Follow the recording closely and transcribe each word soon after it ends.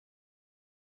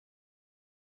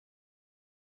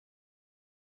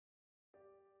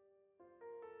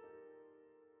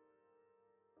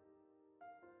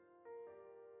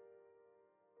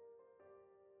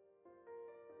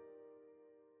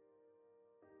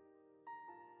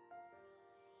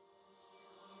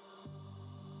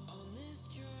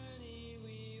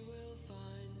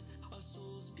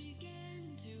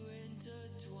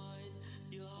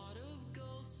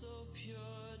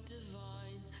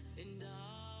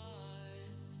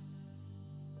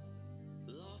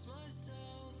Lost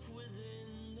myself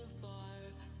within the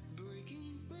fire,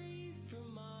 breaking free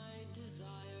from my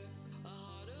desire. A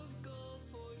heart of gold,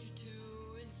 soldier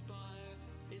to inspire.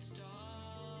 It's Starfire.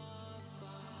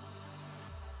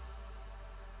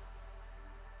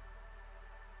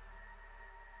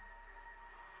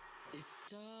 It's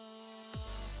Starfire.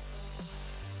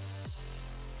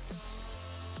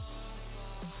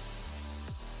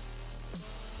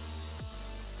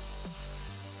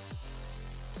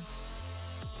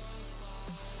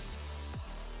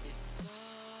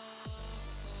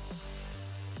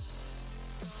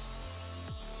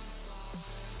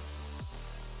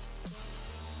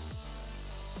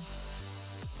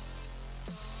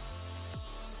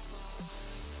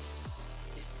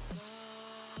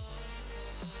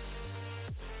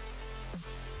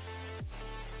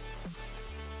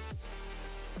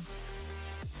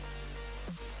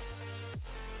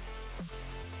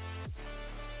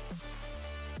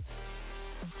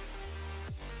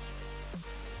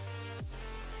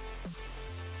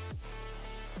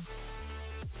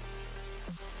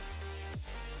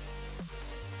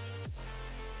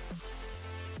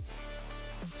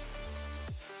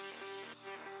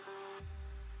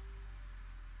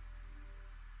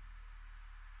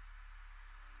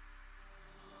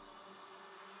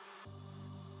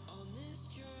 On this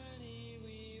journey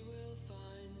we will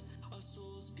find our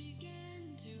souls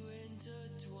begin to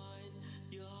intertwine.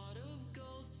 Your heart of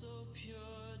gold, so pure,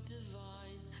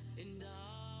 divine, and I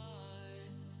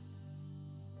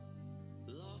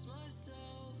lost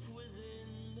myself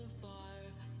within the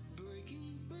fire,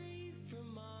 breaking free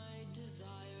from my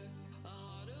desire. A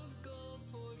heart of gold,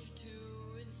 soldier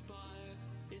to inspire.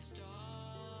 It's Starfire.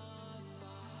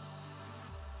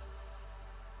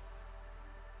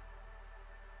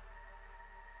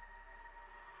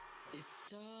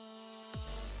 It's Starfire.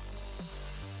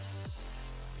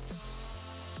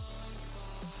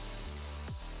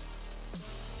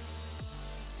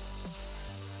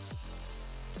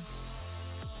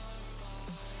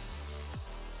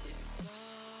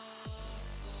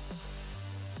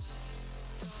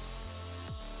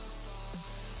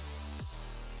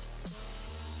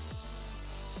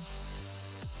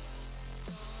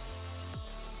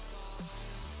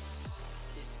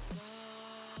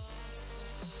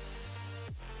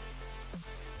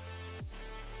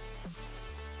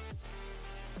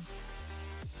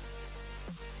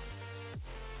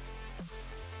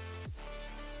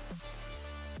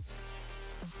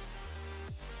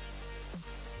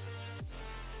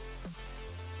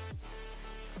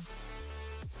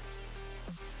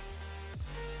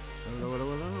 Hello, hello,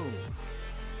 hello.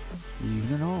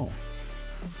 Evening all.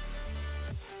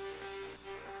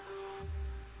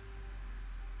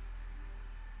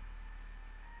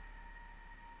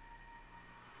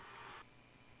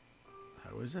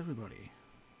 How is everybody?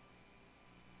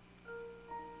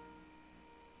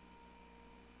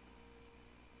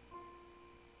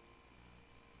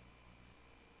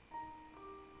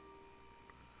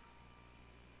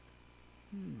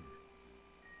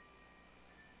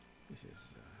 This is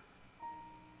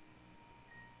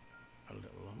a little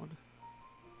odd.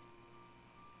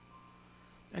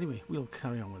 Anyway, we'll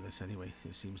carry on with this anyway.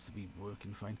 It seems to be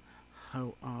working fine.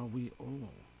 How are we all?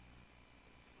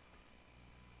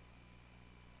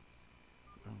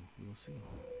 Well, we'll see.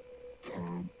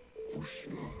 Time for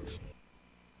slugs.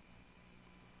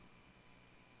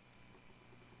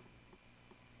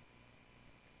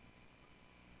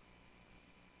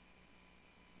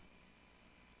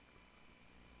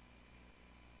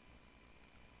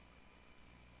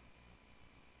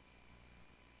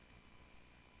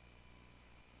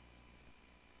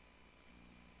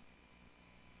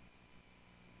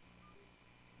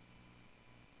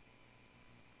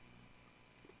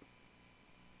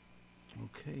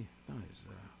 Okay, that is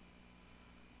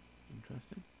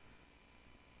interesting.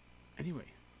 Anyway,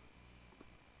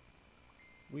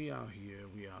 we are here,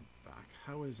 we are back.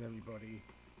 How is everybody?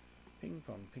 Ping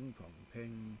pong, ping pong,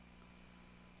 ping.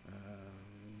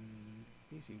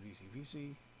 VC, VC,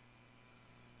 VC.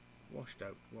 Washed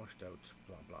out, blah,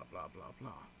 blah, blah, blah,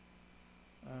 blah.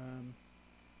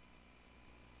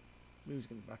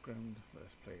 Music in the background,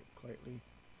 let's play it quietly.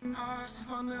 Ask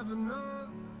if I never know.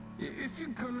 If you're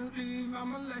gonna leave,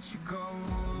 I'ma let you go.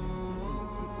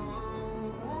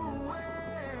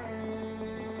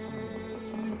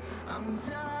 I'm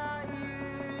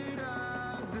tired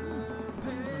of the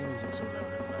pain.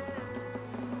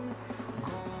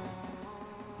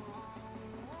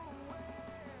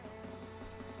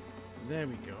 There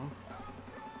we go.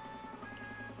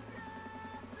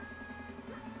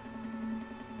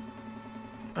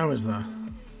 How is that?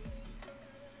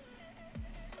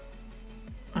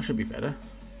 That should be better.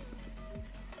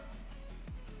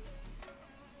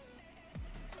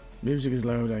 Music is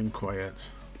loud, I'm quiet.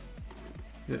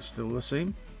 Is it still the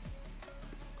same?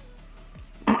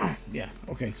 Yeah,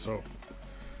 okay, so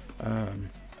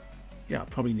yeah, I'll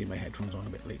probably need my headphones on a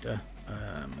bit later.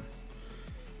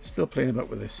 Still playing about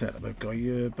with this setup I've got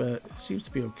here, but it seems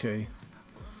to be okay.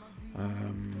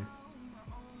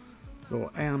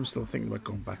 Though I am still thinking about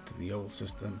going back to the old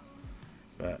system,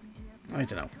 but I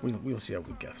don't know. We'll see how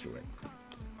we get through it.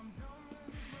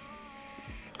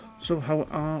 So how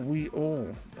are we all?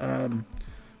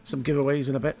 Some giveaways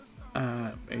in a bit.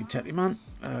 A Tetty Man.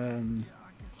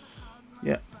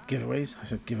 Yeah, giveaways. I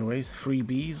said giveaways.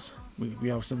 Freebies. We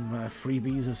have some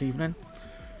freebies this evening.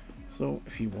 So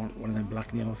if you want one of them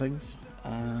black and yellow things,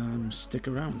 stick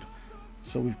around.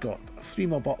 So we've got 3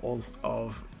 more bottles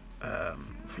of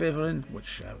flavouring,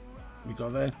 which we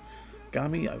got there.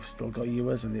 Gummy, I've still got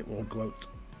yours, and it will go out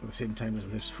at the same time as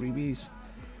this freebies.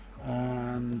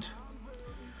 And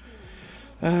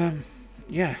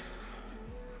yeah,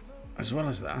 as well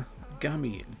as that,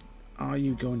 Gummy, are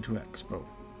you going to Expo?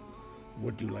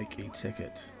 Would you like a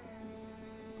ticket?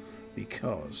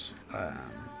 Because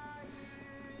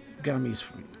Gammy's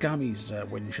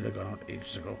win should have gone out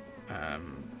ages ago,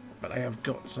 but I have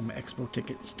got some Expo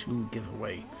tickets to give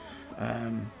away.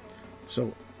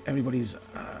 So everybody's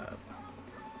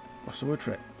what's the word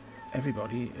for it?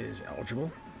 Everybody is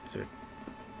eligible to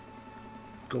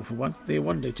go for one. They're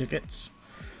one-day tickets,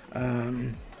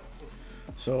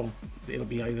 so it'll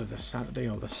be either the Saturday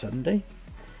or the Sunday.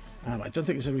 I don't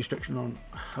think there's a restriction on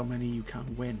how many you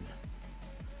can win,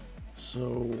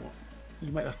 so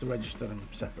you might have to register them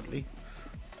separately,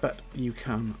 but you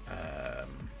can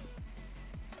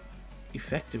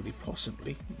effectively,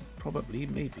 possibly, probably,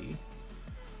 maybe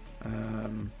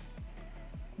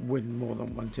win more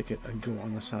than one ticket and go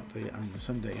on the Saturday and the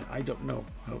Sunday. I don't know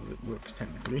how it works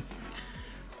technically.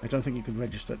 I don't think you can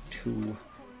register 2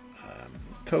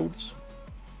 codes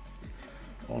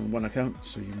on one account,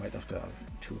 so you might have to have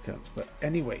 2 accounts. But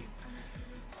anyway,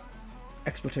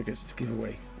 Expo tickets to give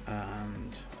away,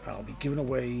 and I'll be giving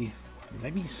away,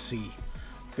 let me see,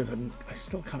 because I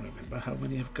still can't remember how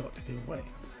many I've got to give away.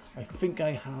 I think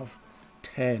I have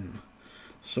 10,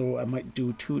 so I might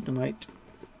do 2 tonight,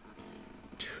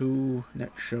 2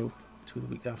 next show, 2 the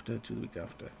week after, 2 the week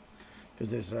after, because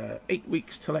there's 8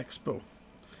 weeks till Expo,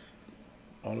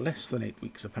 or less than 8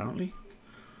 weeks apparently.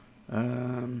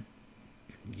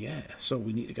 Yeah, so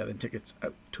we need to get them tickets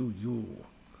out to you.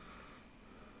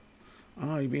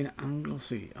 Oh, you mean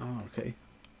Anglesey? Oh, okay.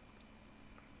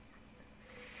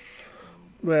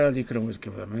 Well, you could always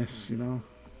give them this, you know.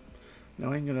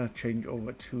 Now I'm going to change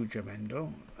over to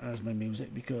Jamendo as my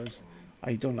music because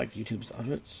I don't like YouTube's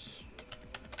adverts.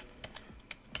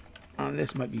 And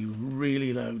this might be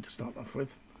really loud to start off with.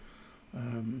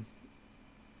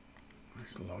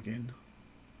 Let's log in.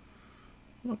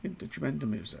 Log into Jamendo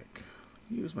Music.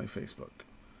 Use my Facebook.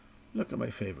 Look at my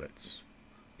favourites.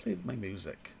 Play my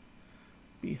music.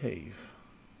 Behave.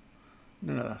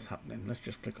 None of that's happening. Let's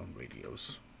just click on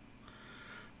radios.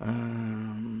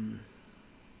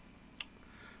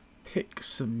 Pick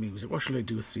some music. What should I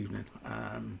do this evening?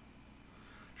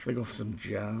 Should I go for some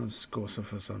jazz? Go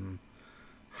for some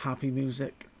happy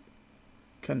music?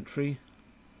 Country?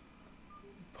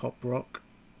 Pop rock?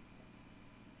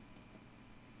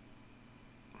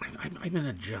 I'm in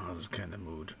a jazz kind of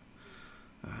mood.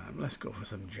 Let's go for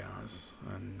some jazz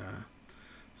and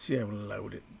see how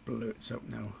loud it blurts out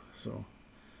now. So,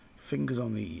 fingers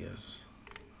on the ears.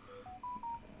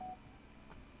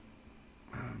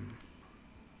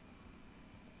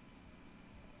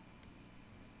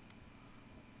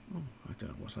 Oh, I don't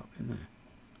know what's happening there.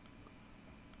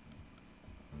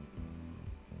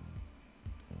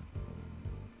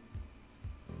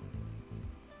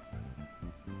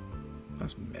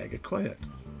 That's mega quiet.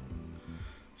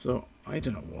 So I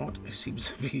don't know what. It seems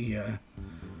to be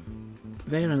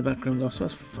there in the background though, so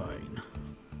that's fine.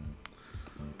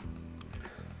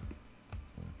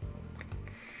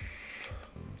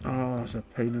 Oh, that's a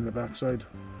pain in the backside.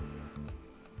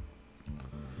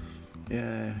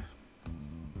 Yeah.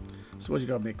 So you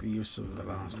gotta make the use of the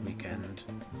last weekend,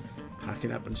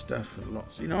 packing up and stuff, and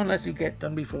lots. You know, unless you get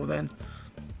done before then,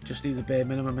 just leave the bare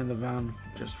minimum in the van,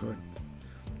 just for a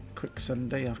quick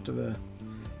Sunday after the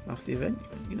event.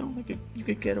 You know, you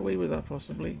could get away with that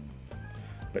possibly,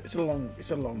 but it's a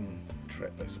long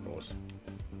trip, I suppose.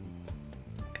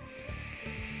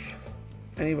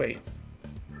 Anyway,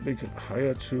 big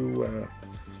hi to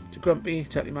Grumpy,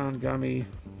 Tettyman, Gammy,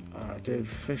 Dave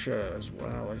Fisher as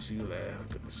well. I see you there.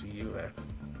 Good to see you there.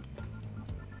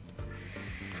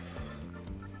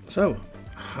 So,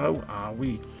 how are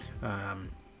we?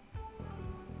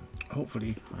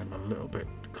 Hopefully, I'm a little bit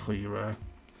clearer.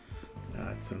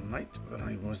 tonight than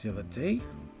I was the other day.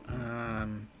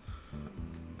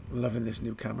 Loving this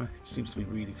new camera. It seems to be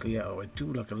really clear. Oh, I do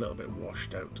look a little bit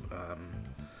washed out.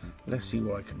 Let's see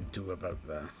what I can do about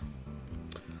that.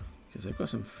 Because I've got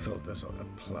some filters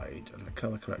applied and the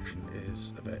colour correction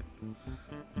is a bit...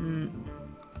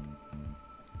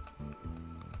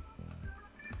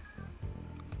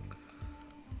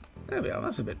 There we are,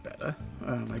 that's a bit better.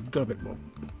 I've got a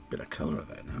bit of colour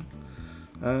there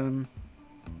now.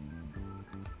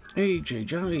 Hey Jay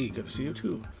Jolly, good to see you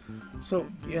too. So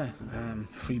yeah,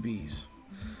 freebies.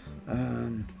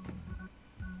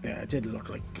 Yeah, I did look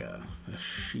like a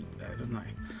sheep there, didn't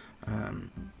I?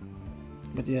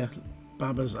 But yeah,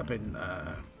 Baba's up in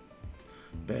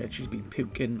bed. She's been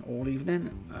puking all evening,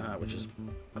 which is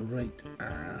great.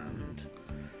 And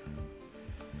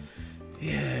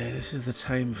yeah, this is the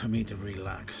time for me to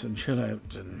relax and chill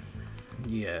out, and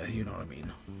yeah, you know what I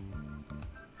mean.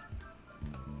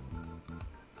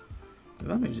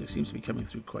 That music seems to be coming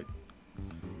through quite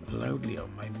loudly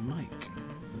on my mic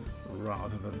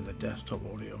rather than the desktop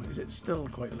audio. Is it still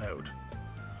quite loud?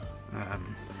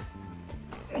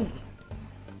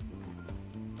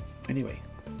 Anyway,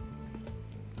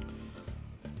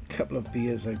 a couple of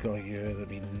beers I got here that have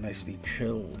been nicely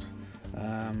chilled.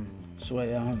 So I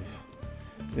have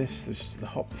this is the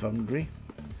Hop Foundry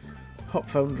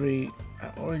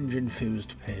orange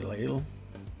infused pale ale,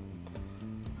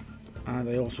 and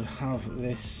I also have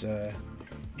this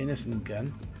Innocent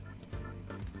Gun.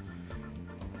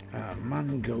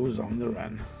 Man goes on the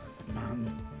run.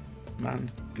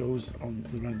 Man goes on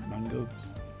the run. Mangoes.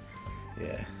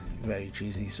 Yeah, very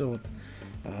cheesy. So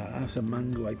that's a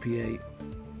mango IPA.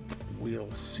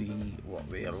 We'll see what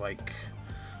they are like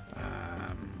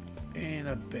in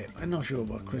a bit. I'm not sure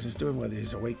what Chris is doing, whether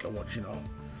he's awake or watching, or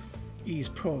he's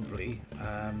probably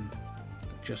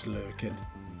just lurking.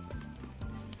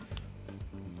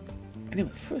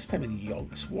 Anyway, first time in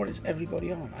Yogs. What is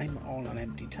everybody on? I'm on an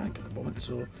empty tank at the moment,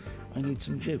 so I need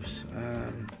some juice.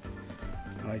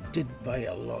 I did buy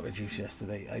a lot of juice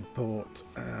yesterday. I bought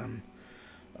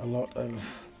a lot of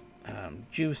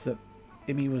juice that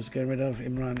Imi was getting rid of.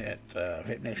 Imran at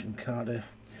Vape Nation Cardiff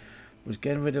was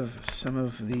getting rid of some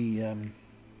of the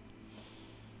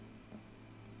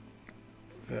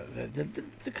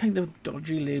kind of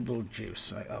dodgy labeled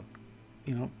juice.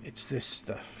 You know, it's this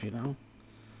stuff, you know.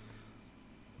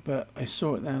 But I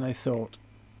saw it then and I thought,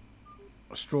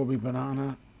 strawberry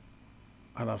banana,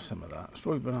 I'll have some of that.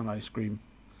 Strawberry banana ice cream.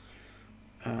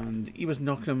 And he was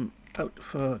knocking them out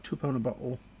for £2 a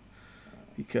bottle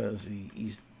because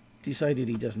he's decided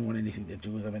he doesn't want anything to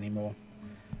do with them anymore.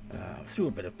 Through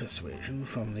a bit of persuasion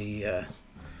from the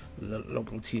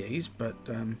local TAs, but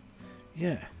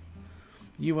yeah,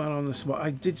 you are on the smoke. I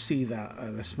did see that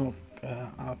the smoke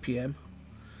RPM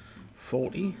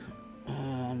 40.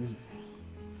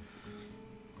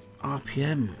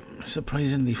 RPM,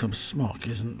 surprisingly, from Smok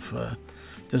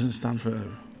doesn't stand for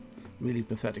a really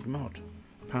pathetic mod.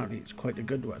 Apparently, it's quite a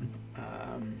good one,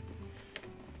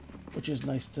 which is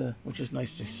nice to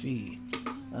see.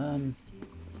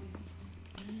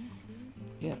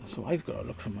 Yeah, so I've got to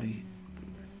look for my.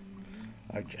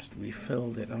 I just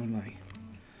refilled it, haven't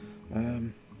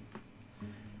I?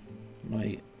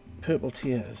 My purple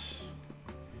tears.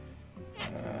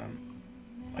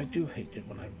 I do hate it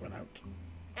when I run out.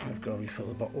 I've got to refill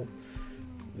the bottle.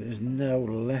 There's now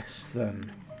less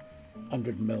than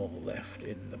 100ml left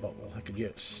in the bottle. I could hear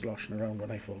it sloshing around when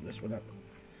I filled this one up.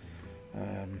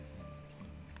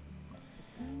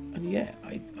 And yeah,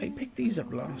 I picked these up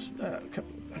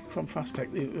from Fast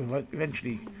Tech. They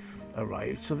eventually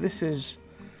arrived. So this is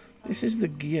the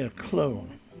Gear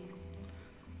clone,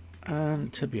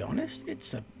 and to be honest,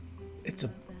 it's a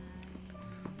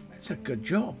good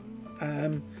job.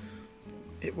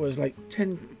 It was like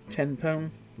 £10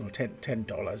 or $10,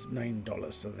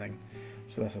 $9 something.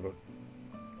 So that's about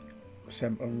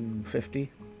 £7.50.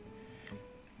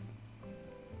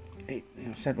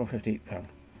 £7.50, £8.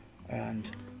 And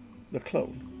the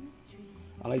clone.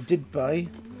 And I did buy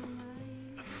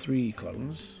 3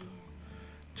 clones,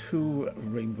 2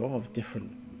 rainbow of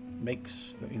different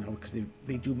makes, you know, because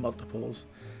they do multiples.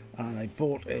 And I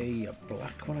bought a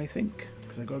black one, I think,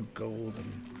 because I got gold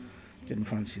and didn't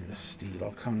fancy the steel. I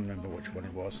can't remember which one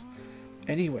it was.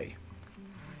 Anyway,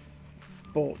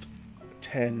 bought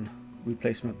 10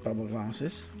 replacement bubble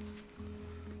glasses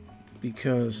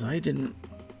because I know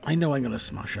I'm going to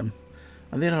smash them,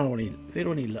 and they're only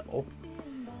little.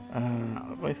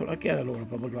 But I thought I'd get a load of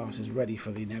bubble glasses ready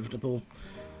for the inevitable,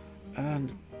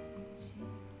 and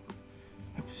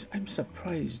I'm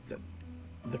surprised that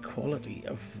the quality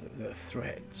of the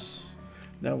threads.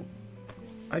 Now,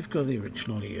 I've got the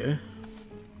original here,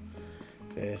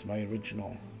 there's my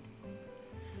original.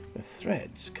 The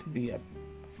threads can be a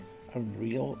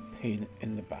real pain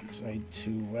in the backside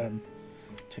to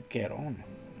get on,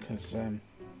 because let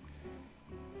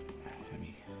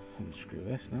me unscrew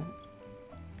this now.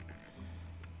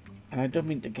 And I don't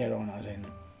mean to get on as in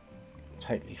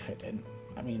tightly fitting.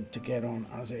 I mean to get on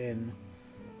as in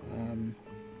hang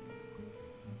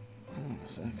on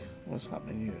a sec, what's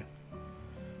happening here?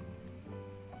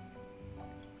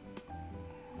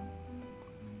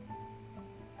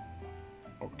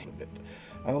 Okay,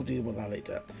 I'll deal with that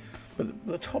later. But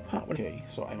the top part, okay,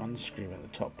 so I'm unscrewing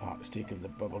the top part, it's taking the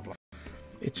bubble glass.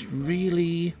 It's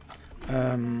really,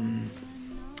 the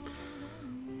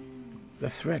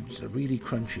threads are really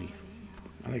crunchy.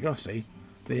 And I gotta say,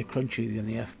 they're crunchier than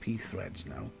the FP threads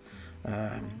now.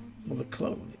 Well, the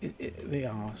clone, they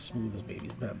are smooth as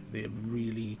babies, but they're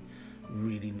really,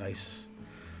 really nice,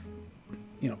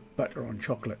 you know, butter on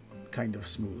chocolate kind of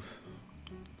smooth.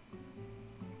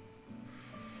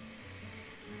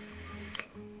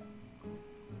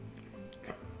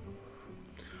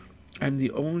 I'm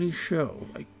the only show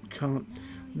I can't,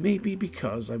 maybe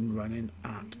because I'm running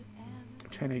at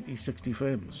 1080 60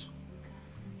 frames.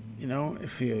 You know,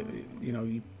 if you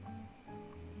know,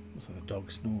 what's that, a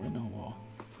dog snoring or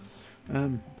what?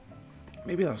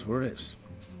 Maybe that's where it is.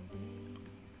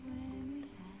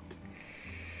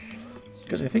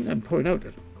 Because I think I'm pulling out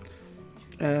it.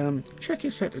 Check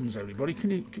your settings, everybody.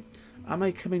 Am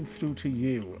I coming through to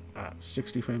you at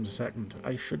 60 frames a second?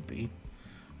 I should be.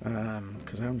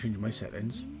 Because I haven't changed my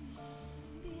settings.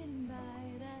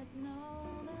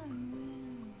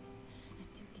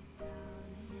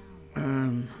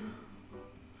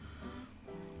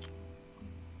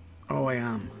 Oh, I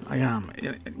am.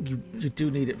 You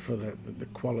do need it for the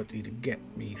quality to get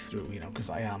me through, you know, because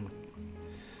I am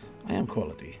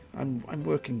quality. I'm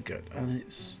working good, and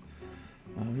it's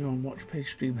you're on watch page,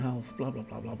 stream health, blah blah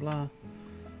blah blah blah.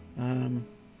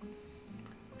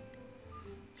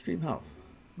 Stream health.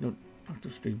 No,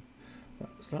 active stream.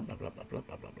 That's that, blah blah blah blah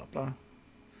blah blah blah blah.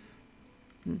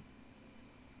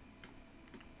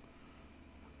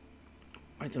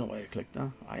 I don't know why I clicked that.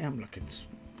 I am looking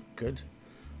good.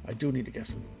 I do need to get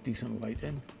some decent light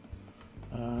in.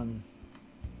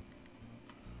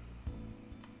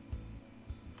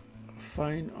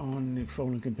 Fine on the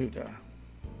phone and computer.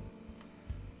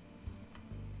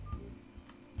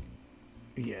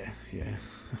 Yeah.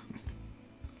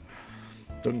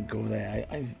 Don't go there.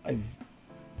 I've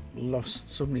lost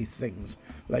so many things.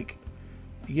 Like,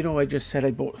 you know, I just said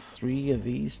I bought 3 of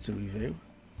these to review.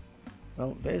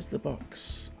 Well, there's the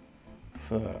box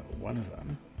for one of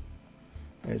them.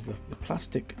 There's the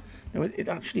plastic. Now it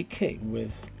actually came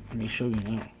with, let me show you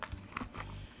now.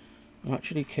 It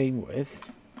actually came with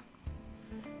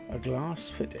a glass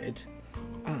fitted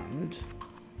and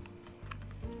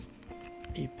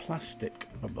a plastic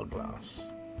bubble glass.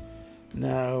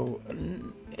 Now,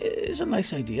 it's a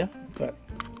nice idea, but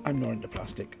I'm not into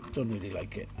plastic. Don't really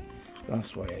like it.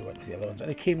 That's why I went to the other ones.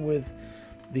 And it came with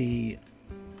the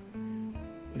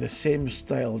same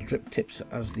style drip tips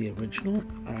as the original,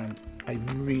 and I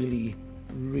really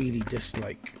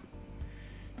dislike.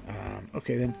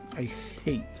 Okay then, I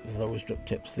hate those drip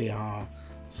tips. They are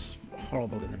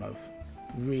horrible in the mouth.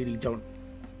 Really don't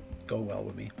go well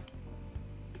with me.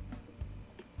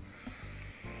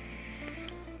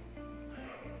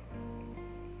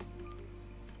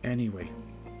 Anyway,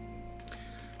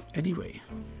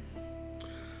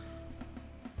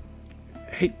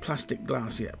 hate plastic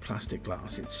glass. Yeah, plastic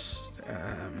glass. It's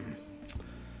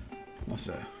what's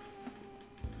a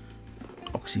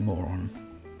oxymoron?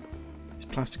 It's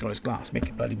plastic or it's glass. Make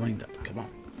it bloody mind up. Come on.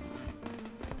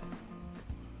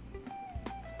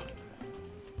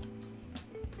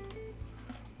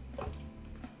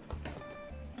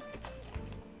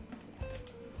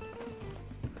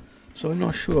 So I'm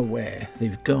not sure where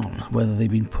they've gone, whether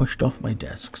they've been pushed off my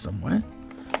desk somewhere,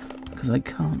 because I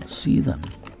can't see them.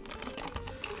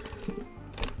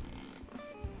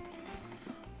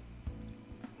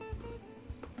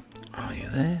 Are you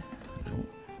there? No.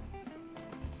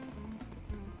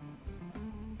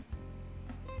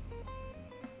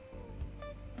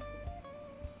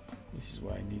 This is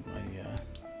why I need my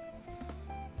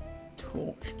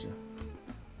torch to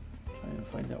try and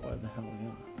find out where the hell they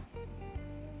are.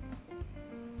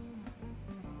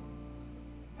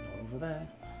 Over there.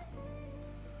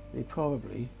 They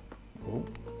probably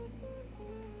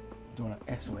doing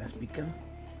an SOS beacon.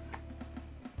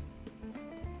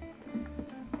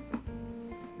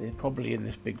 They're probably in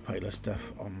this big pile of stuff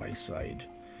on my side,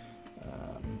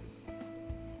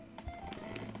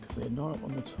 because they're not up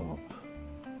on the top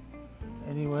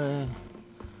anywhere.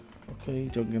 Okay,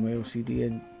 don't get my OCD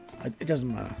in. It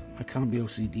doesn't matter. I can't be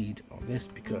OCD'd on this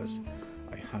because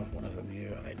I have one of them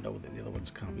here and I know that the other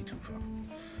ones can't be too far.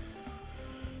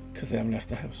 Because they haven't left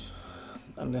the house.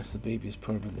 Unless the baby is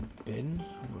put in the bin,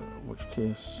 in which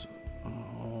case,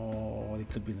 oh, they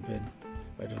could be in the bin.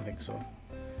 But I don't think so.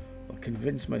 I'll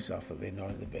convince myself that they're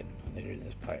not in the bin and they're in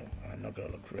this pile. And I'm not going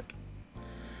to look for it.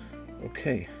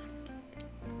 Okay.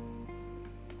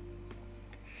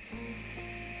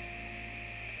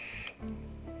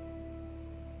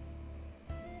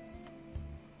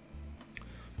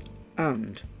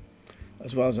 And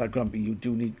as well as that, Grumpy, you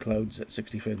do need clouds at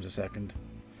 60 frames a second.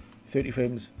 30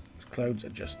 frames, clouds are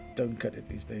just don't cut it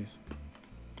these days.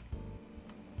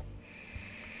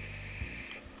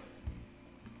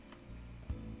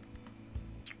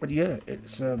 But yeah,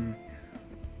 it's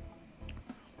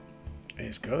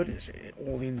good.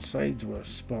 All the insides were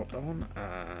spot on.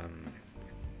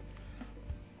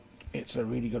 It's a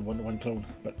really good one-to-one clone,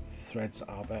 but threads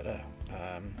are better.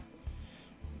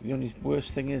 The only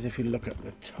worst thing is if you look at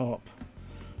the top,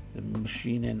 the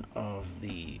machining of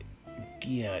the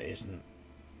gear isn't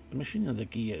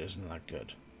that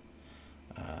good.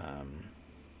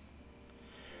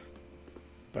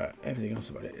 But everything else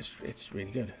about it it's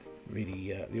really good.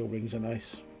 Really, the O-rings are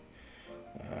nice,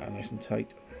 nice and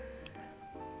tight.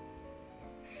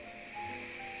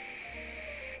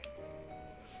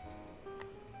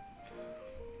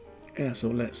 Yeah, so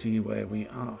let's see where we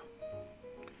are.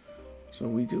 So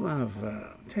we do have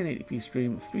 1080p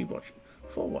stream,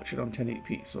 4 watch it on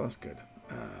 1080p, so that's good.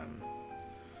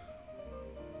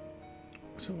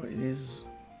 So it is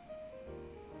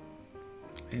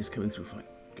coming through fine,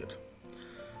 good.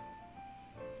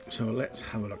 So let's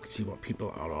have a look and see what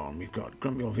people are on. We've got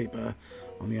Grumpy Old Vapor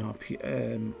on the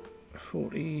RPM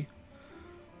 40.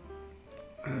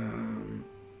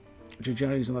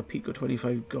 Jajari's on the Pico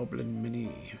 25 Goblin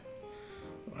Mini.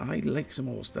 I like some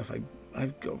old stuff.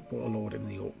 I've got bought a load in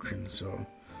the auction, so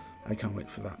I can't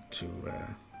wait for that to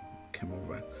come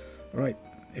over. Right,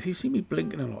 if you see me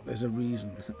blinking a lot, there's a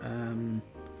reason.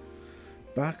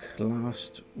 Back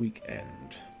last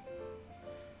weekend,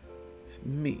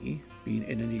 me, being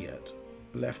in an idiot,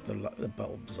 left the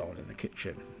bulbs on in the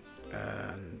kitchen,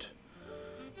 and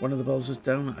one of the bulbs was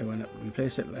down. I went up and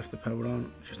replaced it, left the power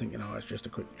on, just thinking, oh, it's just a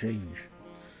quick change.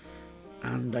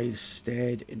 And I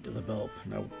stared into the bulb.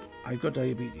 Now, I've got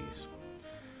diabetes,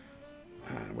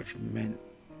 which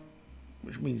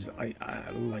means that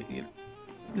light.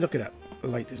 Look it up.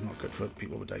 Light is not good for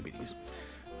people with diabetes.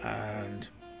 And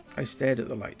I stared at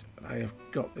the light, and I have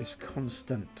got this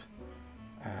constant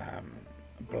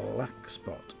black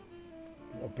spot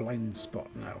or blind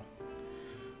spot now,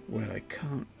 where I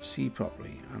can't see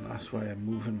properly, and that's why I'm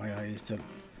moving my eyes to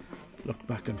look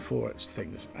back and forth at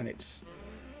things, and it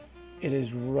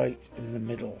is right in the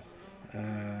middle.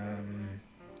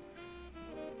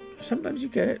 Sometimes you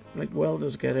get it, like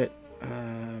welders get it,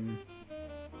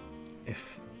 if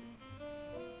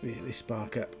they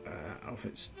spark up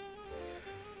outfits.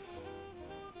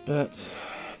 But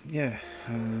yeah,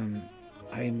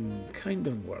 I'm kind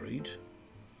of worried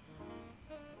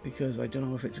because I don't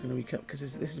know if it's going to be kept, because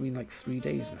this has been like 3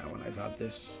 days now, and I've had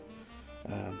this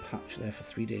patch there for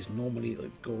 3 days. Normally it'll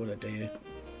go in a day,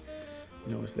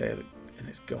 it's there and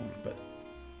it's gone, but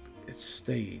it's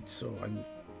stayed, so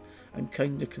I'm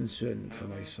kind of concerned for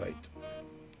my sight.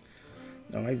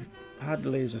 Now, I've had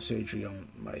laser surgery on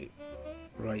my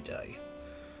right eye,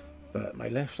 but my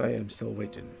left eye I'm still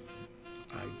waiting.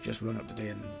 I've just run up today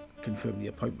and confirmed the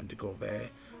appointment to go there,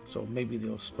 so maybe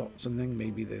they'll spot something,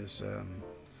 maybe there's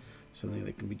something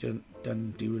that can be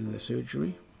done during the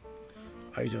surgery.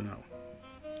 I don't know,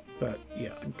 but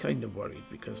yeah, I'm kind of worried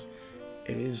because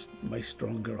it is my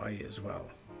stronger eye as well.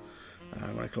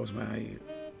 When I close my eye,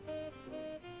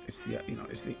 it's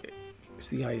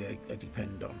the eye I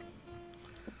depend on.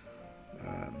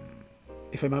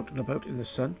 If I'm out and about in the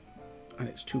sun and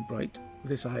it's too bright,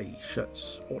 this eye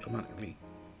shuts automatically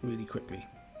really quickly.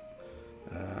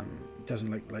 It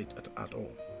doesn't like light at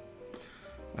all.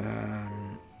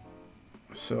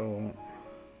 So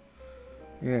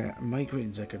yeah,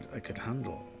 migraines I could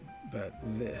handle, but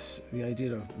the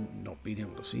idea of not being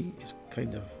able to see is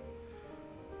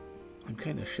I'm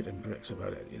kind of shitting bricks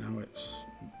about it.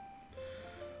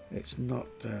 It's not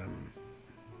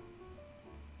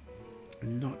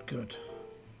good.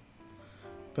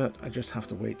 But I just have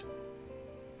to wait,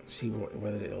 see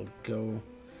whether it'll go.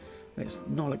 It's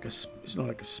not like a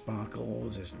sparkle.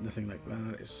 There's nothing like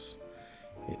that.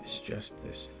 It's just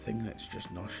this thing that's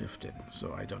just not shifting.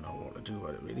 So I don't know what to do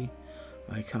about it really.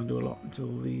 I can't do a lot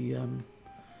until the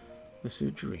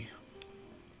surgery.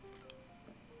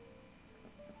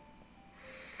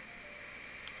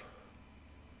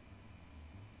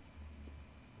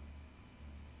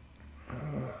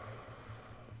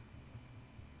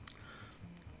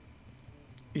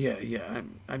 yeah,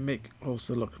 I make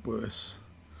Holtsta look worse.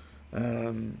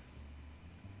 No,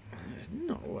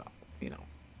 well, you know,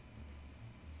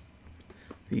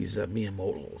 these mere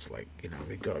mortals, like, you know,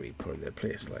 they've got to be put in their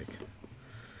place, like.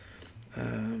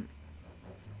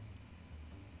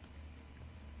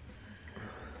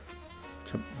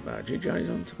 Johnny's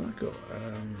on tobacco.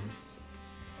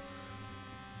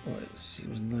 Well, it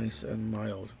seems nice and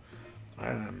mild.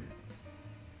 For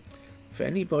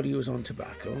anybody who's on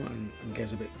tobacco and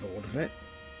gets a bit bored of it,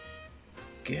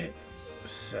 get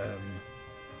some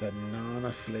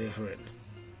banana flavour in.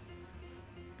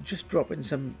 Just drop in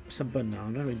some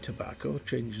banana in tobacco,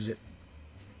 changes it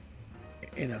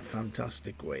in a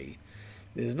fantastic way.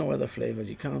 There's no other flavours.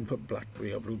 You can't put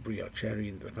blackberry or blueberry or cherry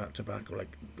into the tobacco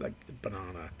like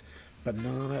banana.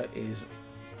 Banana is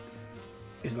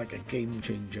like a game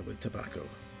changer with tobacco.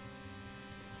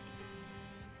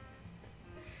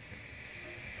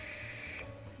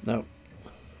 Now,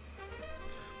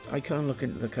 I can't look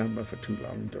into the camera for too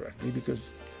long directly because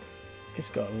it's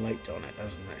got a light on it,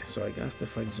 hasn't it? So I have to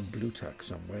find some blue tack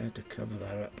somewhere to cover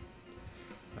that up.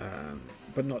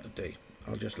 But not today.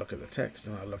 I'll just look at the text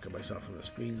and I'll look at myself on the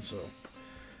screen. So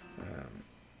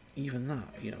even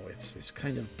that, you know, it's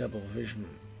kind of double vision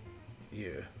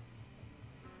here.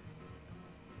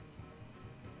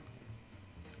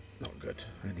 Not good.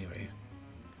 Anyway,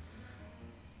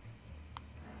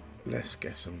 let's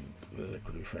get some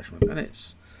liquid refreshment, and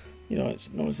it's, you know, it's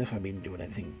not as if I've been doing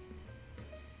anything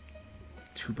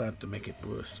too bad to make it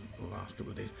worse the last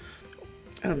couple of days.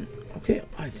 Okay,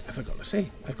 I forgot to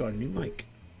say, I've got a new mic.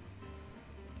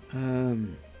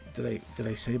 Did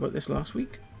I say about this last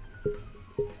week?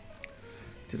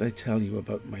 Did I tell you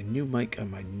about my new mic and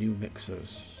my new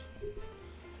mixers?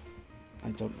 I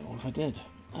don't know if I did.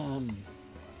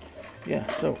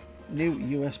 Yeah, so new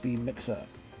USB mixer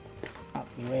at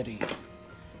the ready.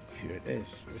 Here it is.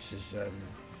 This is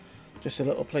just a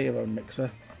little play around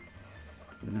mixer.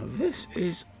 Now this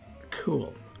is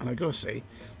cool, and I gotta say,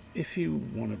 if you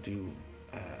want to do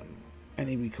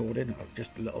any recording or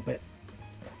just a little bit,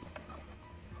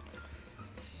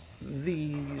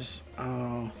 these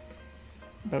are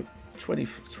about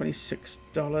 $26,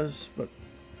 but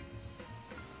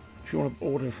if you want to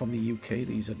order from the UK,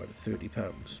 these are about £30.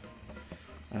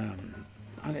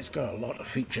 And it's got a lot of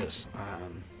features.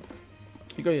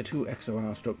 You got your two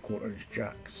XLR stroke quarter-inch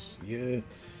jacks. You've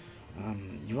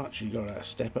actually got a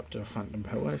step up to a phantom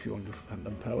power if you want to do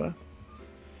phantom power.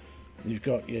 You've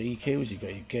got your EQs, you've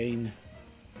got your gain,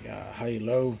 your high,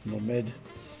 low, no mid,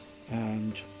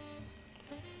 and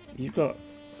you've got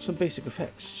some basic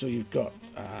effects. So you've got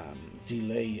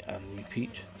delay and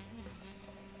repeat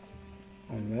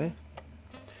on there.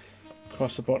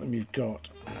 Across the bottom you've got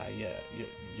your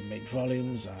main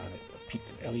volumes and peak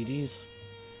LEDs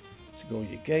to go with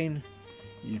your gain.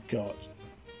 You've got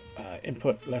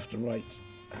input left and right,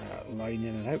 line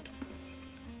in and out.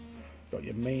 Got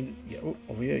your main,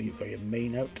 over here you've got your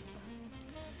main out,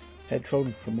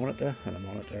 headphone for monitor and a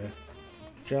monitor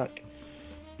jack.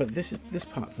 But this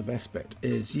part's the best bit,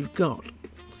 is you've got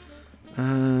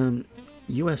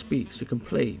USB, so you can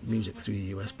play music through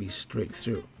your USB straight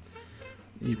through.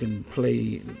 You can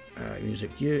play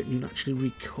music here, you can actually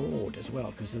record as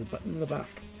well, because there's a button in the back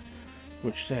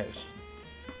which says,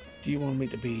 do you want me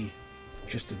to be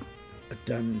just a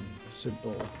dumb,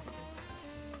 simple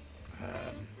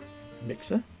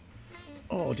mixer,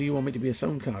 or do you want me to be a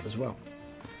sound card as well?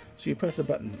 So you press a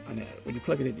button, and when you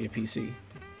plug it into your PC,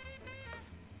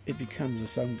 it becomes a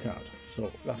sound card.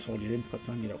 So that's all your inputs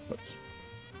and your outputs.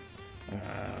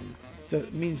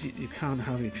 That means you can't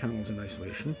have your channels in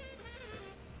isolation,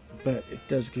 but it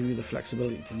does give you the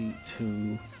flexibility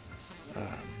to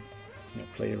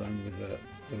play around with the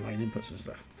line inputs and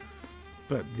stuff.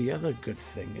 But the other good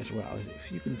thing as well is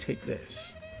if you can take this,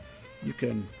 you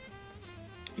can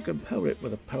power it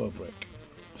with a power brick.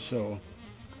 So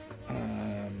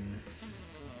have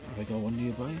I got one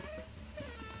nearby?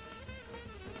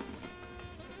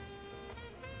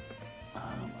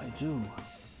 I do.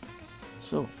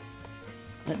 So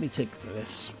let me take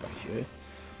this right here.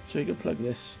 So you can plug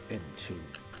this into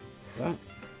that.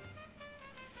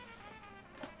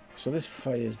 So this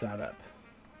fires that up.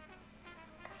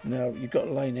 Now you've got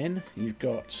a line in, you've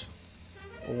got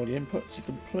all the inputs. You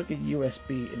can plug a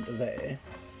USB into there,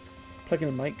 plug in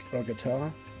a mic or a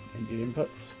guitar into your inputs,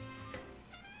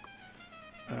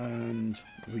 and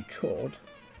record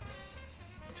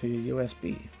to your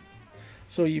USB.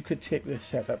 So you could take this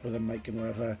setup with a mic and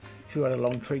whatever. If you had a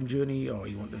long train journey, or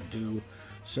you wanted to do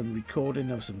some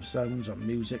recording of some sounds or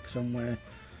music somewhere,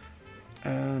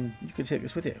 you could take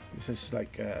this with you. This is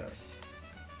like a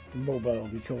mobile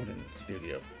recording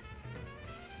studio.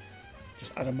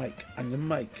 just add a mic, and the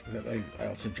mic that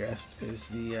I'll suggest is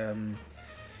the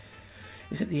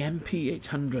is it the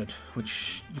MP800,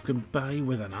 which you can buy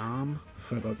with an arm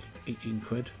for about 18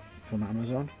 quid from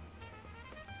Amazon,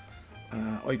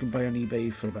 or you can buy on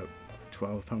eBay for about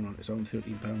 £12 on its own,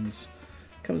 £13.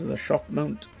 Comes with a shock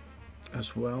mount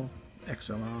as well,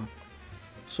 XLR.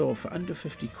 So for under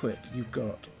 50 quid you've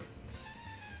got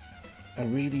a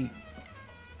really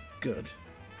good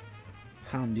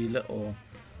handy little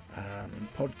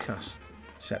podcast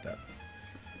setup.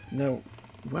 Now,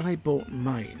 when I bought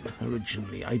mine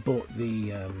originally, I bought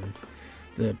the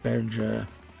Behringer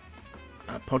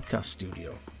podcast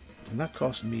studio, and that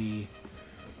cost me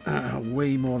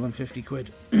way more than 50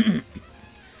 quid.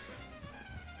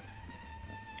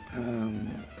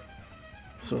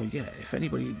 So yeah, if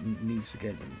anybody needs to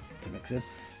get into mixing,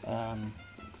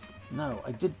 now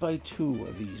I did buy 2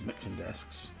 of these mixing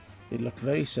desks. They look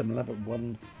very similar, but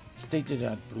one stated it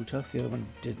had Bluetooth, the other one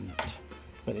didn't,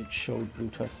 but it showed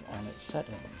Bluetooth on its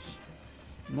settings.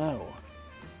 Now,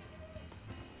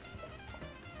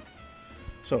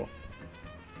 so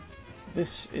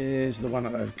this is the one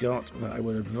that I've got that I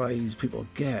would advise people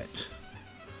get.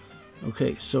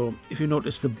 Okay, so if you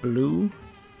notice the blue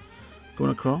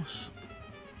going across,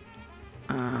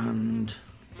 and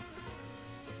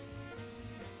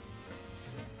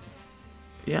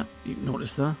yeah, you can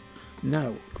notice that.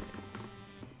 Now,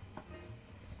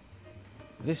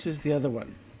 this is the other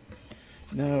one.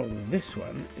 Now, this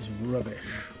one is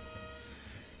rubbish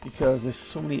because there's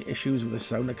so many issues with the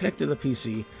sound. I connected the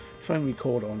PC, try and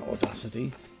record on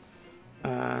Audacity,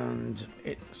 and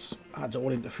it adds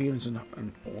all interference and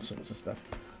all sorts of stuff.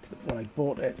 But when I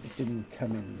bought it, it didn't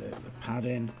come in the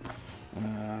padding,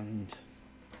 and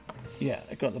yeah,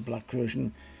 I got the black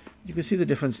version. You can see the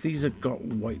difference. These have got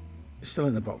white, still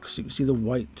in the box. You can see the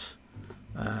white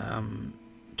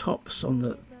tops on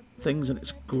the things, and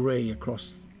it's grey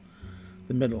across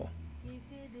the middle.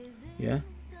 Yeah,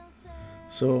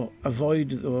 so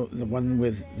avoid the one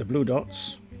with the blue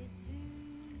dots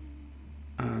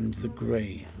and the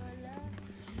grey.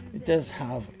 It does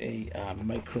have a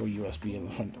micro USB in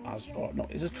the front, as or no,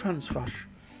 it's a trans flash.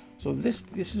 So this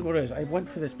is what it is. I went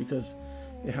for this because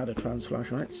it had a trans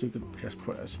flash on it, so you could just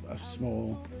put a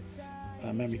small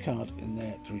memory card in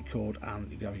there to record, and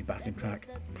you can have your backing track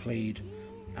played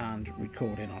and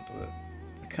recording onto the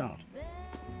card.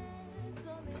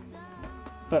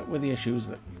 But with the issues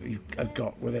that I've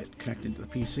got with it connected to the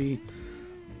PC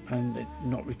and it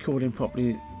not recording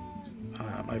properly,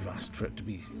 I've asked for it to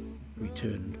be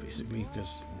returned basically,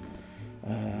 because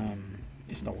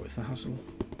it's not worth the hassle.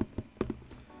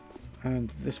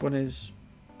 And this one is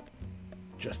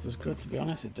just as good, to be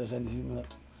honest. It does anything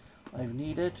that I've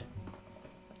needed.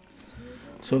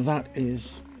 So that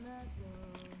is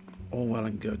all well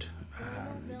and good.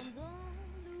 And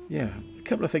yeah, a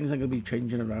couple of things I'm going to be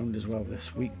changing around as well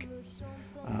this week.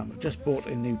 I've just bought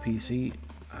a new PC.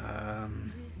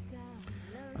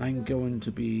 I'm going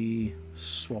to be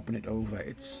swapping it over.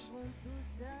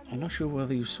 I'm not sure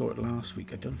whether you saw it last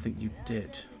week. I don't think you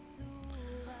did.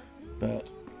 But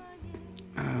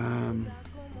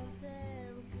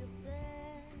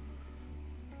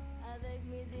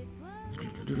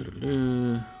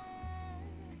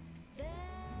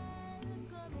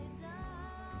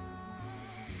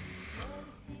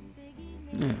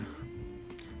yeah,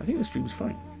 I think the stream's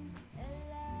fine.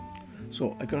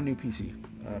 So I got a new PC.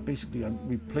 Basically, I'm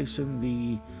replacing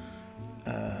the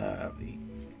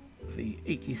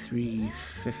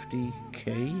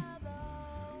 8350K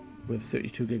with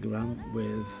 32 gig RAM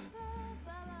with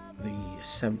the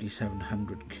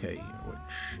 7700K,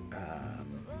 which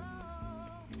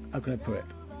how can I put it?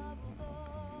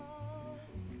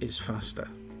 Is faster.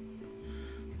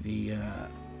 The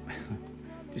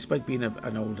despite being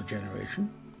an older generation,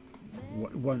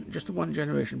 just one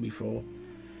generation before,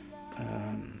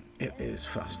 it is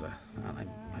faster, and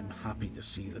I'm happy to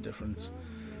see the difference.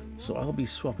 So I'll be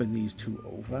swapping these two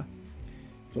over.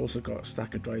 It's also got a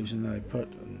stack of drives in there I put,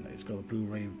 and it's got a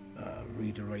Blu-ray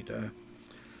reader right there.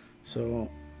 So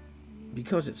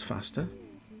because it's faster,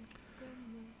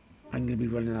 I'm going to be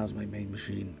running as my main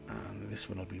machine, and this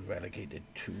one will be relegated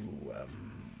to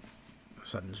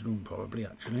Son's room probably,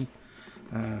 actually.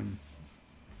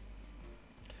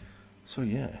 So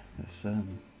yeah, it's, I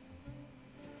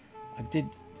did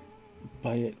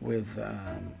buy it with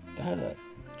it had a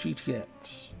GTX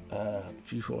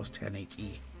GeForce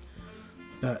 1080,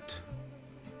 but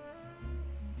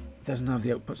it doesn't have the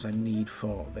outputs I need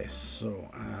for this, so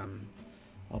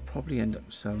I'll probably end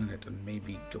up selling it and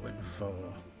maybe going for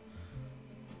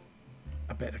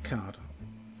a better card,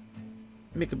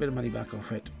 make a bit of money back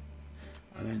off it,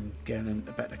 and then getting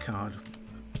a better card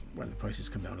when the prices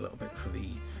come down a little bit for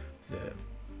the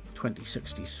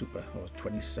 2060 Super or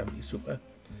 2070 Super.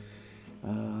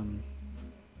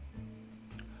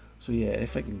 So yeah,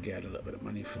 if I can get a little bit of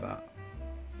money for that,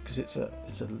 because it's a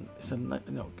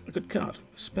good card.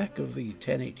 The spec of the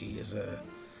 1080 is a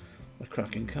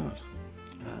cracking card.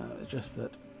 It's just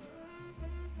that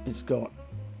it's got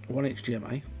one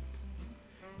HDMI.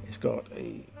 It's got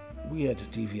a weird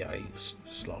DVI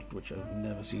slot which I've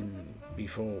never seen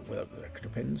before without the extra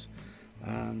pins,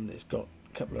 and it's got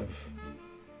a couple of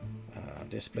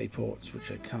display ports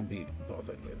which I can't be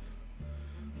bothered with,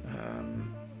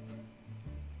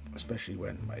 especially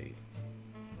when my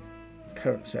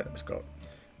current setup's got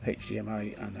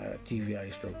HDMI and a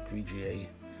DVI stroke VGA.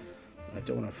 I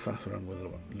don't want to faff around with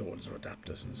loads of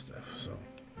adapters and stuff. So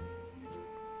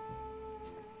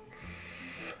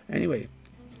anyway,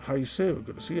 how you so?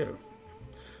 Good to see you.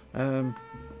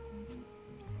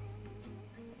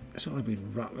 It's only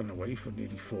been rattling away for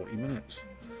nearly 40 minutes.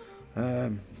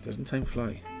 Doesn't time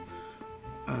fly?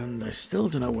 And I still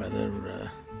don't know whether the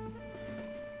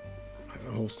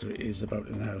Holtsta is about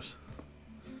in the house.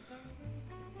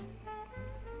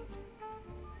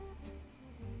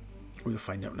 We'll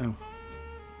find out now.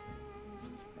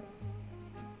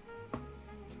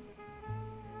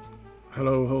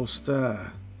 Hello,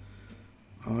 Holtsta.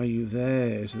 Are you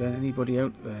there? Is there anybody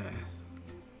out there?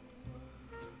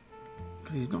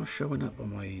 Because he's not showing up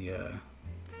on my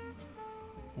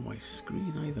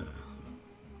screen either.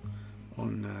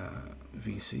 On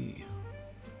VC.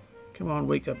 Come on,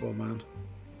 wake up, old man.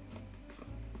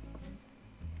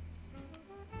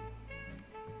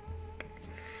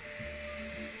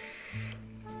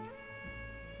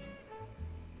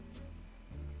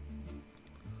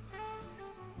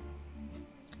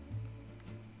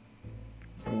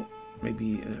 Oh,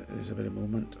 maybe there's a bit of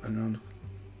movement. Hang on.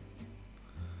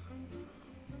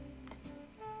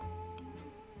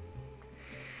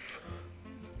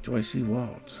 Do I see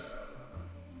what?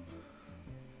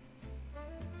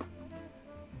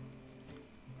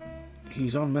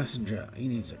 He's on Messenger. He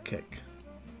needs a kick.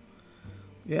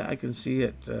 Yeah, I can see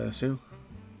it, Sue.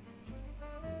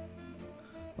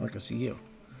 Oh, I can see you.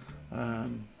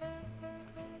 Unknown.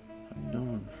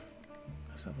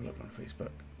 Let's have a look on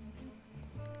Facebook.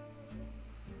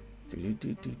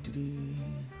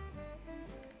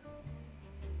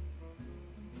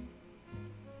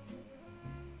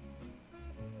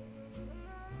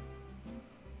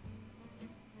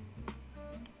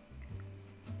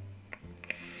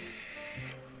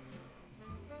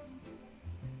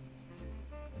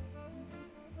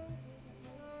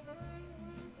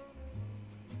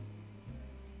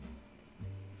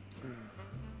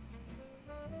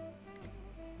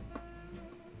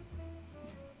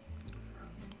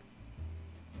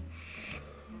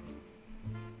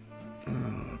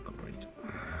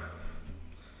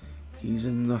 He's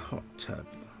in the hot tub.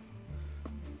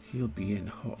 He'll be in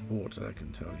hot water, I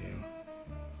can tell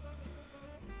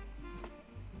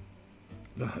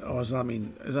you. Oh, does that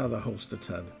mean, is that the Holtsta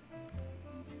tub?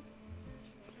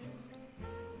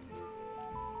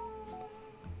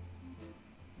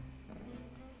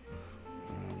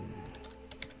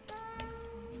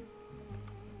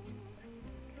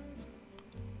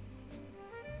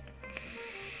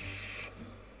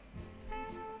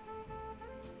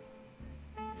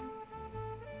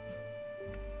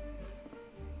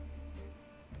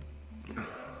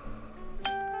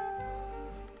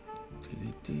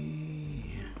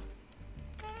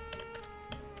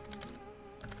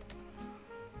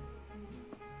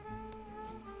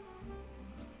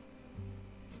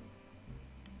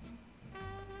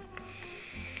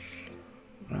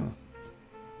 Well,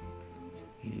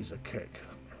 he's a kick.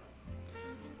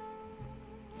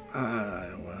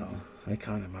 Well, I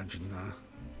can't imagine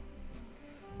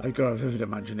that. I've got a vivid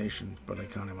imagination, but I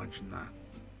can't imagine that.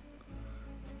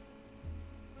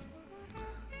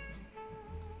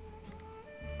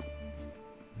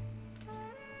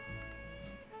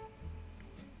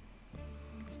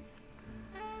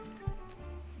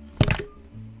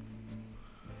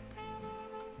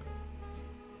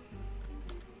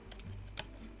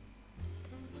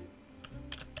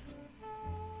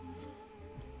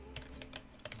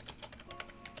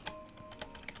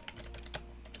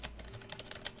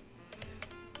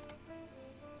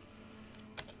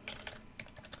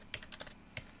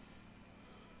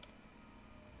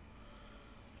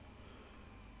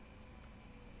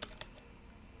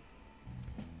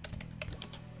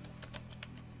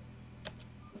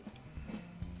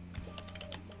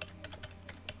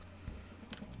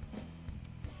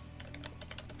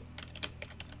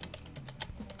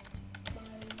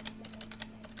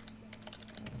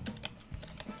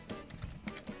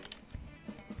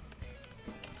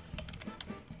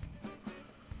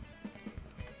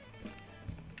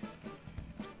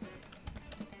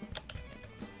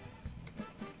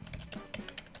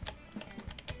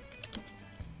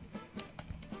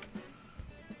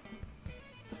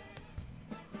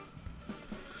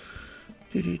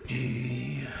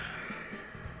 Dee-dee-dee.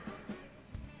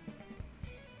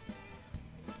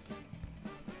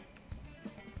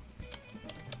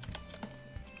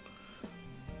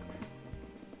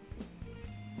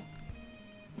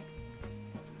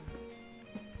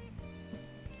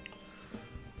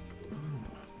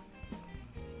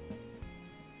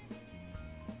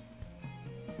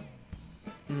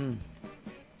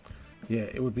 Yeah,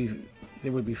 it would be. They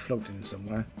would be floating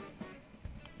somewhere.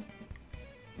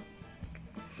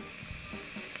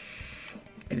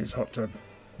 In his hot tub.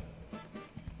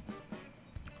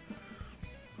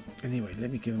 Anyway, let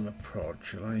me give him a prod,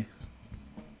 shall I?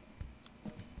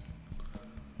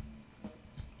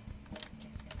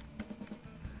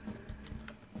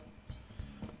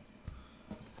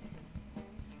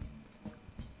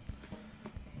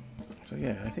 So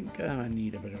yeah, I think I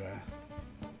need a bit of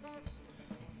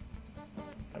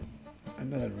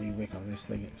another rework on this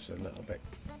thing. It's a little bit.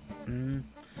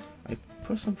 I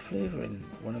put some flavour in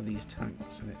one of these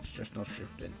tanks and it's just not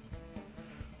shifting.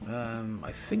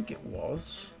 I think it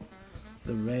was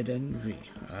the Red Envy.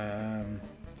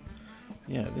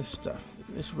 Yeah, this stuff,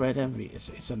 this Red Envy,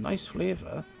 it's a nice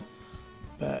flavour,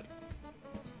 but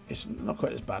it's not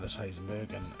quite as bad as Heisenberg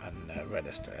and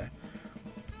Reddister.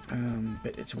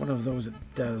 But it's one of those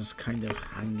that does kind of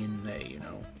hang in there, you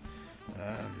know.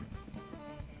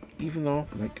 Even though,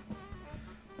 like,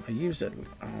 I use it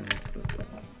on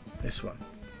this one,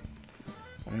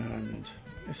 and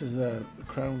this is the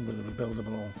crown with the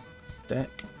rebuildable deck.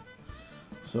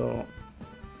 So,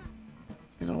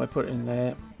 you know, I put it in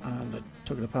there and I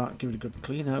took it apart, give it a good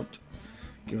clean out,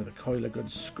 give the coil a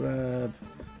good scrub,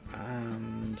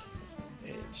 and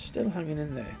it's still hanging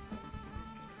in there.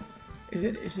 Is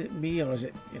it me, or is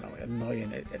it, you know,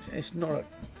 annoying? It's not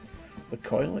the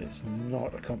coil. It's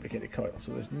not a complicated coil,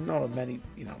 so there's not many,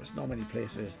 you know, there's not many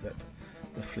places that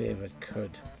the flavour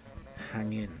could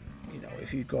hang in. You know,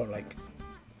 if you've got like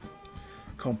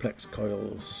complex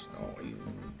coils or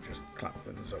even just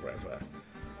Claptons or whatever,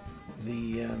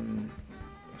 the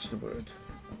what's the word?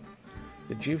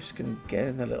 The juice can get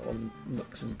in the little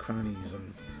nooks and crannies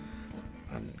and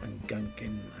gunk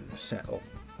in and settle.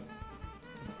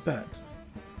 But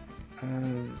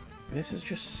this is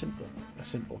just a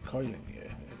simple coiling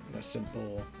here, a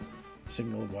simple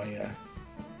single wire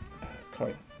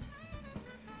coil.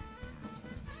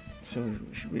 So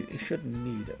it shouldn't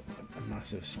need a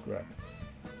massive scrub.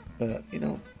 But you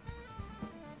know,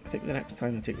 I think the next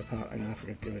time I take it apart, I'm gonna have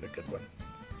to give it a good one.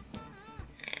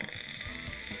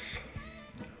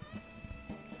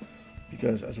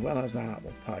 Because as well as that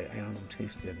apple pie, I am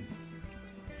tasting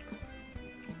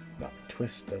that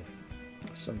twist of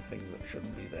something that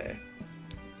shouldn't be there.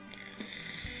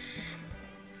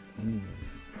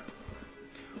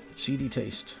 Seedy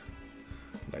taste,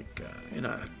 like in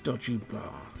a dodgy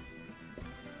bar.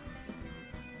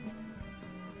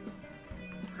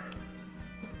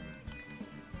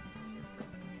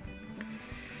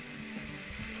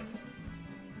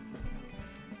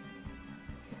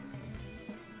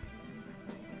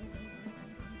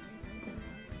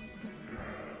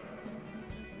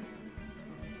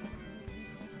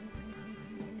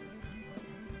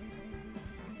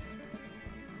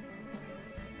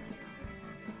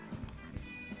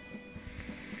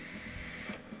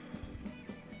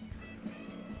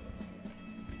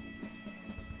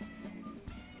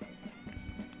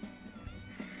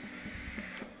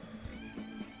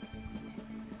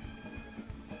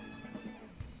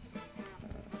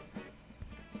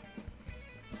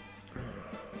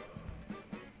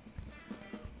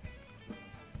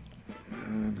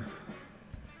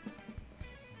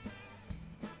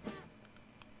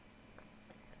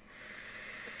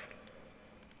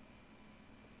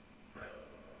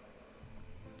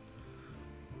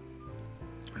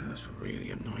 That's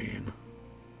really annoying.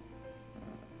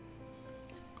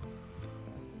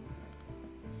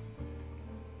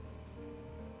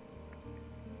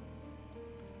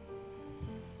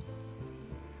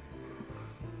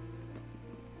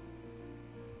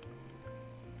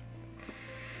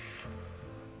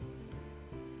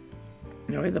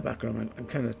 Now in the background, I'm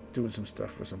kind of doing some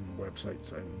stuff for some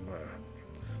websites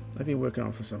I've been working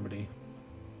on for somebody,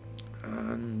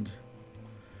 and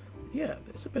yeah,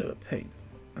 it's a bit of a pain.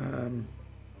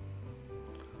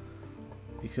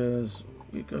 Because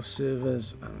we've got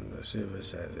servers and the server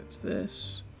says it's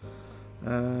this,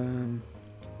 but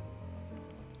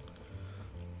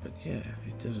yeah,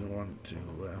 it doesn't want to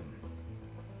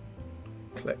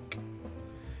click.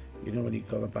 You know when you've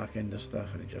got the back end of stuff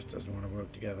and it just doesn't want to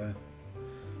work together.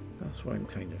 That's what I'm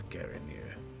kind of getting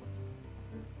here.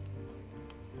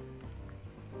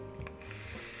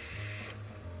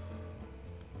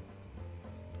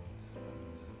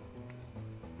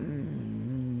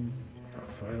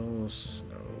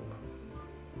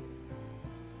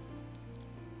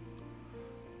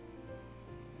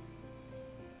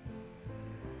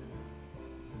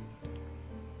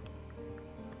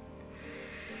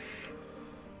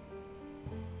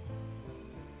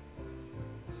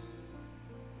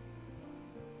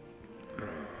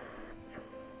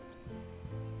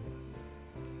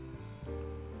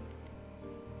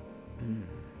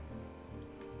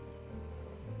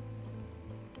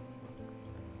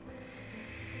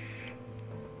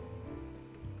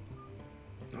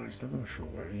 honest, I'm not sure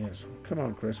where he is. Come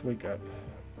on, Chris, wake up.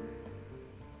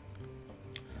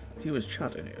 He was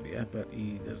chatting earlier, but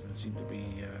he doesn't seem to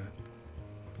be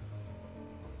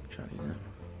chatting now.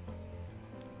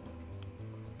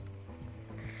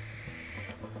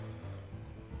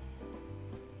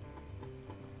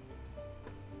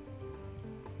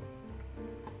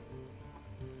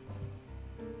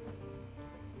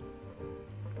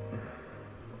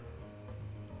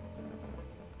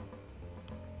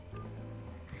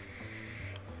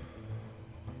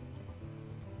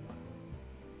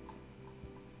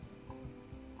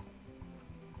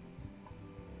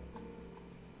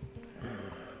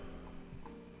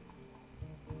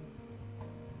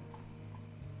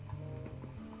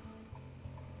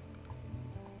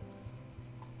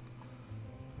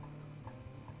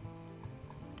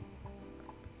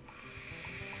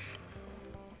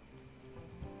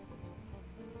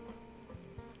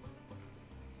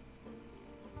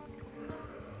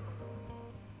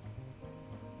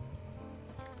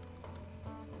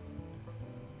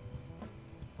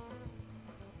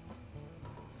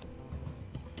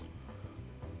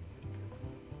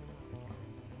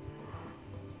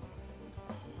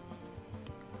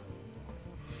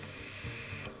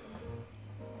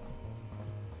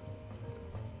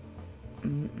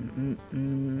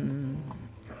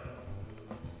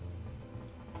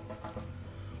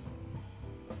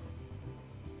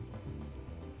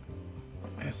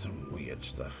 There's some weird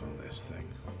stuff on this thing.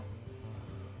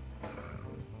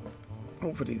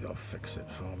 Hopefully they'll fix it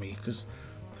for me, because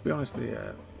to be honest,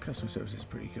 the customer service is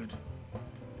pretty good.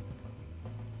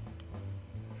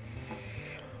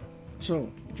 So,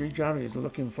 J. Jarry is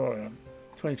looking for a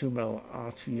 22mm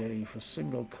RTA for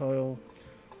single coil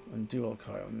and dual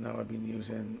coil. Now I've been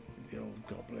using the old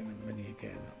Goblin and Mini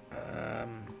again.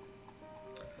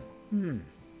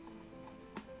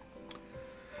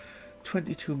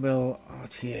 22mm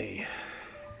RTA.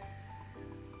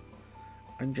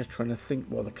 I'm just trying to think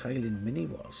what the Chillin Mini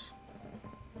was.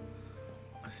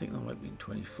 I think that might be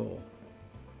 24.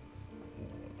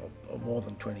 Or more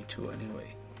than 22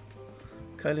 anyway.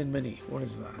 Chillin Mini, what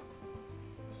is that?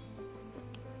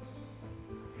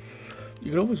 You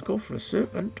can always go for a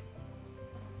Serpent.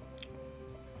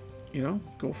 You know,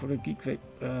 go for a Geek Vic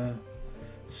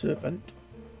Serpent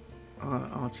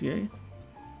RTA.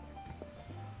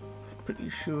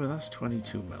 Pretty sure that's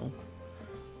 22mm.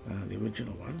 The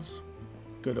original ones.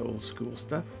 Good old school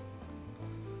stuff.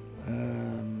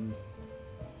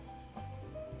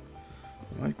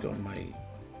 I've got my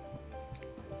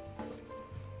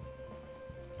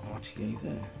RTA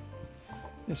there.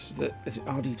 This is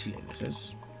RDTA, this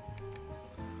is.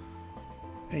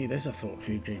 Hey, there's a thought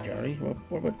for you, J. Jarry.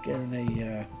 What about getting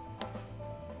a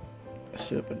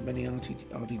Serpent Mini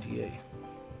RDTA?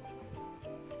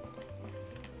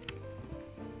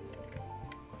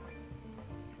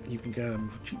 You can get them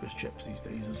for cheapest chips these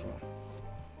days as well.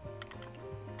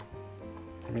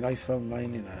 I mean, I found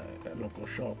mine in a local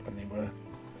shop, and they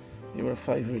were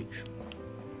 $5 each.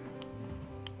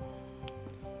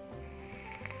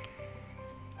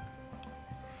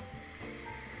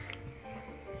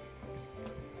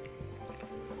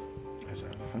 There's a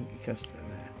funky custard in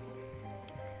there.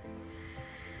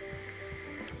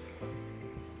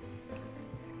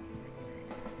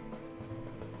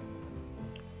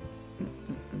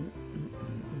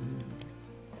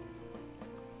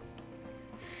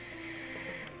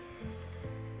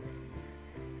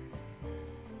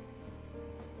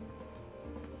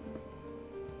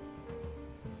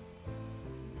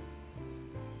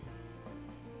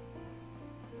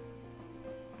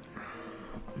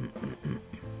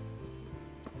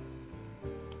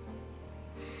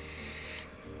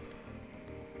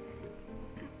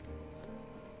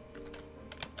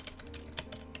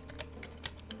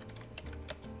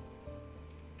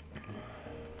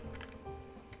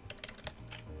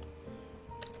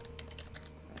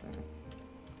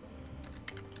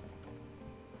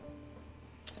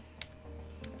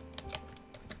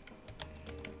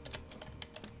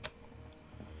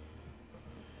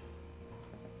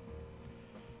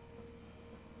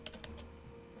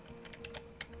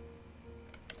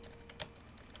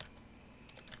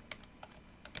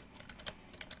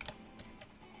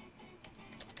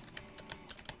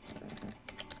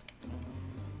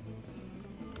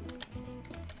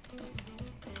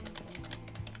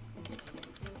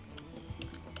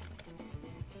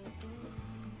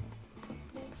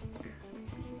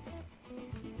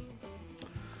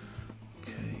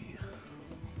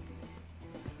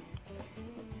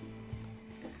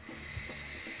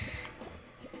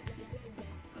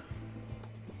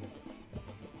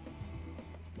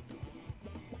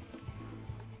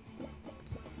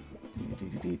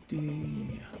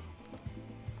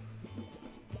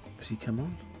 he come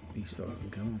on? He still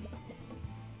hasn't come on.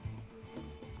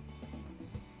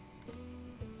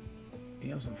 He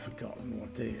hasn't forgotten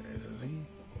what day it is, has he?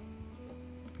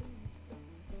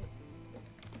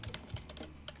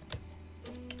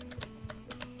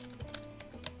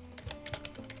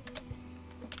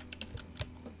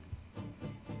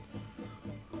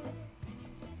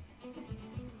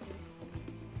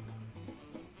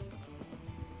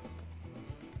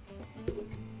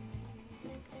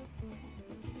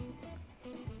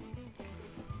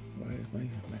 Where's my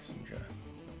messenger?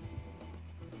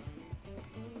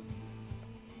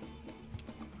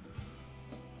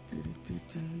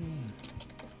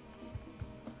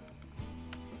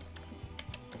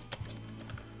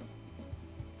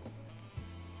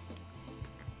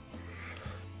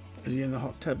 Is he in the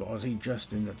hot tub or is he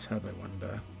just in the tub, I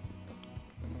wonder?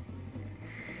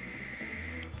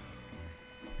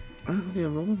 Oh, the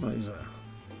aromizer.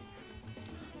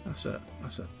 That's a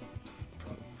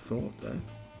thought there.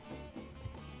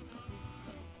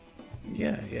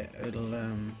 Yeah, it'll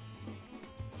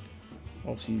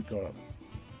obviously you've got,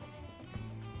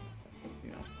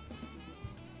 you know,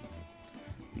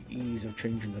 the ease of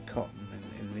changing the cotton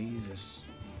in these is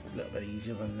a little bit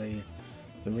easier than the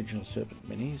original Serpent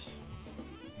Minis.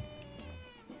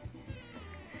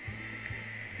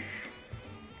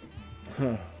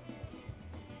 Huh.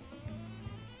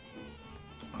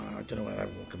 I don't know whether I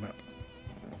woke him up.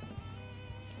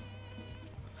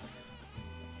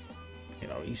 You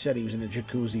know, he said he was in a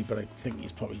jacuzzi, but I think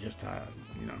he's probably just,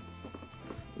 you know,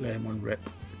 let him on rip.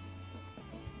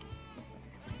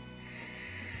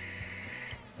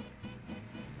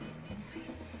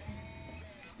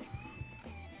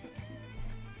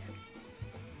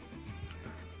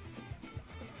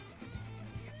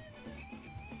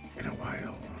 In a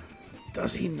while.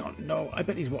 Does he not know? I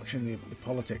bet he's watching the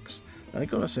politics. I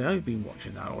gotta say, I've been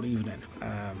watching that all evening.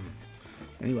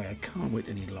 Anyway, I can't wait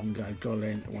any longer. I've got to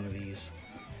enter one of these.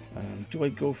 Do I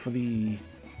go for the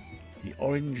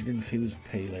orange infused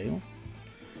pale ale,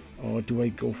 or do I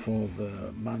go for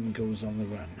the mangoes on the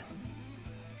run?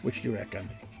 Which do you reckon?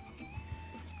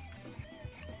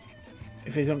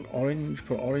 If you want orange,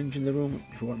 put orange in the room.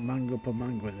 If you want mango, put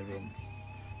mango in the room.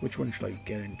 Which one shall I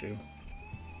get into?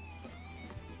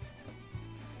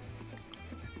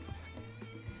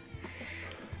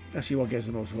 Let's see what gets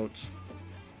the most votes.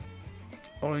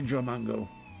 Orange or mango?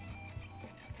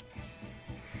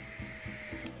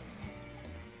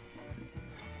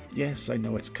 Yes, I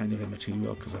know it's kind of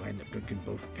immaterial because I'll end up drinking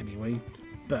both anyway,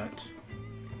 but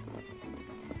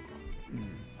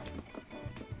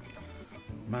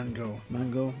mango.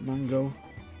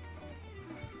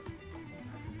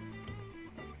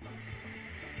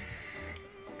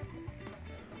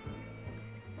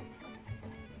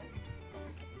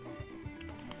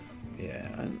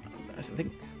 Yeah, and I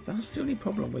think that's the only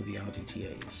problem with the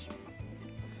RDTAs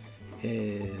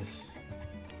is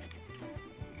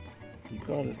you've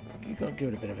got to give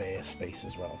it a bit of airspace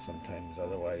as well sometimes.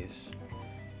 Otherwise,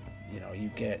 you know, you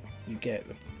get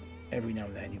every now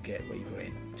and then you get where you go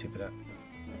in, tip it up.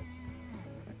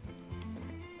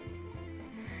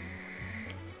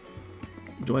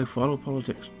 Do I follow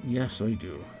politics? Yes, I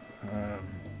do.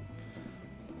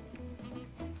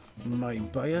 My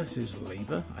bias is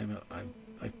Labour.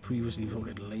 I previously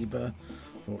voted Labour,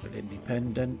 voted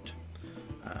Independent,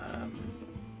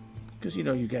 because you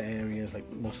know you get areas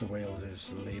like most of Wales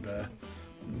is Labour,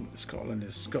 Scotland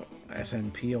is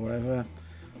SNP or whatever,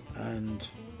 and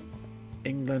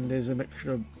England is a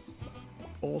mixture of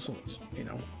all sorts, you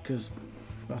know, because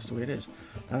that's the way it is.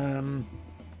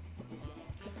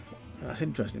 That's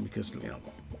interesting because, you know,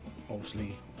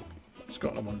 obviously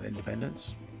Scotland wanted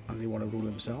independence and they want to rule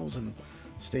themselves and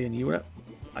stay in Europe.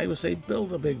 I would say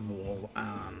build a big wall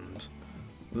and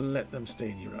let them stay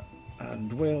in Europe.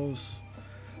 And Wales,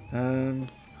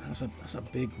 that's a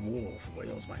big wall for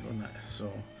Wales, mate, wasn't it? So,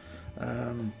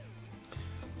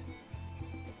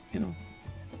 you know,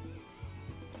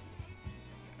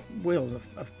 Wales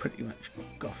have pretty much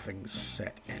got things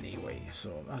set anyway,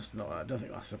 so that's not. I don't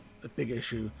think that's a big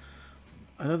issue.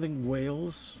 I don't think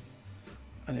Wales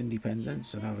and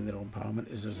independence and having their own parliament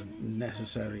is as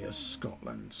necessary as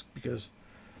Scotland's, because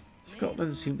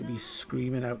Scotland seem to be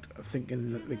screaming out,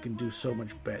 thinking that they can do so much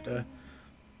better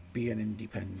being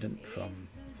independent from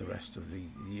the rest of the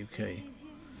UK.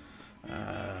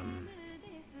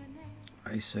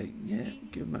 I say, yeah,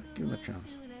 give them a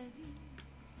chance.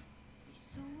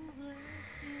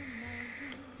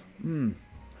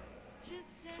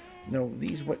 No,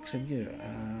 these wicks in here,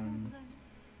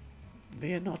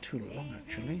 they are not too long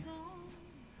actually.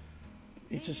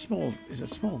 It's a small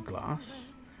glass,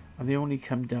 and they only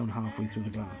come down halfway through the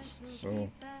glass. So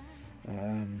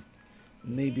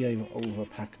Maybe I've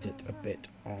overpacked it a bit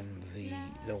on the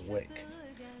wick,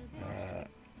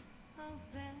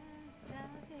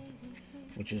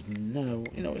 which is now,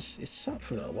 you know, it's sat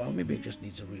for a little while. Maybe it just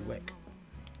needs a re-wick,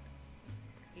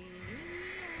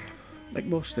 like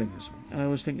most things. And I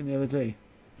was thinking the other day,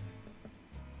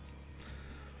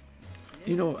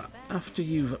 you know, after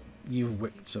you've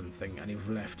wicked something and you've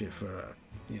left it for,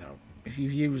 you know, if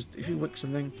you wick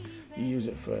something, you use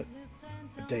it for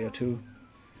a day or two,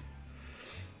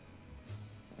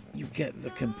 you get the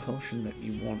compulsion that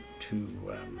you want to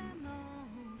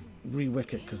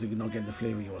re-wick it because you're not getting the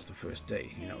flavour you was the first day.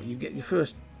 You know, you get your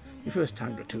first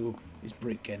tank or two is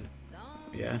breaking,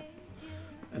 yeah,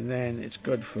 and then it's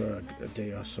good for a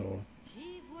day or so.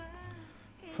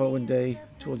 Following day,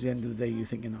 towards the end of the day, you're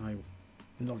thinking, I'm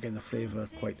not getting the flavour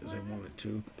quite as I want it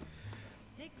to,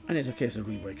 and it's a case of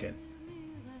re-wicking.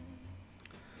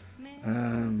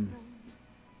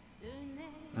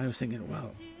 I was thinking,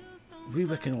 well,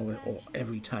 re-wicking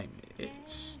every time,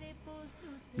 it's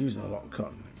using a lot of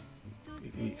cotton.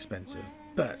 It can be expensive,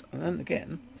 but and then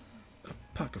again, a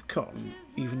pack of cotton,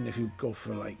 even if you go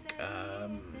for like,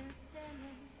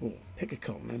 pick a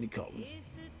cotton, any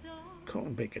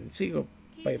cotton bacon. See, you go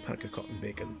buy a pack of cotton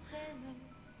bacon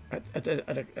at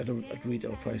a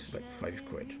retail price is like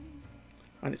 £5,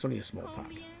 and it's only a small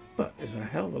pack, but there's a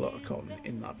hell of a lot of cotton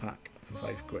in that pack for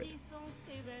 £5.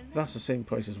 That's the same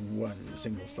price as one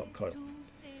single stock coil.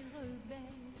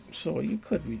 So you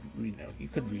could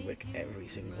re-wick every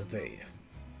single day,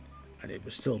 and it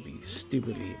would still be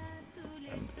stupidly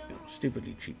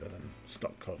cheaper than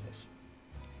stock coils.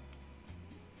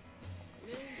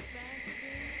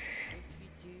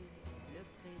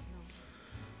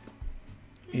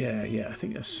 Yeah, I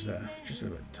think that's just a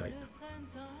little bit tight.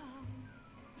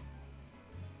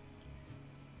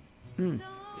 Do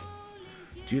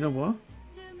you know what?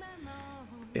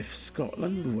 If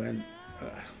Scotland went...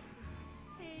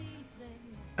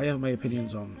 I have my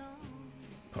opinions on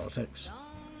politics.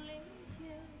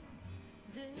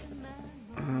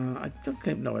 I don't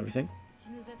claim to know everything.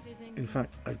 In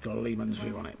fact, I've got a layman's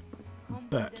view on it.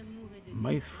 But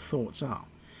my thoughts are,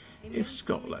 if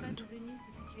Scotland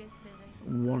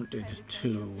wanted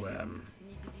to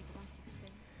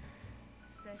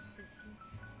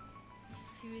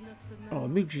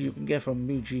Muji, you can get from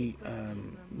Muji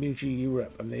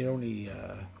Europe, and they only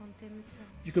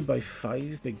you can buy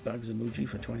 5 big bags of Muji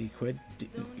for £20,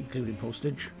 including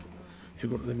postage. If you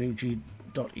go to the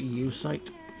muji.eu site,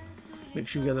 make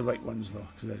sure you get the right ones though,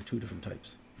 because there are 2 different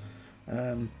types.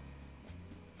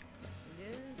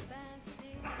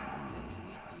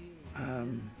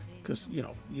 Because you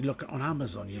know, you look on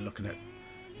Amazon, you're looking at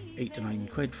 £8 to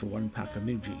 £9 for 1 pack of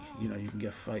Muji. You know, you can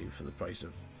get 5 for the price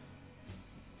of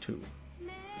 2.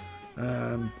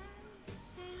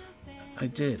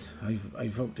 I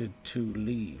voted to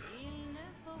leave,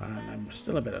 and I'm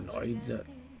still a bit annoyed that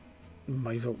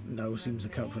my vote now seems to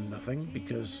count for nothing,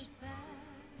 because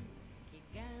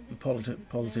the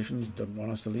politicians don't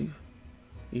want us to leave,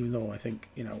 even though I think,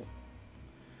 you know,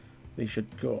 they should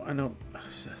go. I know,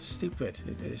 it's stupid.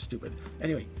 It is stupid.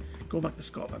 Anyway, go back to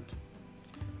Scotland.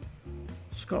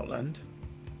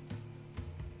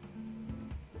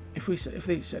 If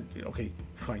they said, okay,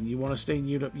 fine, you want to stay in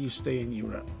Europe, you stay in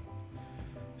Europe.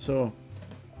 So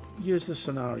here's the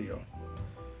scenario: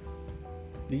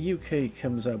 the UK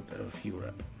comes out of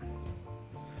Europe.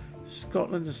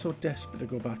 Scotland is so desperate to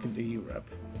go back into Europe,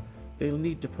 they'll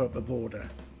need to put up a border,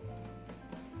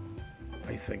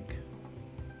 I think.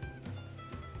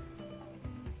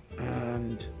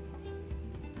 And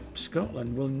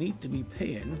Scotland will need to be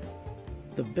paying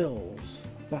the bills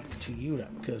back to Europe,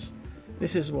 because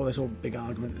this is what this whole big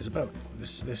argument is about.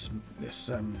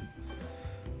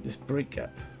 This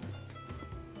breakup.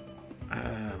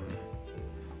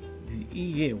 The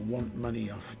EU want money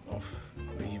off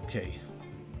the UK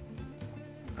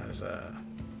as a,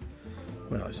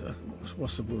 well,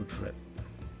 what's the word for it?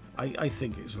 I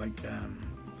think it's like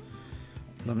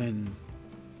I mean,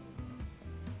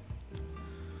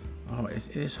 oh, it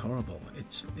is horrible.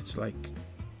 It's like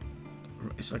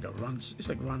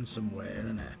ransomware,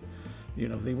 isn't it? You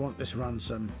know, they want this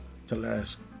ransom to let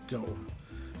us go.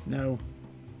 Now,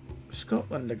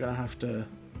 Scotland are gonna have to.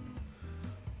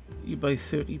 You buy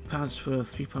 £30 for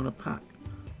 £3 a pack.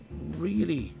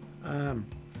 Really?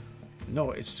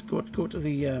 No, it's go to the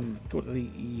EU go to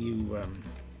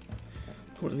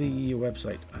the EU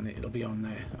website, and it'll be on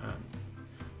there.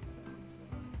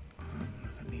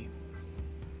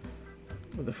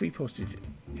 Well, the free postage,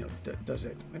 you know, does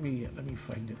it. Let me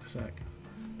find it a sec.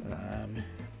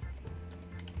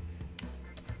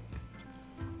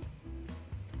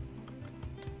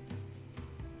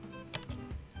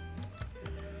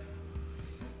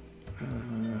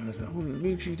 is that? Oh,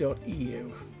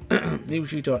 Muji.eu.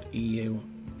 Muji.eu.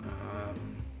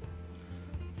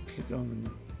 Click on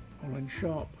online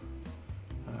shop.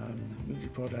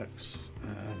 Muji products.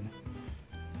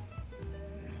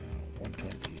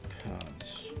 120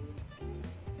 pads.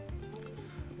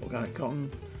 Organic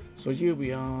cotton. So here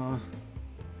we are.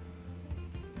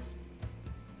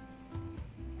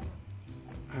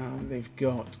 And they've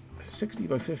got 60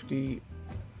 by 50,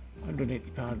 180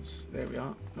 pads. There we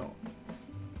are. No.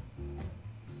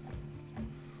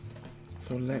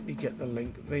 So let me get the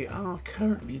link. They are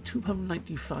currently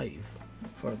 £2.95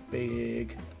 for a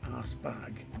big ass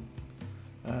bag.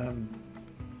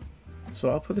 So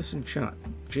I'll put this in chat.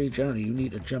 Jay Johnny, you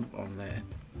need to jump on there,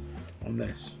 on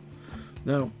this.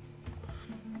 Now,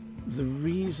 the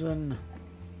reason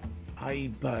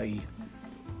I buy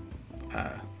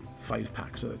 5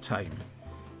 packs at a time,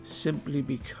 simply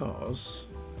because,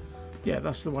 yeah,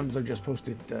 that's the ones I just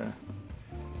posted,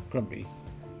 Grumpy.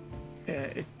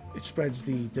 It spreads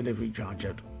the delivery charge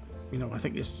out. You know, I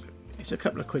think it's a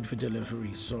couple of quid for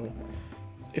delivery, so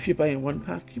if you're buying 1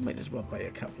 pack, you might as well buy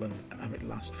a couple and have it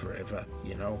last forever,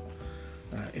 you know.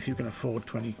 If you can afford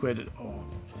 20 quid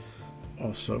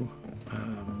or so,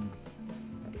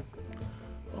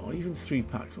 or even 3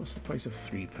 packs. What's the price of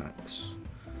 3 packs?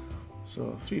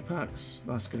 So 3 packs,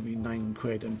 that's going to be 9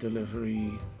 quid, and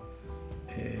delivery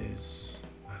is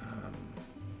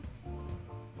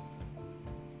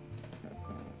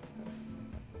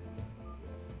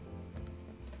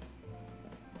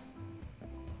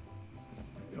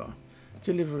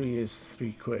delivery is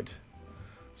 3 quid.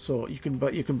 So you can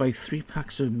buy 3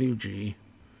 packs of Muji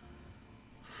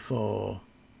for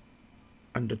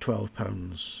under £12.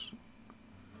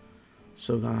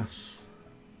 So that's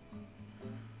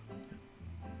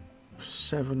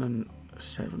 7 and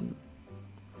 7.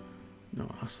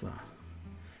 No, that's that.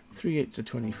 3 8s are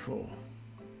 24.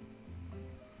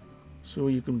 So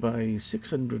you can buy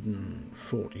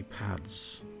 640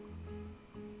 pads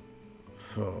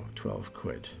for 12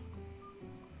 quid.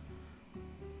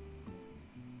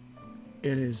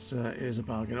 It is a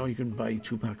bargain. Or you can buy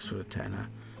 2 packs for a tenner.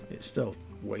 It's still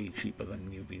way cheaper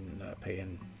than you've been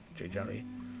paying, J. Jerry.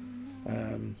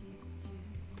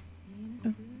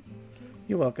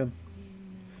 You're welcome.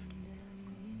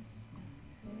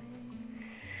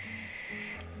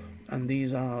 And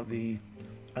these are the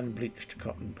unbleached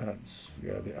cotton pads.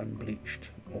 Yeah, the unbleached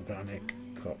organic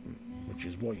cotton, which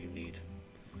is what you need.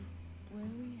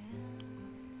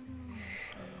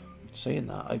 Saying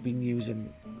that, I've been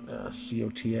using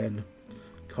COTN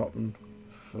cotton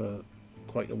for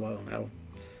quite a while now.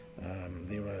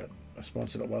 They were a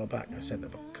sponsor a while back. I sent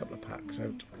them a couple of packs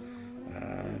out,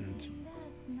 and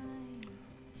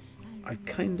I've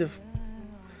kind of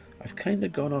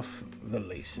gone off the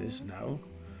laces now,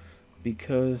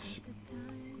 because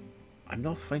I'm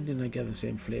not finding I get the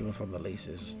same flavour from the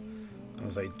laces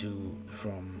as I do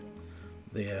from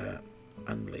the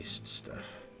unlaced stuff.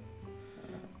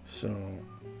 So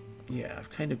yeah, I've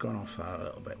kind of gone off that a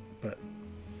little bit, but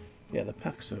yeah, the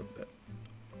packs are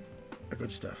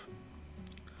good stuff.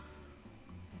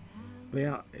 They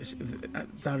are.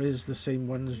 That is the same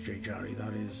ones, J. Jerry.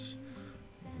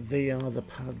 They are the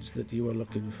pads that you were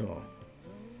looking for.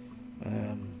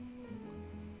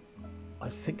 I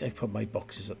think I put my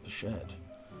boxes at the shed,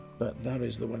 but that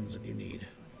is the ones that you need.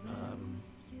 Are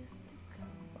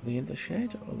they in the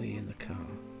shed or are they in the car?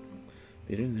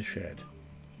 They're in the shed.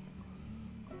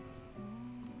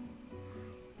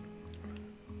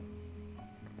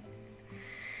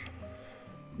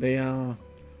 They are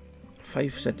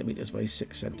 5 centimeters by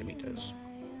 6 centimeters.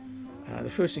 The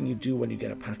first thing you do when you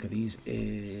get a pack of these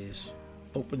is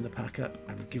open the pack up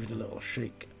and give it a little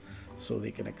shake so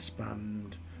they can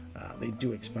expand. They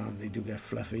do expand, they do get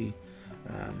fluffy.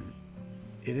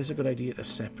 It is a good idea to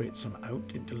separate some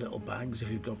out into little bags if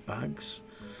you've got bags,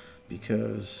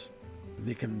 because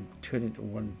they can turn into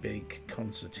one big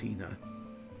concertina.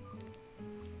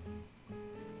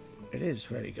 It is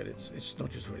very good. It's not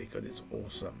just very good, it's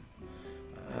awesome.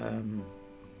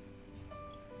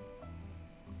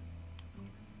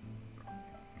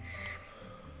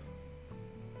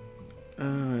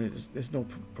 There's no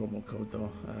promo code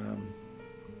though.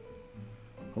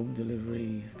 Home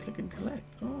delivery, click and collect.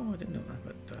 Oh, I didn't know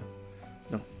that, but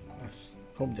no, that's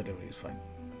home delivery is fine.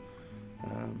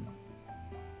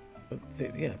 But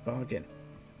yeah, bargain.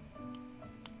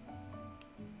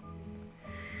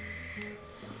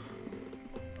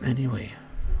 Anyway,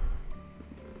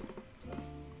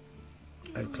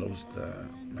 I've closed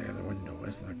my other window.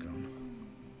 Where's that gone?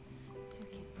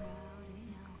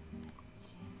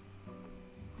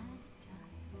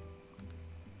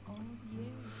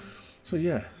 So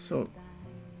yeah, so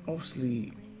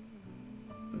obviously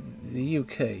the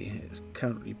UK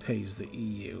currently pays the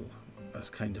EU as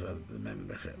kind of the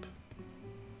membership.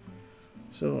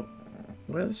 So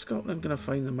where is Scotland going to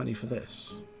find the money for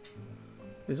this?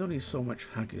 There's only so much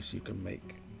haggis you can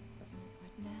make.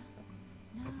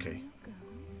 Okay.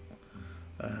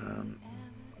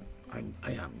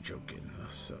 I am joking.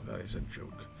 That is a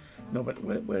joke. No, but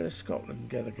where is Scotland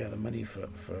going to get the money for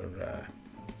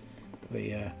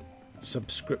the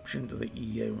subscription to the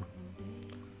EU?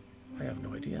 I have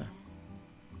no idea.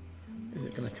 Is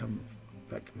it going to come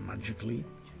like magically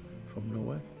from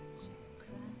nowhere?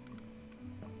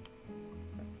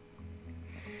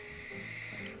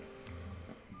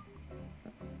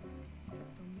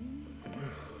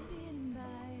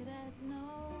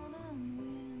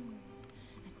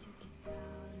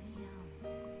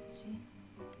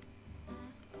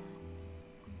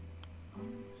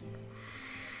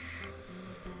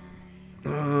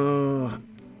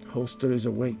 Holtsta is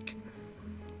awake.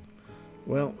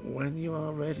 Well, when you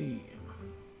are ready,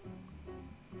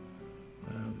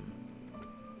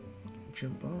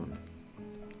 jump on.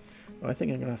 I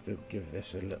think I'm going to have to give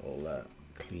this a little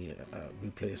clean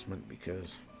replacement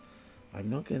because I'm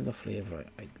not getting the flavour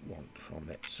I want from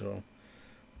it. So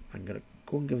I'm going to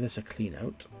go and give this a clean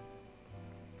out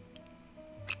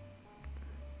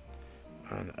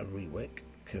and a rewick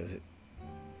because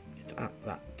it's at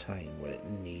that time where it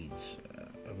needs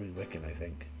a rewicking, I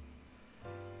think.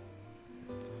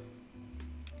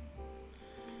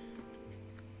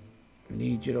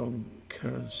 Need your own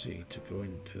currency to go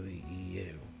into the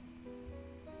EU.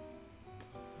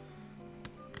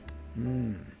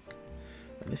 And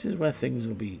this is where things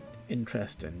will be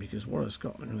interesting because what is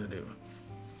Scotland going to do?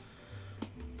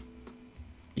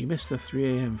 You missed the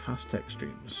 3 AM fast tech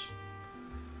streams.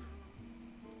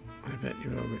 I bet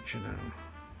you're all richer now.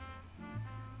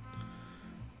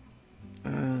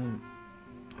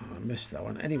 I missed that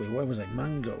one. Anyway, where was I?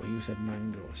 Mango. You said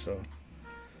mango, so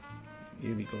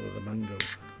you only go with the mango.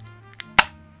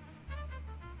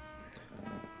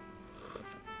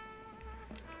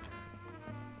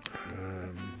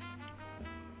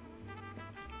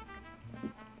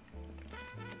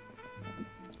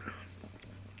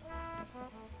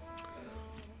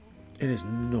 It is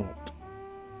not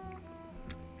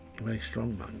a very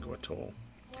strong mango at all.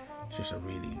 It's just a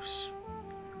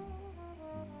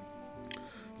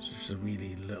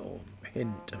really little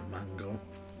hint of mango.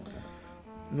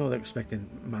 No, they're expecting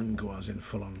mango as in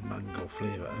full-on mango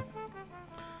flavour.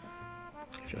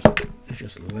 It's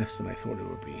just less than I thought it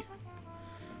would be.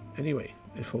 Anyway,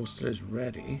 if Holtsta is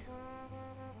ready,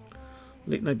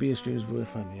 late night beer streams were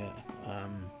fun, yeah.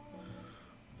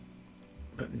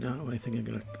 But now I think I'm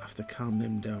gonna have to calm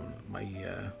them down.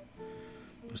 I'm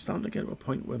starting to get to a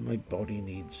point where my body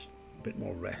needs a bit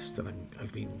more rest than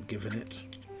I've been giving it.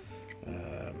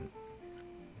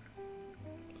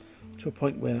 To a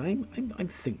point where I'm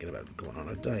thinking about going on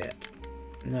a diet.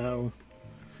 Now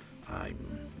I'm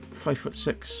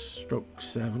 5'6",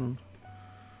 /7,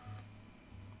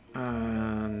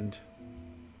 and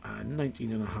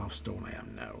 19.5 stone I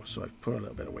am now. So I've put a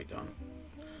little bit of weight on.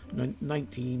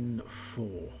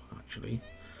 19.4 actually,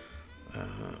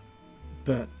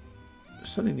 but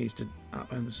something needs to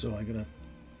happen, so I'm gonna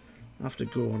have to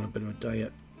go on a bit of a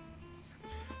diet.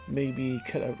 Maybe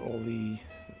cut out all the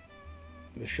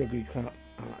sugary crap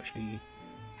and actually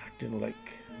acting like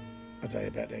a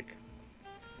diabetic.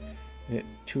 Is it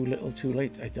too little, too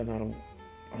late? I don't know.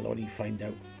 I'll only find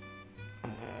out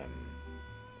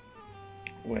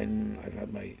when I've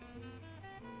had my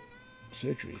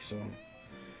surgery. So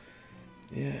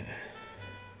yeah.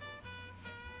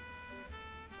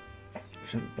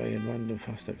 Sent by a random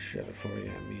fast tech shit at 4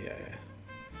 AM. Yeah.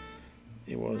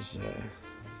 It was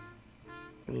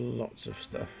lots of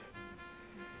stuff.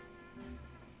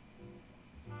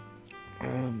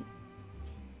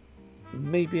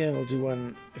 Maybe I'll do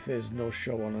one if there's no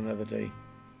show on another day.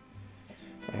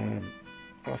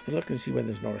 I'll have to look and see when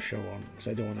there's not a show on because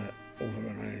I don't want to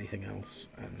overrun on anything else.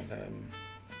 And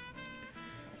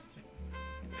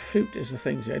fruit is the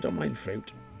thing. See, I don't mind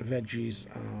fruit. Veggies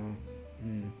are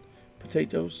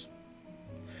potatoes.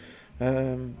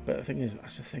 But the thing is,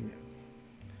 that's the thing.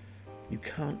 You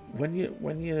can't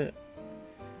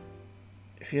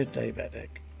if you're diabetic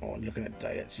or looking at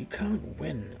diets, you can't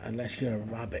win unless you're a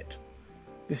rabbit.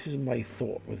 This is my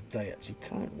thought with diets. You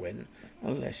can't win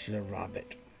unless you're a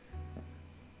rabbit.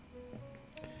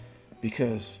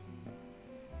 Because,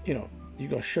 you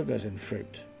got sugars in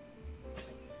fruit.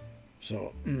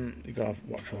 So, you got to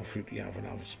watch what fruit you have and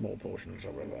have small portions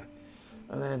or whatever.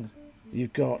 And then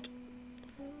you've got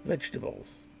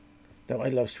vegetables. Now, I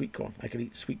love sweet corn. I could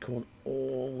eat sweet corn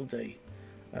all day.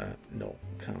 No,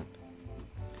 can't.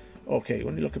 Okay,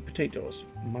 when you look at potatoes,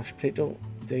 mashed potato,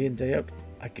 day in, day out,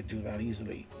 I could do that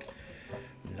easily.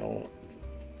 No,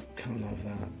 can't have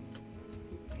that.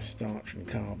 Starch and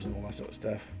carbs and all that sort of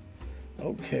stuff.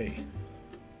 Okay.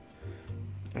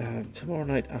 Tomorrow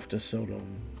night after solo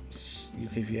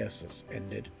UKVS has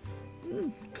ended,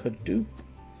 could do.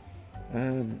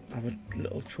 Have a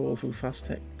little troll through Fast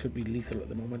Tech, could be lethal at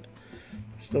the moment.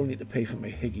 Still need to pay for my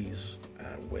Higgies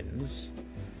wins.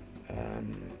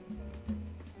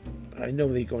 I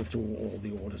know they're going through all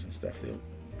the orders and stuff.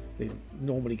 They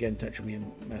normally get in touch with me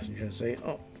in Messenger and say,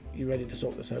 "Oh, you ready to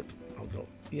sort this out?" I'll go,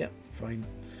 "Yeah, fine."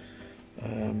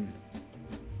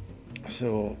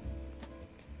 So,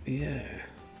 yeah.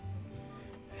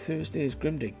 Thursday is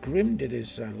Grim Day. Grim Day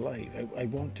is live. I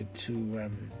wanted to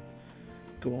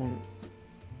go on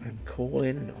and call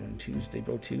in on Tuesday,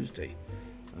 Bro Tuesday,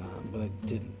 but I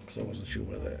didn't because I wasn't sure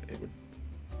whether it would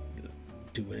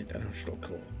do an international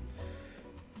call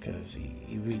because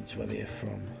he reads where they're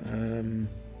from.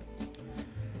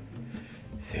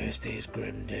 Thursday is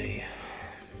Grim Day.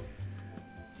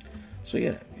 So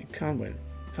yeah, you can't win.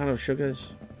 Can't have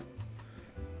sugars.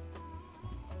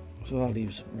 So that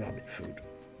leaves rabbit food.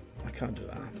 I can't do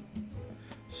that.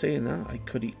 Saying that, I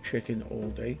could eat chicken all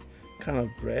day. Can't have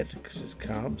bread because it's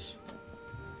carbs.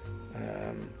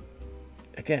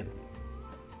 Again,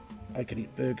 I could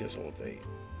eat burgers all day,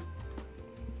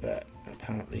 but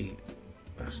apparently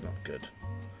that's not good.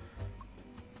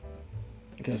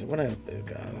 Because when I have a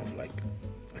burger, I'll have like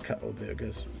a couple of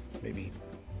burgers, maybe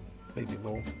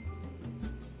more.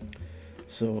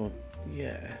 So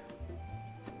yeah.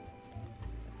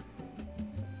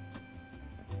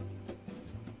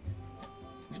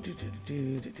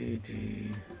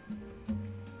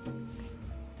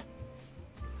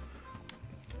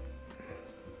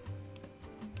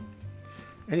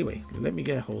 Anyway, let me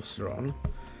get Holtsta on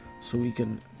so we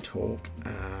can talk.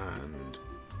 And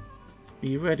are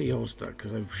you ready, Holtsta?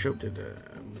 Because I've shouted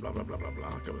blah blah blah blah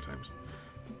blah a couple of times.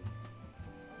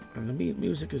 And the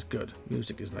music is good.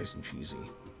 Music is nice and cheesy.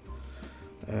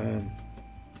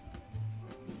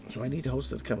 So I need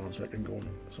Holtsta to come on so I can go and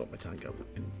sort my tank out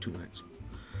in 2 minutes.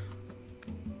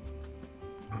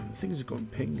 And things are going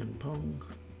ping and pong.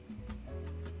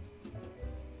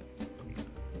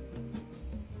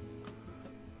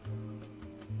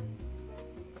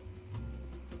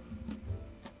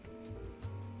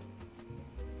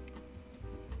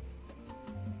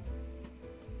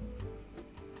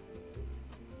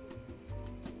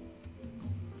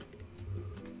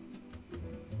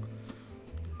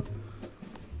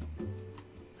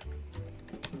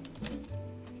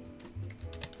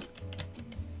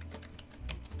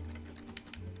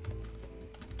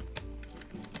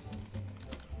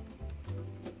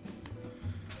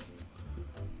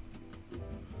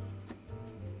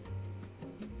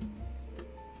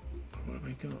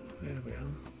 There we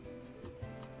are.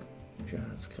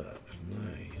 Jazz Club,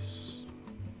 nice.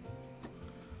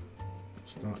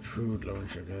 Starch food, low in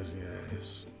sugars, yeah,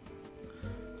 it's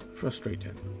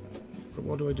frustrating. But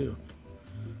what do?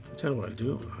 I tell you what I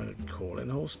do, I call in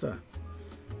Holtsta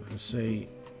and say,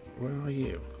 where are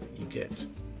you? You get.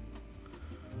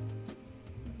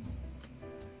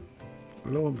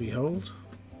 Lo and behold,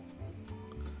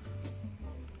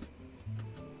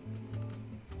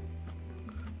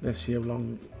 let's see how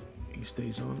long he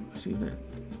stays on. See that?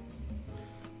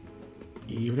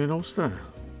 Evening, Holtsta.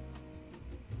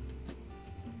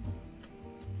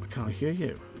 I can't hear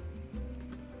you.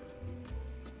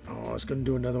 Oh, it's going to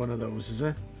do another one of those, is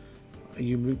it? Are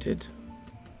you muted?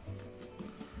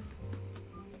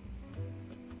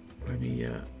 Let me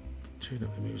turn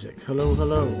up the music. Hello,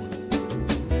 hello.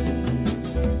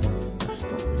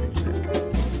 Stop the music.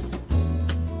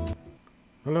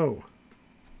 Hello.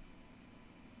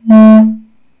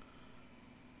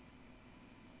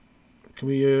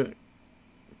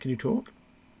 Can you talk?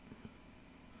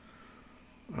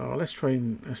 Oh, let's try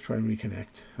and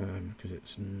reconnect because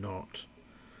it's not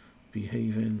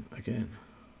behaving again.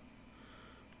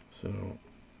 So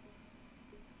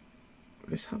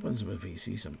this happens with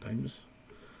VC sometimes.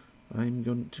 I'm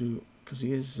going to, because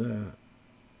he is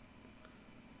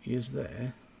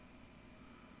there.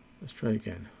 Let's try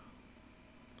again.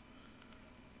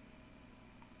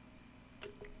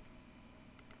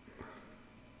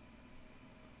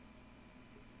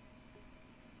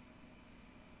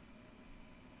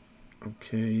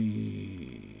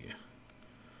 Okay,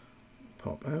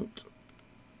 pop out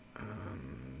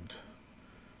and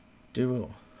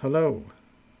dual. Hello.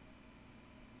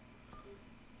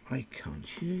 I can't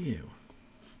hear you.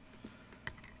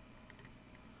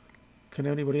 Can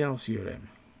anybody else hear him?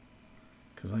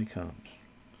 Because I can't.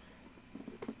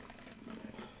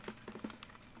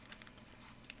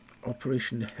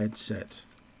 Operation headset.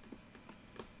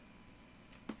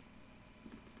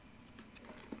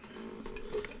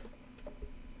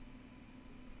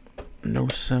 No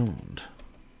sound.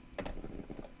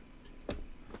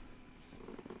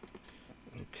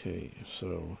 Okay,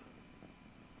 so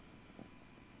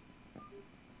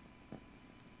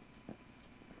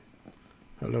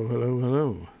hello, hello,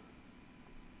 hello.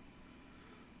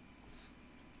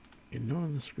 You're not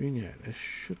on the screen yet. It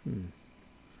shouldn't.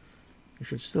 It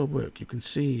should still work. You can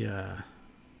see the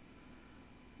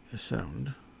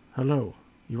sound. Hello,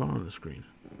 you are on the screen.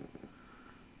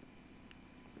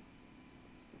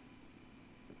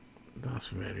 That's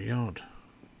very odd.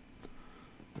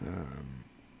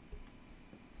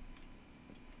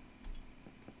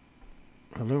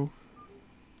 Hello?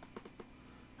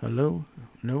 Hello?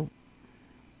 No?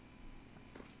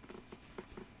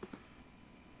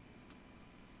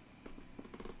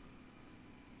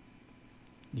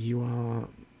 You are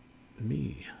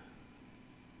me.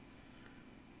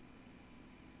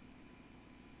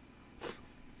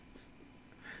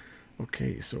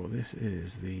 Okay, so this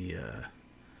is the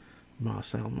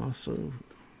Marcel Marceau.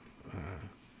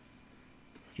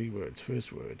 3 words.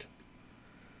 First word.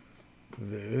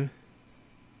 The.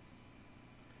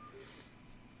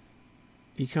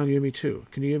 You can't hear me too.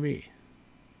 Can you hear me?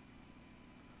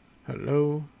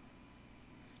 Hello?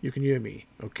 You can hear me.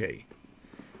 Okay.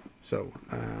 So,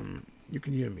 you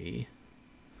can hear me.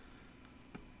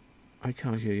 I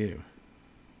can't hear you.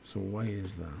 So why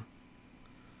is that?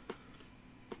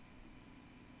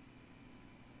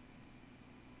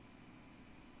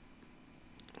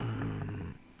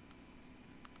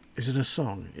 Is it a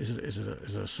song? Is it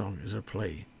a song? Is it a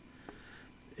play?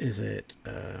 Is it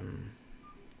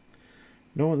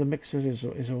no, the mixer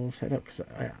is all set up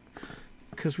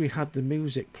because we had the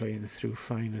music playing through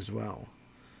fine as well.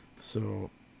 So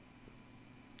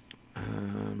I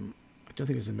don't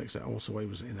think it's a mixer. Also, I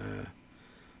was in a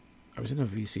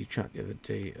VC chat the other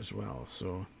day as well.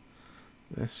 So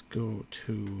let's go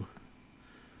to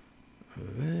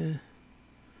there.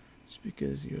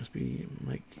 Speakers, USB,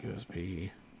 mic,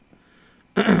 USB.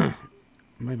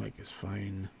 My mic is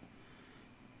fine.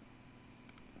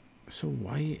 So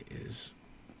why is...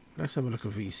 Let's have a look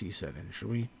at VC settings, shall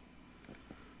we?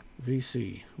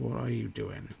 VC, what are you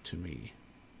doing to me?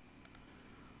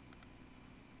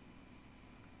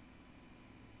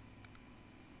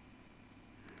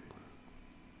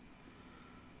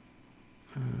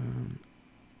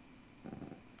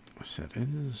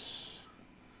 Settings.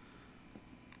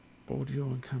 Audio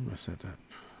and camera setup.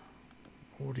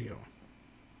 Audio.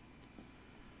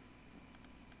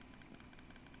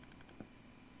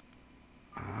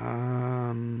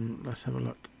 Let's have a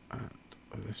look at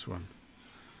this one.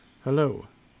 Hello.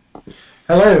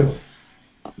 Hello.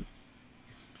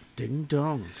 Ding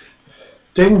dong.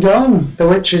 Ding dong, the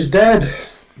witch is dead.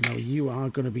 Now you are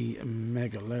going to be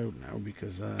mega loud now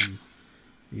because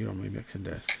you're on my mixing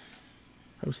desk.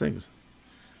 How's things?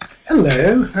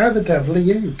 Hello, how the devil are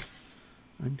you?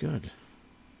 I'm good.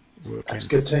 Working. That's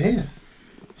good to hear.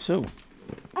 So,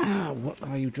 what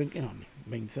are you drinking on?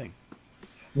 Main thing.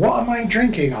 What am I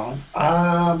drinking on?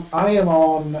 I am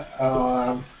on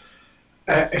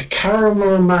a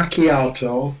caramel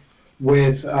macchiato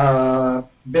with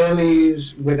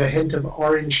Bailey's with a hint of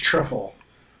orange truffle.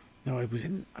 Now I was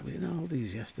in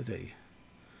Aldi's yesterday,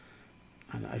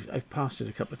 and I've passed it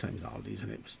a couple of times Aldi's,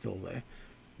 and it was still there.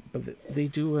 But they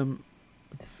do a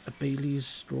Bailey's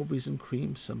strawberries and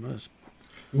cream summers.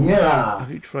 Yeah.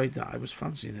 Have you tried that? I was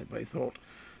fancying it, but I thought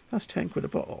that's 10 quid a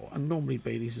bottle, and normally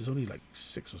Bailey's is only like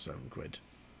 6 or 7 quid.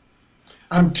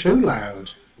 I'm too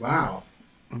loud. Wow.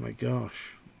 Oh my gosh,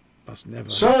 that's never.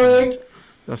 Sorry. Happened.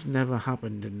 That's never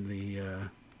happened in the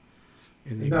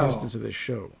No. existence of this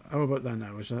show. How about that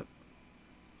now? Is that?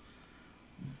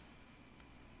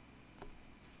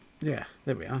 Yeah,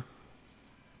 there we are.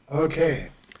 Okay.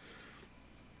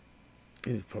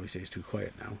 You'd probably say it's too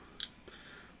quiet now.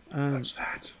 What's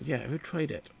that? Yeah, have you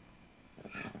tried it?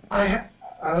 I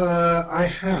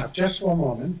have. Just one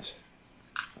moment.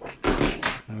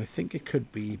 Now, I think it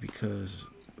could be because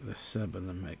the sub and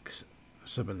the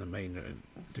main are in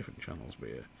different channels, but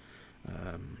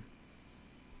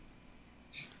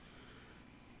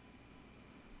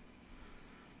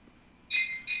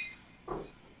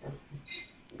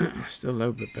still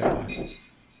loud but better.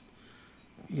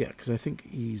 Yeah, because I think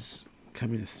he's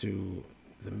coming through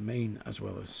the main as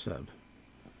well as sub.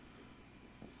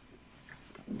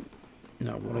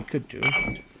 Now, what I could do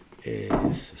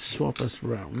is swap us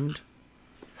round,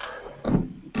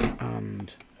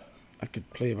 and I could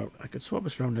swap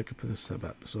us round. I could put the sub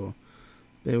up. So,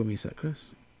 there with me, set,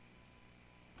 Chris.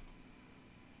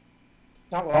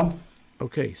 That one.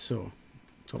 Okay, so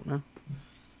talk now.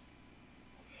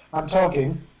 I'm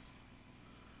talking.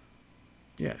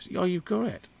 Yes. Oh, you've got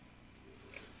it.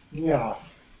 Yeah.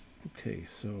 Okay,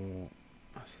 so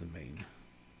that's the main.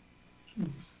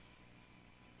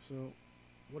 So,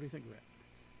 what do you think of it?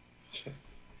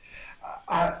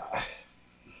 I,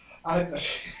 I,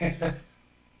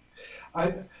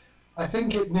 I, I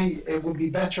think it would be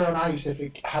better on ice if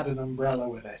it had an umbrella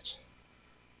with it.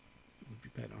 It would be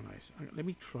better on ice. Let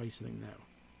me try something now.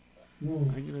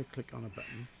 Mm. I'm going to click on a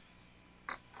button,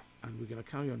 and we're going to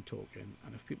carry on talking.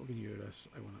 And if people can hear us,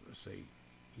 I want them to say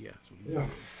yes. We can hear you.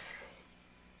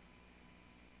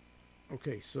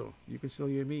 Okay, so you can still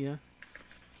hear me, yeah?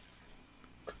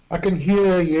 I can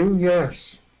hear you.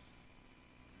 Yes.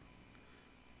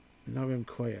 Now I'm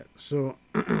quiet. So,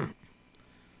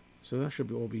 so that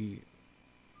should all be.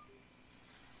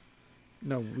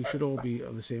 No, we should all be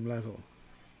on the same level.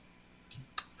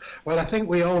 Well, I think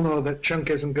we all know that Chunk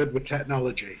isn't good with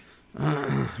technology.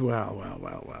 Well.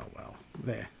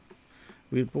 There.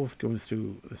 We're both going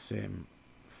through the same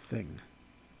thing,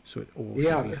 so it all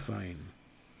should be fine.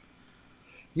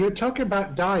 You're talking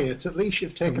about diet. At least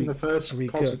you've taken the first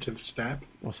positive step.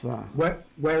 What's that?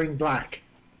 Wearing black.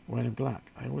 Wearing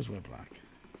black. I always wear black.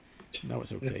 No,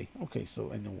 it's okay. Okay, so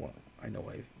I know what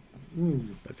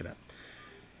look at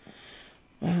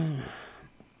that.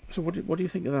 So what do you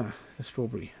think of that? The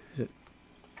strawberry? Is it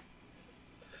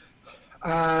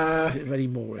very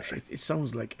Moorish? It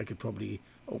sounds like I could probably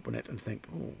open it and think,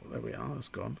 oh, there we are, it's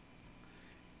gone.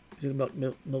 Is it a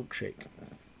milkshake?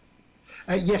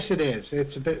 Yes, it is.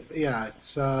 It's a bit. Yeah,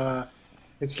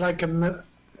 it's like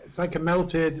a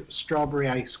melted strawberry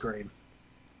ice cream.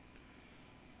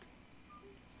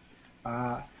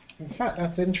 In fact,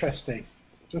 that's interesting.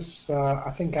 Just,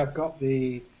 I think I've got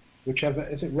the whichever.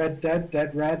 Is it Red Dead?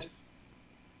 Dead Red?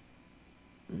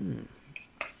 Mm.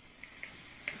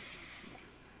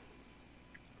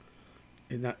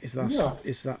 Is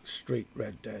that straight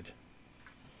Red Dead?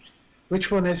 Which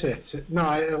one is it?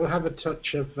 No, it will have a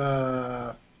touch of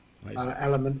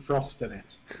element frost in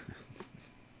it.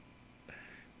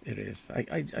 It is.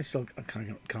 I still can't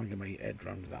get my head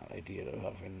around that idea of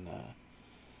having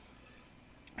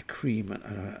a cream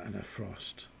and a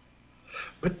frost.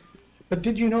 But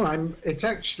did you know it's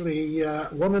actually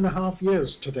 1.5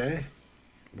 years today.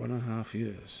 1.5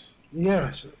 years.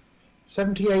 Yes,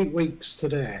 78 weeks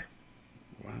today.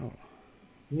 Wow.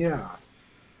 Yeah.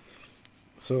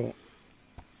 So,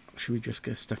 should we just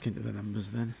get stuck into the numbers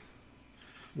then?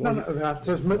 No, that's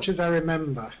as much as I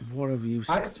remember. What have you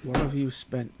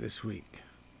spent this week?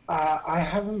 I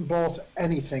haven't bought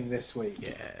anything this week.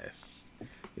 Yes.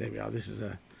 There we are. This is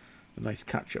a nice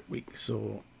catch-up week.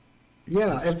 So.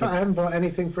 Yeah, in fact, I haven't bought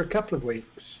anything for a couple of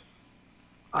weeks.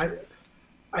 I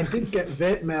did get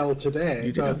vape mail today.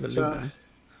 You did have the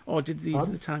Luna. Did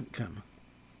the tank come?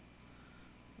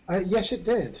 Yes, it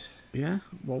did. Yeah?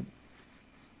 Well,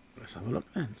 let's have a look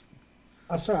then.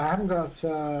 Sorry, I haven't got...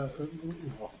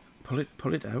 Pull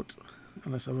it out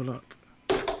and let's have a look.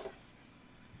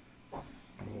 Oh,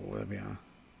 there we are.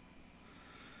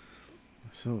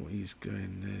 So he's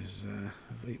going, there's a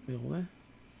vape mill there.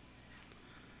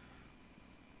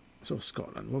 So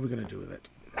Scotland, what are we going to do with it?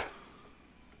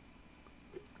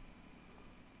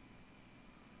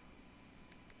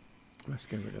 Let's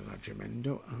get rid of that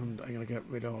Gemendo, and I'm going to get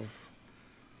rid of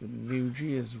the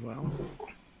Muji as well.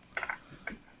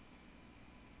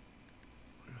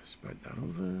 Spread that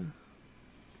over.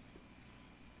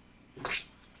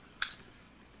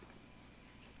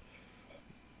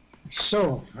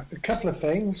 So, a couple of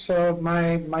things. So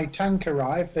my tank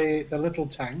arrived, the little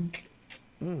tank.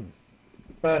 Mm.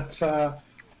 But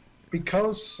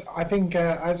because I think,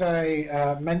 as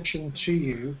I mentioned to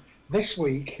you, this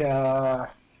week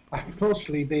I've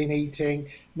mostly been eating.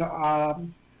 I've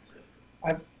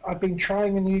been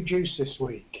trying a new juice this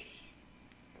week.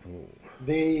 Oh.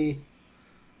 The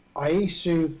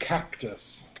Aisu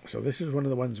cactus. So this is one of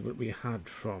the ones that we had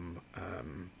from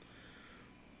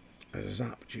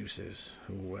Zap Juices,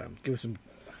 who give us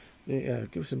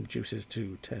some juices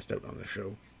to test out on the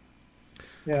show.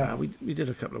 Yeah, we did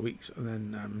a couple of weeks, and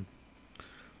then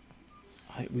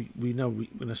we know we're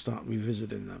going to start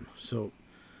revisiting them. So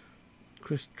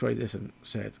Chris tried this and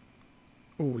said,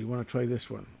 "Oh, we want to try this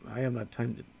one." I haven't had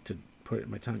time to put it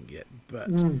in my tank yet, but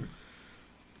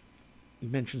he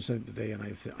mentioned something today,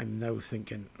 and I'm now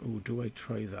thinking, "Oh, do I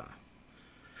try that?"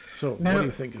 So what do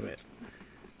you think of it?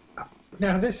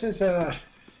 Now this is an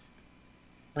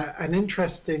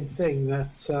interesting thing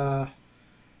that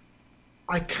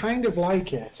I kind of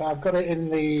like it. I've got it in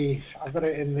the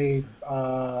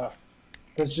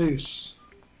Zeus.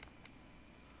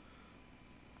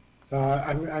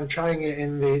 I'm trying it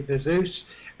in the Zeus,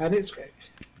 and it's,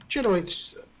 you know,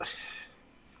 it's.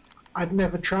 I've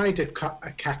never tried a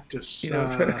cactus. You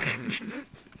never tried a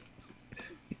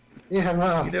Yeah,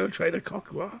 well, you never tried a cock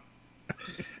what?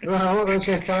 well, what was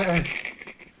it?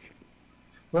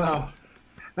 Well,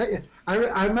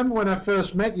 I remember when I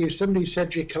first met you, somebody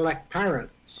said you collect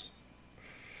parrots.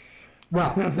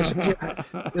 Well,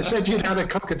 they said you'd had a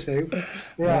cockatoo.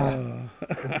 Yeah.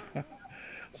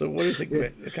 So what do you think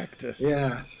about the cactus?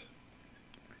 Yeah.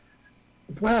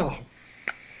 Well,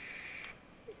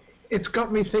 it's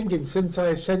got me thinking since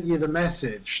I sent you the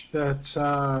message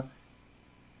that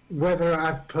whether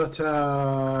I've put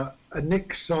a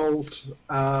Nick salt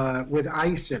with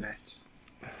ice in it.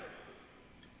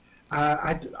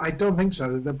 I don't think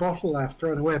so. The bottle I've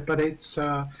thrown away, but it's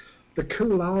the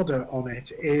coolada on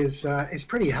it is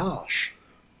pretty harsh.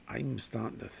 I'm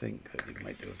starting to think that you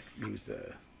might have used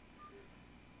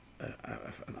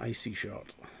an icy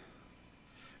shot.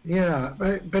 Yeah,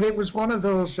 but it was one of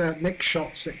those Nick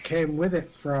shots that came with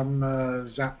it from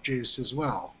Zap Juice as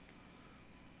well.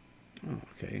 Oh,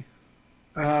 okay.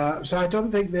 So I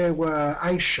don't think they were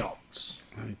ice shots.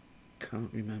 I can't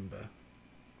remember.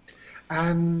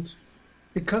 And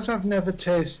because I've never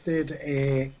tasted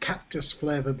a cactus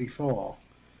flavour before,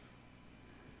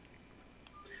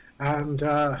 and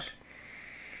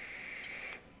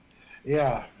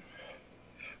yeah,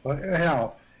 well,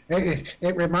 hell,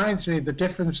 it reminds me of the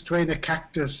difference between a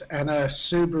cactus and a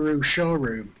Subaru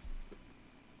showroom.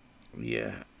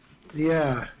 Yeah.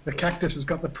 Yeah, the cactus has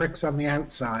got the pricks on the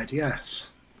outside, yes.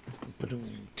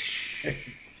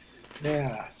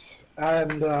 Yes,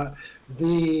 and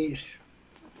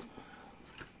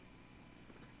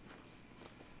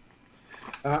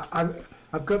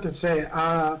I've got to say,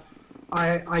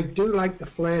 I do like the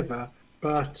flavour,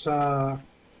 but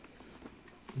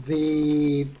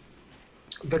the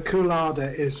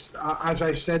coolada is, as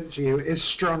I said to you, is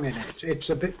strong in it. It's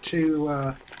a bit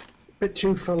too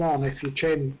full on if you're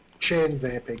chain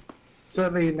vaping.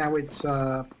 Certainly now it's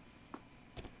the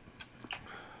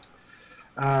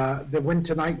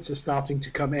winter nights are starting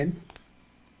to come in.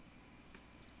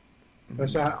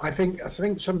 But I think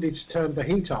somebody's turned the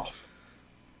heat off.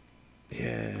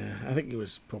 Yeah, I think it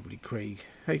was probably Craig.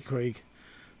 Hey, Craig.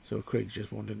 So Craig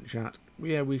just wanted to chat.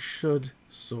 Yeah, we should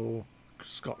saw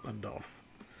Scotland off.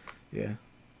 Yeah.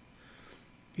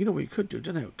 You know what you could do,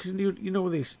 don't you? Because you know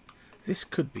this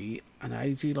could be an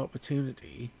ideal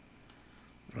opportunity,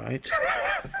 right?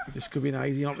 This could be an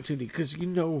ideal opportunity because you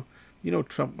know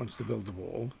Trump wants to build a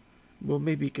wall. Well,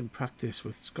 maybe he can practice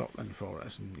with Scotland for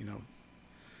us, and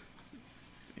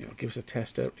give us a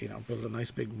test out. Build a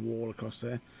nice big wall across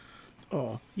there.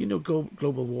 Or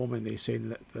global warming. They're saying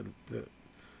that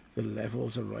the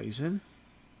levels are rising.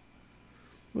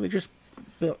 Well, they just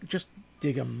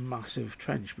dig a massive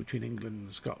trench between England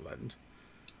and Scotland,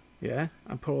 yeah,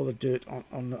 and put all the dirt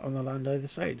on the land either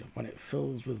side. When it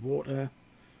fills with water,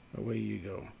 away you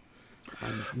go.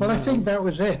 And well, now, I think that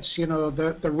was it.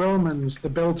 The Romans, they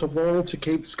built a wall to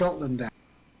keep Scotland down.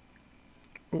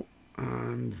 Oh,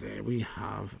 and there we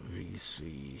have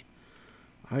VC.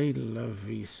 I love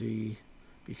VC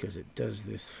because it does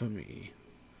this for me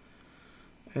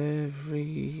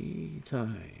every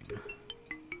time.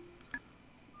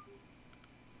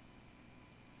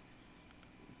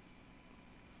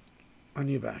 And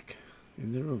you're back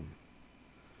in the room.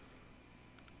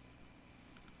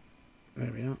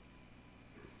 There we are.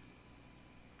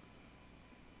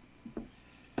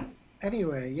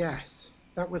 Anyway, yes,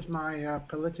 that was my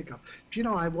political. Do you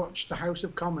know I watched the House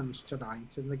of Commons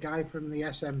tonight, and the guy from the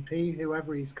SNP,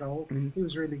 whoever he's called, he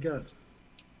was really good.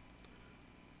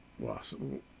 What?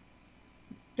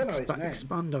 Don't know his name.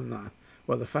 Expand on that.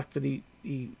 Well, the fact that he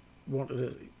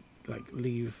wanted to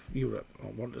leave Europe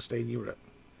or wanted to stay in Europe.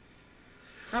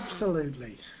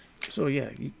 Absolutely. So yeah,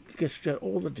 you get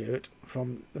all the dirt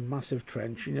from the massive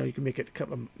trench. You can make it a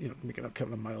couple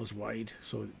of miles wide,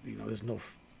 so there's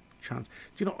enough chance.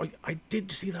 I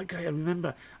did see that guy. I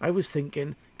remember. I was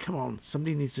thinking, come on,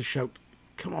 somebody needs to shout,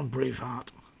 "Come on,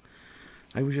 Braveheart!"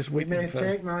 I was just waiting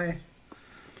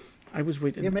I was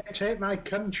waiting. You may take my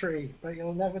country, but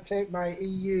you'll never take my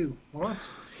EU. What?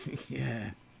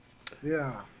 Yeah.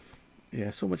 Yeah. Yeah.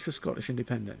 So much for Scottish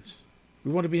independence.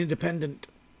 We want to be independent.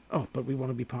 Oh, but we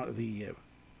want to be part of the EU.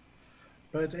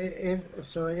 But if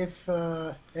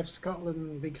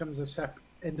Scotland becomes a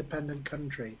independent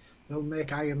country, they'll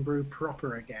make Iron Brew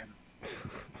proper again.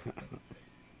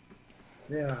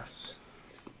 Yes.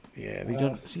 Yeah, they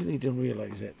don't see. They don't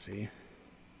realise it. See.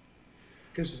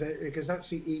 Because that's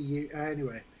the EU.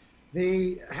 Anyway,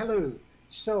 hello.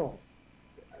 So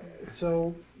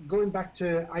going back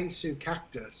to Isu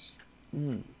cactus.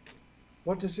 Mm.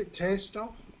 What does it taste of?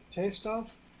 Taste of?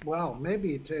 Well,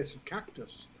 maybe it tastes of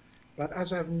cactus, but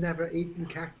as I've never eaten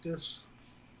cactus,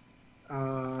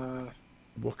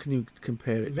 What can you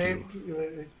compare it they,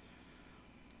 to?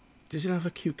 Does it have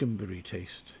a cucumbery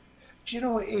taste? do you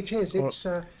know what it is? Or It's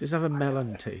does it have a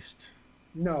melon taste?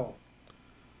 no.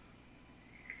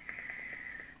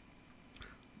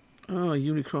 Oh,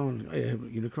 Unicron.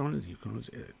 Unicron.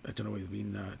 I don't know whether you've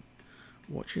been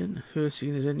watching.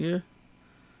 Hercene is in here.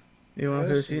 You are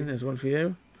Hercene. There's one for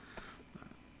you.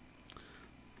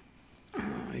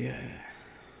 Oh, yeah.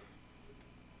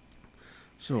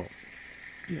 So,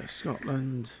 yeah,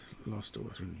 Scotland lost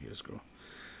over 300 years ago.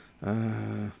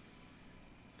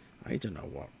 I don't know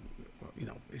what you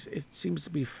know. It seems to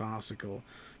be farcical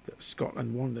that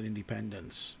Scotland won their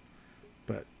independence,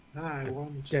 but I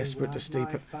want desperate to stay,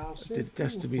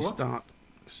 what?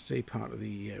 stay part of the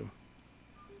EU.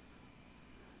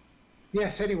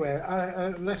 Yes. Anyway,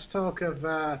 let's talk of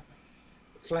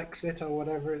Flexit or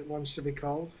whatever it wants to be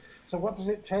called. So, what does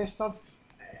it taste of?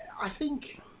 I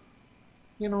think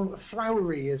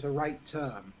flowery is a right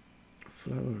term.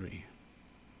 Flowery.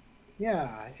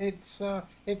 Yeah, it's not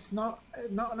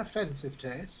an offensive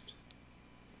taste.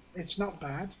 It's not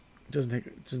bad. It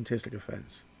doesn't taste like a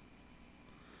fence.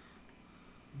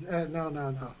 No, no,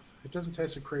 no. It doesn't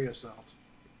taste of creosote,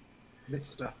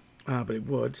 Mister. Ah, but it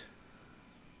would.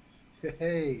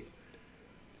 Hey,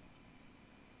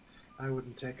 I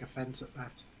wouldn't take offence at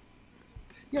that.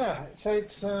 Yeah, so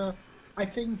it's. I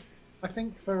think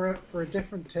for a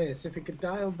different taste, if it could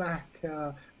dial back,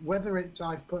 whether it's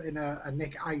I've put in a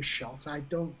Nick Ice shot, I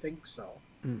don't think so,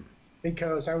 Mm.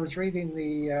 because I was reading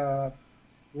the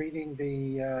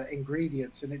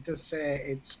ingredients, and it does say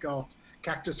it's got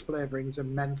cactus flavorings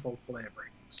and menthol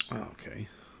flavorings. Ah, okay.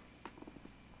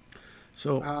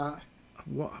 So, Uh,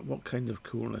 what kind of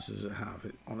coolness does it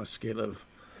have on a scale of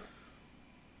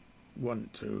 1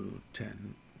 to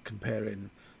 10? Comparing,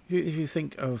 if you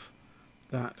think of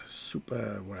that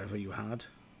super whatever you had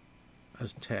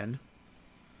as 10,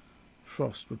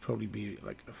 Frost would probably be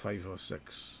like a 5 or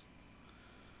 6.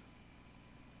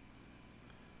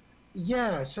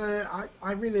 yeah, so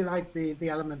I really like the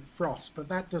element frost, but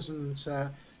that doesn't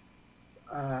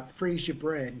freeze your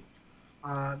brain.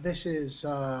 This is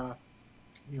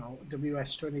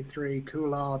WS23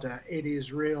 Cool Order. It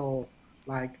is real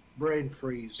like brain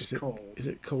freeze cold. Is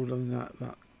it colder than that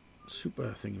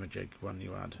super thingamajig one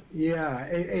you had? Yeah,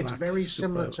 it's Black very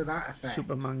similar super to that effect.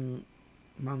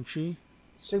 Manchi.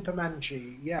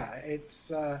 Supermanchi, yeah,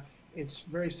 it's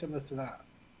very similar to that.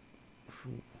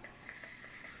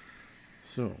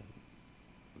 So,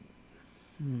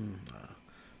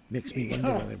 makes me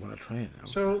wonder whether they want to try it now.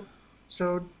 So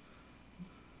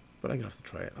But I'm gonna have to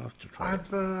try it. I'll have to try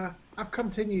it. I've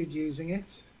continued using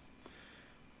it.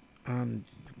 And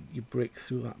you break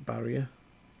through that barrier.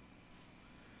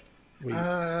 When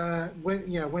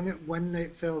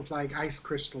it feels like ice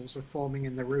crystals are forming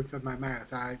in the roof of my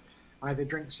mouth, I either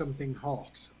drink something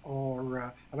hot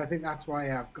or, and I think that's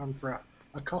why I've gone for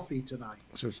a coffee tonight.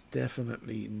 So it's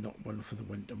definitely not one for the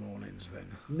winter mornings then.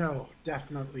 No,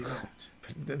 definitely not.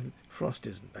 But then Frost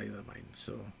isn't either mine,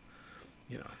 so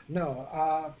you know. No.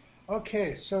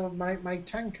 Okay, so my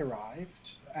tank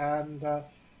arrived, and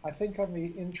I think on the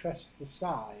interest the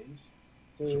size.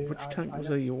 So which tank was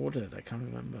you ordered? I can't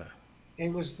remember.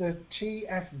 It was the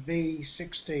TFV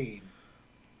 16,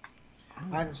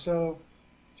 Oh. and so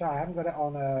I haven't got it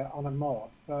on a mod,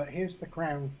 but here's the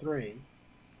Crown 3.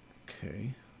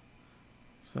 Okay,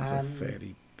 so that's a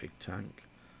fairly big tank.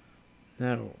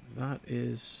 Now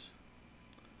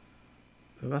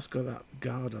that's got that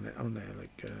guard on it, on there, like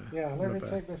Yeah, let rubber. me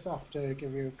take this off to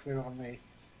give you a clue on the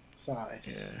size.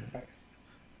 Yeah. Okay.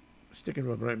 Sticking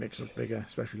rubber it makes it look bigger,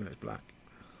 especially when it's black.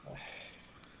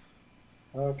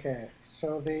 Okay,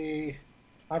 so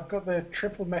I've got the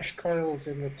triple mesh coils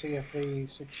in the TFV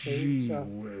 16. Gee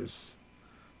whiz,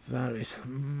 that is a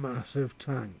massive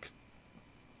tank.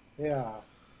 Yeah.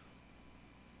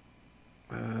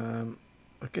 I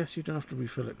guess you don't have to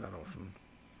refill it that often.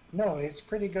 No, it's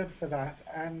pretty good for that.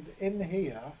 And in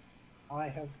here, I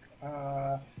have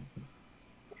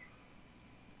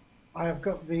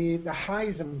got the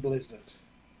Heisen Blizzard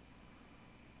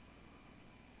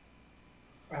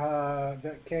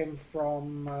that came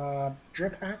from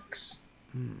Drip Hacks.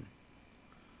 Hmm.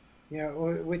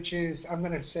 Which is, I'm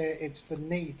going to say it's the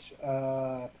neat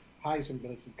Heisen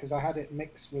Blizzard, because I had it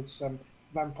mixed with some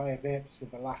Vampire Vapes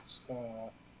with the last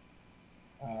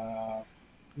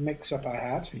mix-up I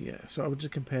had. Yeah, so I would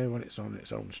just compare when it's on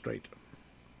its own straight.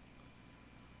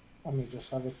 Let me just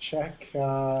have a check.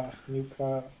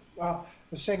 Nuclear. Well,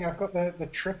 the thing, I've got the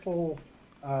triple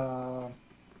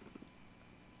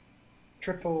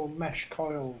triple mesh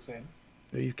coils in.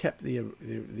 So you've kept the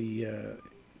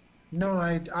No,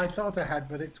 I thought I had,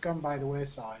 but it's gone by the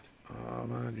wayside. oh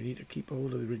man, you need to keep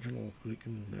hold of the original. We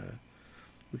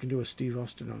can do a Steve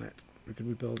Austin on it. We can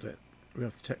rebuild it. We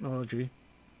have the technology.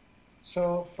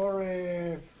 So for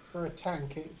a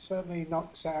tank, it certainly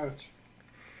knocks out.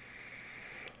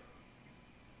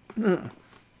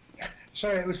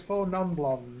 Sorry, it was 4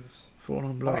 non-blondes. 4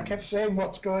 on And blondes. I kept saying,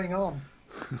 "What's going on?"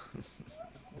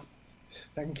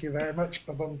 Thank you very much,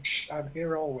 Babunch. I'm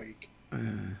here all week.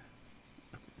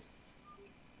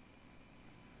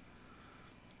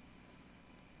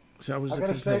 So how was I the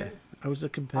gotta compare? say, How was the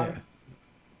compare?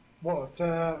 What,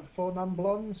 4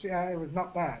 non-blondes? Yeah, it was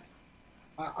not bad.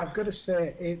 I've got to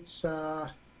say, it's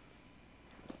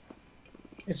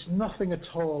nothing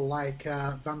at all like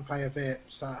Vampire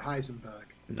Vape's Heisenberg.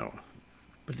 No.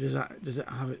 But does it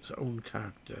have its own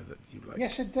character that you like?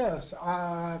 Yes, it does.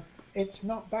 It's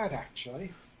not bad,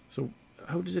 actually. So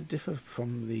how does it differ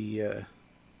from the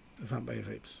Vampire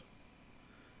Vapes?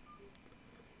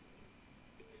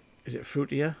 Is it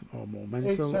fruitier or more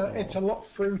menthol? It's a lot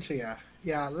fruitier.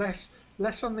 Yeah, less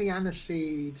on the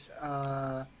aniseed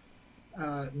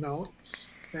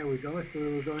notes. There we go. If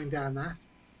we were going down that,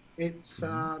 it's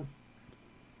I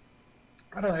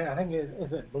don't know. I think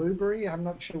is it blueberry? I'm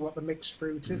not sure what the mixed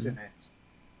fruit is in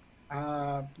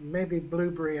it. Maybe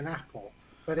blueberry and apple,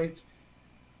 but it's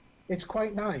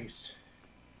quite nice.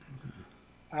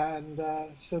 And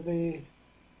so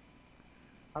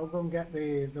I'll go and get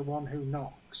the one who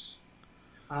knocks.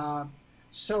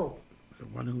 So The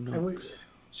one who knocks.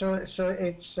 so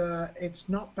it's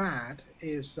not bad.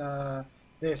 Is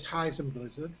this Heisen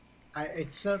Blizzard?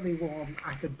 It's certainly one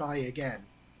I could buy again.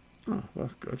 Oh,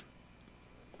 that's good.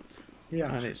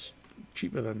 Yeah, And it's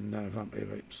cheaper than Vampire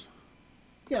Vapes.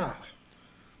 yeah,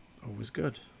 Always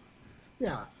good.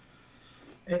 yeah.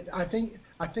 I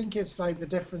think it's like the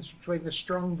difference between the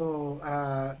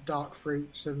Strongbow dark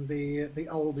fruits and the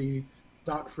oldie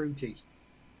dark fruity.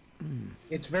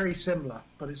 It's very similar,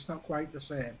 but it's not quite the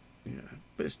same. Yeah,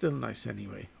 but it's still nice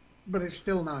anyway. But it's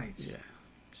still nice. Yeah,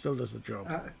 still does the job.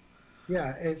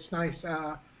 Yeah, it's nice.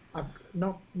 I've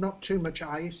not too much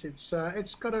ice. It's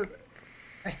got a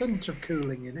hint of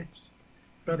cooling in it,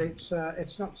 but it's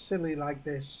not silly like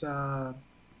this.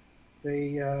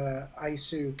 The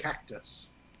Isu cactus.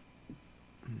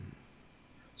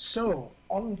 So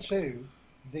on to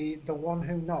the one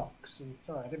who knocks. And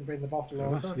sorry, I didn't bring the bottle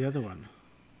over. That's the other one.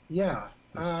 Yeah.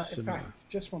 That's In similar. fact,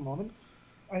 just one moment.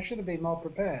 I should have been more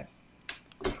prepared.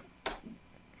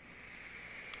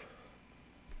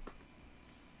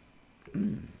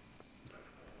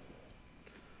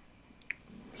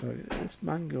 So this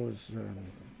mango is,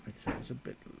 like I said, it's a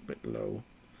bit low.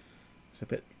 It's a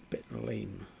bit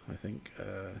lame, I think.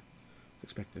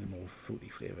 Expecting a more fruity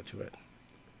flavour to it.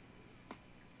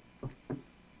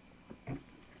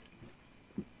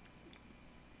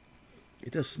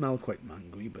 It does smell quite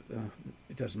mangoey, but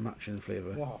it doesn't match in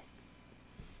flavour. Yeah.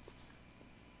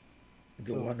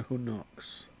 The one who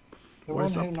knocks. The What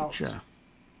is one that who knocks. picture?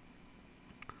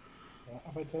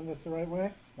 Have I turned this the right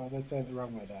way? Or have I turned it the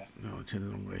wrong way there? No, it's in the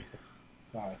wrong way.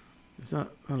 Right. Is that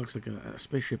looks like a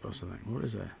spaceship or something? What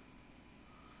is it?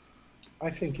 I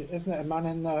think isn't it a man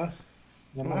in the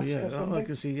Oh mask yeah, or that something? I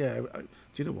can see. Yeah, do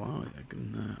you know what?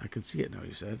 I can see it now.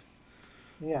 You said.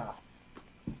 Yeah.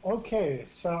 Okay,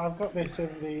 so I've got this in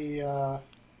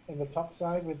the top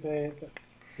side with the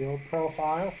old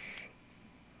profile.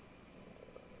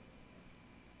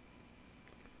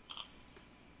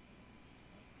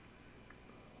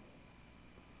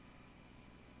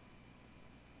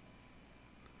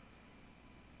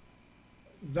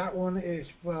 That one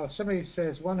is, well, somebody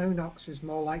says one who knocks is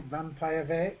more like Vampire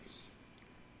Vapes.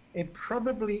 It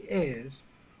probably is,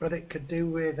 but it could do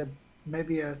with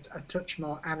maybe a touch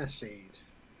more aniseed.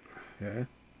 Yeah.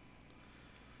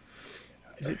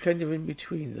 Is it kind of in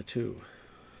between the two?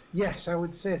 Yes, I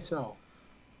would say so.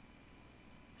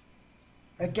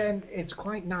 Again, it's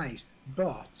quite nice,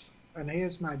 but, and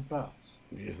here's my but.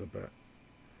 Here's the bet.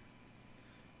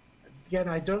 Again,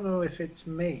 I don't know if it's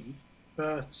me,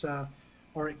 but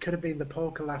or it could have been the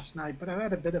poker last night, but I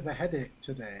had a bit of a headache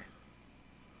today,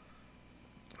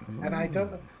 and I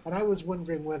don't. And I was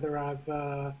wondering whether I've.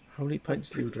 How many pints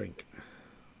do you drink?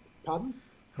 Pardon?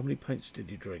 How many pints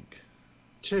did you drink?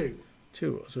 2.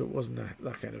 2. So it wasn't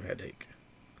that kind of headache.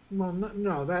 Well,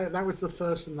 no, that was the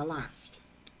first and the last.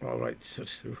 All right, so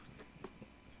 2.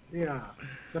 Yeah,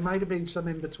 there might have been some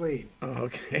in between. Oh,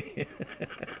 okay.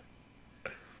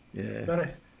 Yeah.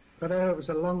 But it was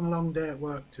a long, long day at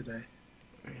work today.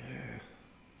 Yeah.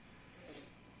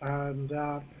 And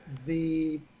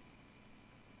the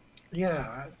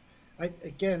yeah,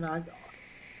 again,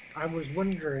 I was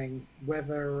wondering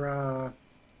whether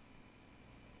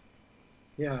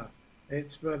yeah,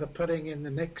 it's whether putting in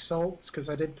the Nick salts, because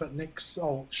I did put Nick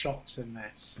salt shots in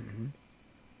this, Mm-hmm.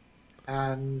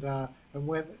 And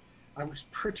whether I was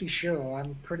pretty sure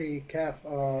I'm pretty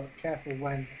careful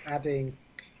when adding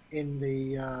in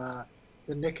the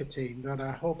nicotine, but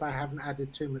I hope I haven't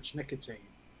added too much nicotine.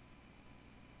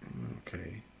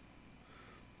 Okay.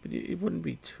 But it wouldn't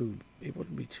be too. It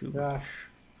wouldn't be too much.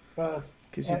 But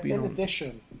Because you've been in on.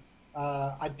 addition,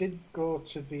 I did go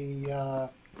to the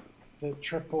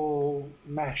triple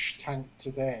mesh tank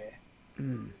today,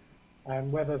 Mm,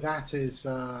 and whether that is,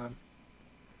 I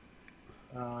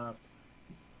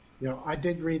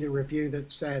did read a review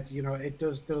that said, it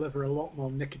does deliver a lot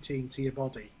more nicotine to your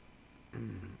body.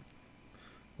 mm.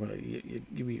 Well, you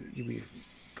be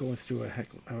going through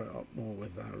a lot more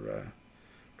with our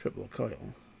triple coil.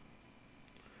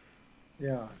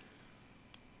 Yeah,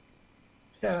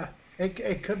 yeah,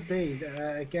 it could be.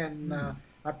 Again, Mm.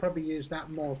 I probably use that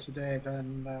more today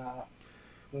than the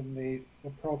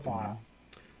Mm. profile.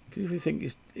 Because if you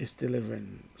think it's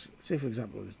delivering, say for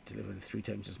example, it's delivering 3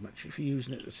 times as much, if you're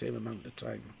using it the same amount of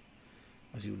time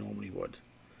as you normally would,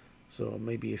 so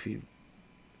maybe if you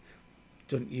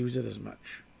don't use it as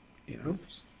much, you know.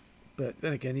 Oops. But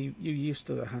then again, you used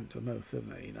to the hand to mouth,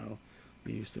 didn't you? You know,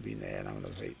 you used to be there and having a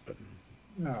vape and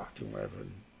No. doing whatever.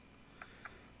 And,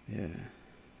 yeah.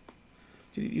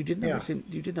 You didn't have Yeah. the same.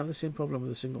 You didn't have the same problem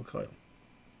with a single coil.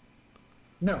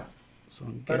 No. So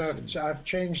I'm But guessing. I've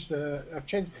changed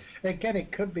again.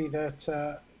 It could be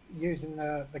that using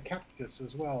the cactus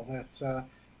as well,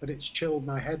 that it's chilled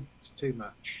my head too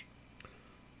much.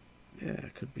 Yeah,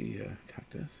 it could be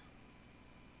cactus.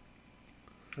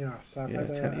 Yeah, so I've Yeah,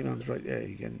 had 10 man's right there.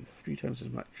 You're getting 3 times as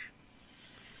much.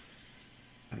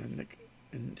 And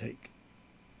intake.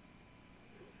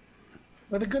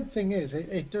 But the good thing is,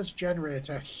 it does generate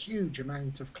a huge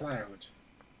amount of cloud.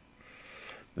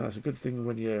 Now that's a good thing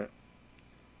when you're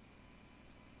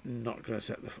not going to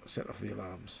set off the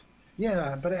alarms.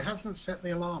 Yeah, but it hasn't set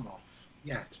the alarm off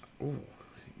yet. Oh,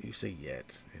 you say yet?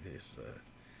 It is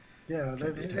Yeah,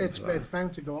 plenty of time for that. it's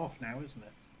bound to go off now, isn't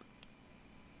it?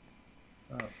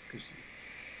 Oh, 'cause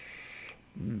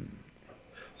Mm.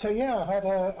 So yeah,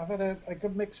 I've had a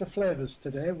good mix of flavours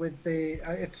today. With the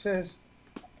it says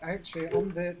actually on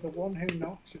the one who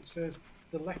knocks it says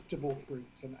delectable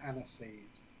fruits and aniseed,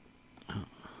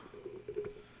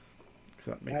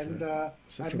 So that makes and I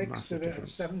such a mixed massive it at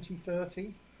difference.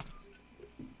 70-30.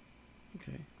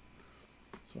 Okay.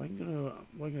 So what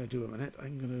I'm gonna do in a minute.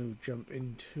 I'm gonna jump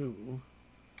into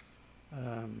what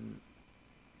am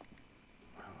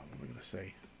I gonna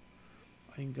say?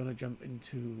 I'm gonna jump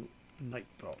into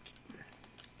Nightbot.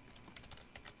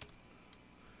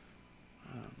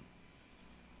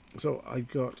 So I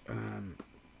got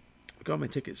my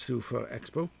tickets through for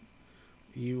Expo.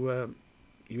 You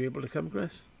able to come,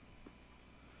 Chris?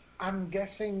 I'm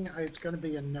guessing it's going to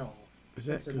be a no. Is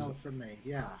it? It's a 'Cause no from me.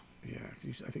 Yeah, yeah,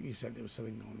 I think you said there was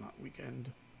something on that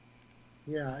weekend.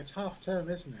 yeah. It's half term,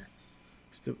 isn't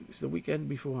it? It's the weekend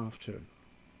before half term.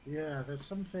 Yeah, there's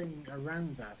something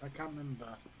around that. I can't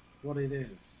remember what it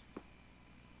is.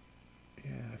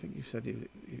 Yeah, I think you said you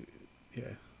yeah.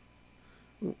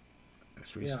 Oh,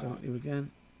 let's Yeah. restart you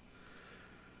again.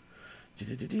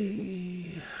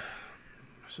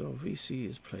 So VC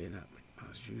is playing up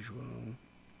as usual.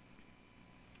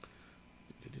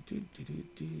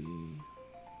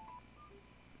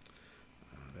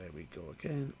 There we go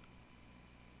again.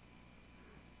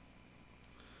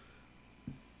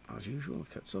 As usual,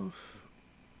 cuts off.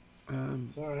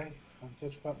 Sorry, I'm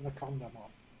just putting the condom on.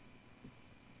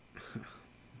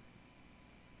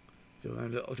 So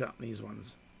them little Japanese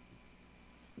ones.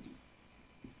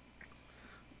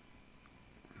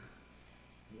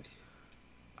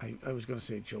 I was going to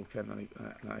say a joke then,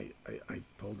 and I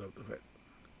pulled out of it.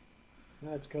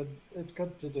 No, it's good. It's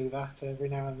good to do that every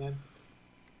now and then.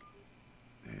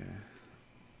 Yeah.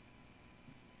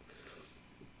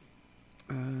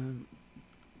 Um,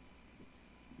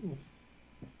 Hmm.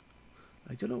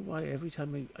 I don't know why every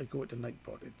time I go into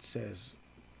Nightbot it says,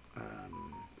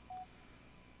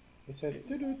 It says it,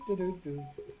 do do do do do.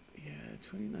 yeah,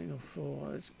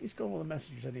 2904. It's got all the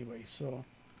messages anyway. So,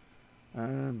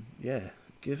 yeah,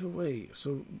 giveaway.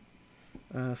 So,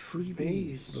 freebies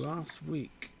Bees. last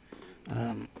week.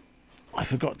 I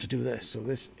forgot to do this. So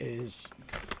this is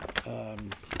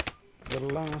the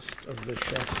last of the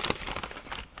chef's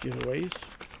giveaways.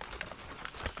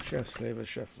 Chef's flavors,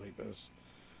 chef flavors.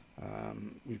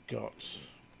 We've got.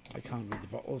 I can't read the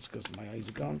bottles because my eyes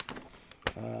are gone.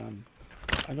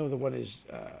 I know the one is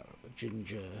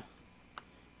ginger,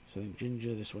 something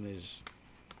ginger. This one is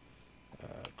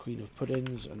Queen of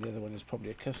Puddings, and the other one is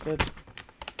probably a custard.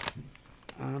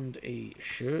 And a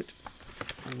shirt,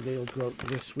 and they'll go out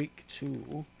this week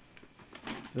to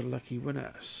the lucky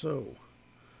winner. So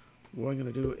what I'm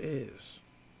going to do is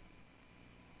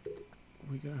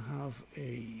we're going to have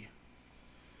a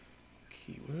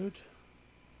keyword.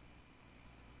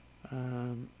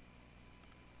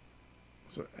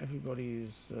 So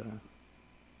everybody's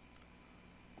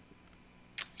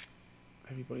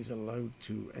allowed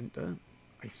to enter.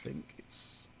 I think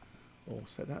it's all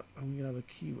set up, and we're going to have a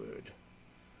keyword,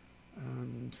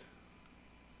 and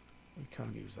we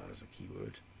can't use that as a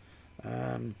keyword.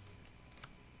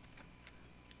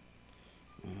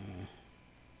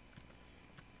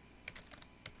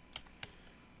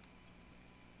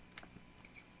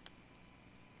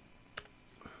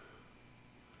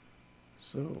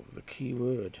 So the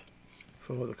keyword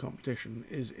for the competition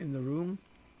is in the room,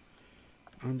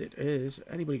 and it is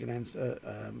anybody can enter.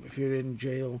 If you're in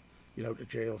jail, you're out of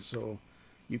jail, so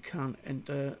you can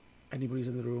enter. Anybody's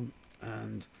in the room,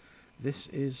 and this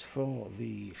is for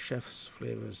the Chef's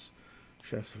Flavors,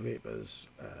 Chef's Vapors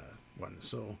one.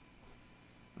 So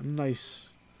a nice,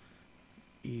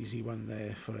 easy one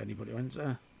there for anybody to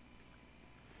enter.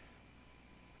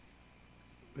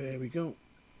 There we go.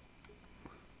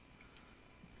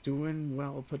 Doing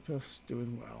well, Pudpuff's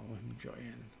doing well,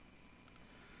 enjoying.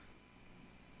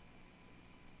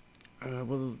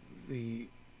 Will the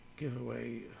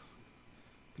giveaway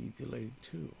be delayed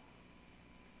too?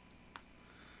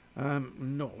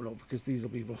 No, because these will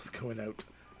be both going out.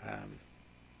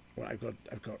 Well, I've got.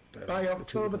 By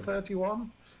October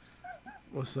 31.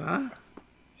 What's that?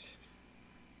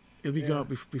 It'll be going out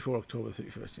before October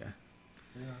 31st.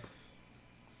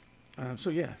 Yeah. So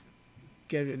yeah,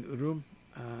 get it into the room.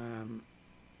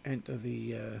 Enter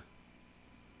the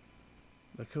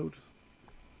code.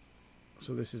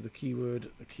 So this is the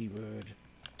keyword. The keyword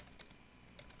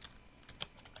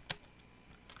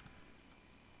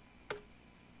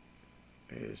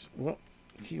is what?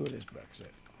 The keyword is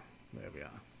Brexit. There we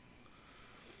are.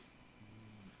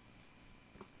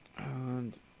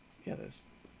 And yeah, there's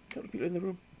a couple of people in the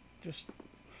room. Just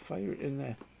fire it in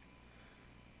there.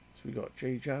 So we got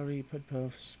J Jarry,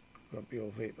 Pudpuffs, Grumpy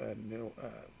Old Vapor,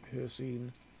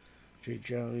 Hirsine, J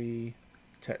Jarry,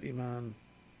 Tetly Man,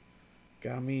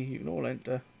 Gammy. You can all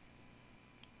enter.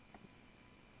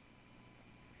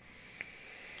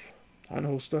 And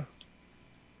Holtsta.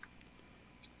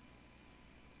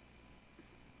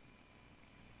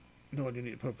 No, you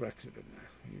need to put Brexit in there.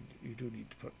 You do need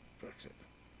to put Brexit.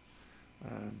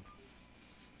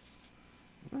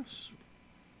 That's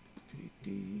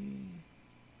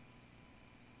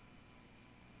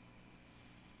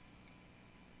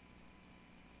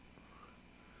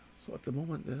so at the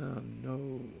moment there are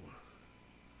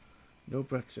no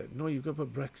Brexit. No, you've got to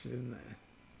put Brexit in there.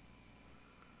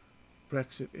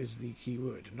 Brexit is the key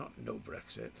word, not no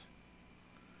Brexit.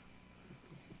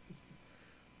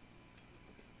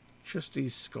 Just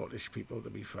these Scottish people to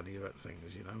be funny about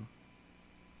things, you know.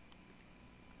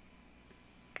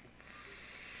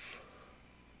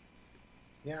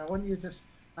 Yeah,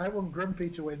 I want Grumpy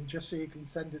to win just so you can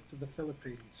send it to the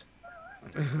Philippines.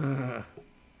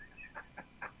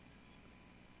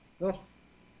 Oh,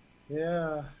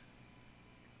 yeah.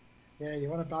 Yeah, you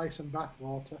want to buy some bath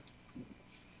water?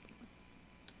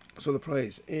 So the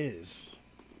prize is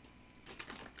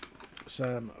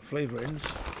some flavourings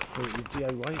for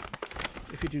your DIY.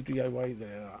 If you do DIY,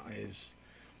 there is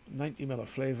 90ml of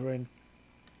flavouring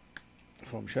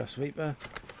from Chef's Vapor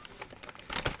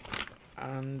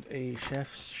and a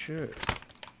chef's shirt.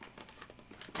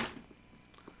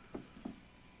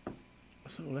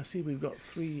 So let's see, we've got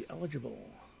 3 eligible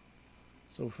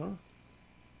so far.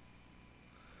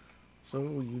 So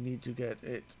you need to get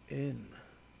it in.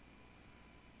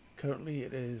 Currently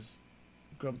it is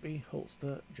Grumpy,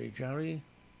 Holtsta, J Jarry,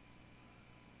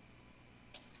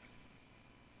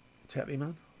 Tetly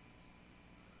Man,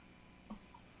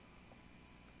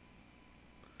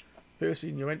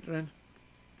 Hirsine, you're entering,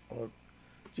 or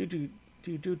do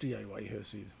you do DIY,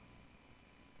 Hirsine?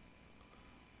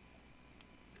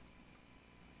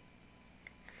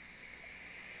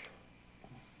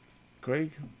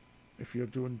 Craig, if you're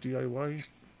doing DIY,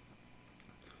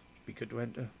 be good to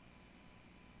enter.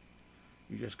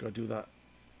 You just got to do that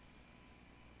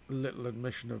little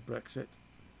admission of Brexit.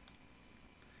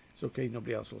 It's okay,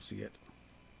 nobody else will see it.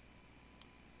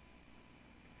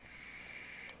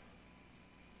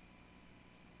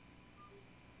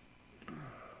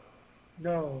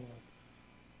 No.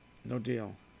 No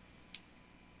deal.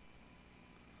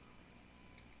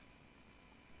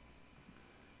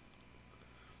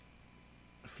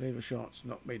 Flavour shots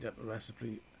not made up a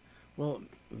recipe. Well,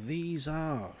 these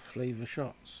are flavour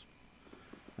shots.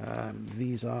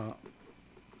 These are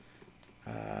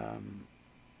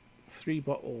 3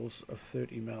 bottles of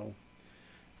 30ml,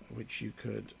 which you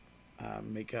could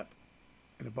make up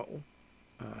in a bottle.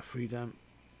 Freedom.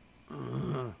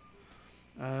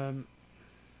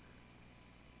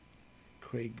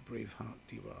 Craig Braveheart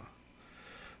Diwar.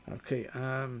 Okay,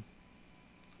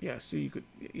 yeah, so you could,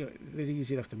 they're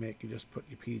easy enough to make. You just put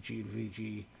your PG and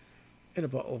VG in a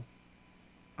bottle,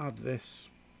 add this,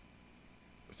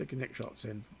 stick your neck shots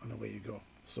in, and away you go.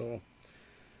 So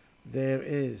there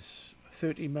is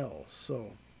 30 mils,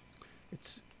 so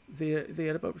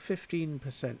they're about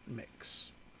 15%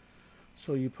 mix.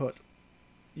 So you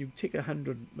take a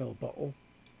 100ml bottle,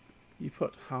 you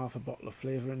put half a bottle of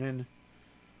flavouring in,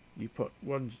 you put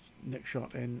 1 neck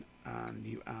shot in, and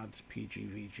you add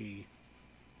PGVG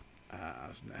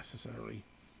as necessary.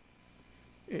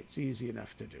 It's easy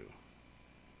enough to do.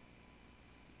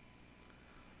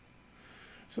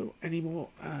 So any more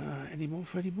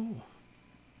for any more.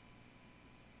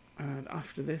 And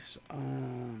after this,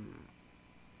 I'll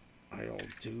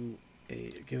do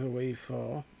a giveaway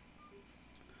for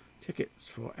tickets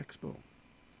for Expo.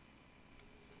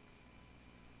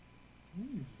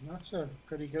 That's a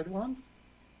pretty good one.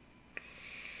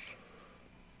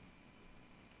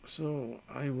 So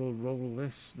I will roll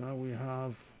this. Now we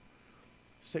have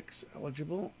 6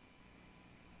 eligible.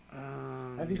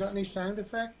 Have you got any sound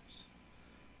effects?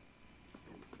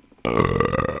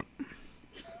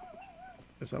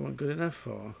 Is that one good enough?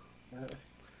 Or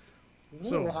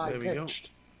So there we go.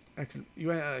 Excellent. You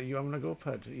having a go,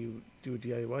 Pud? You do a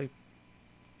DIY?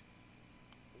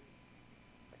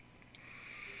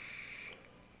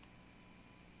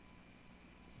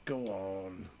 Go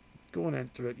on. Go and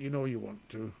enter it. You know you want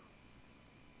to.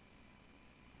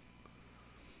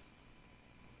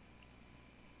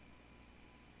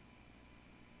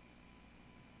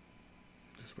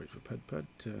 Just wait for Pud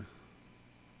to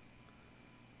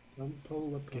Don't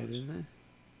pull the get in there.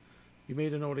 You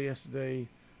made an order yesterday.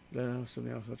 Let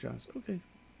somebody else have a chance. Okay.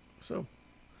 So,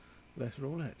 let's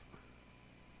roll it.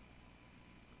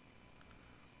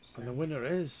 And the winner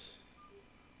is...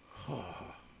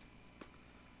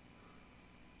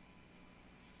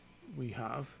 we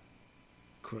have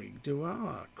Craig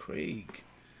Dewar. Craig,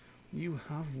 you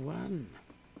have won.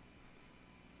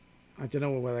 I don't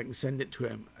know whether I can send it to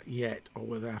him yet or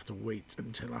whether I have to wait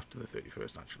until after the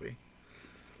 31st, actually.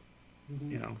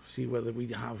 You know, see whether we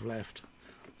have left.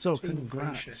 So,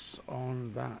 congrats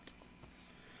on that.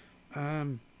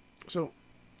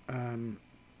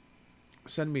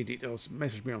 Send me details,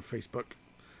 message me on Facebook,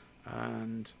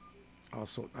 and I'll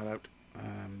sort that out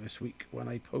this week when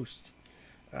I post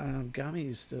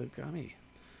Gammy's the Gammy.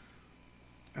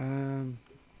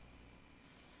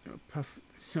 Puff.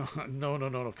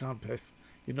 No, can't piff.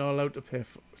 You're not allowed to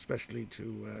piff, especially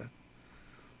to.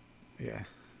 Yeah.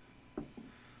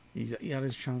 He had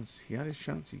his chance. He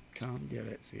can't get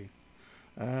it. See.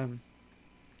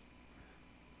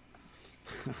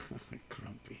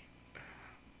 Grumpy.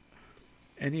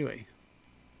 Anyway.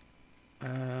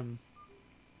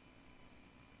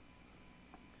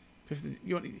 Piff.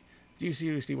 Do you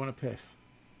seriously want to piff?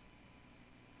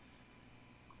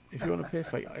 If you want to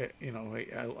piff,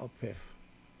 I'll piff.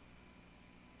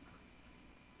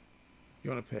 You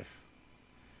want to piff?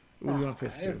 Who do you want to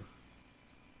piff to?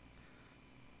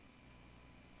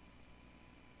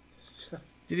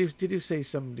 Did you say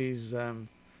somebody's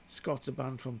Scots are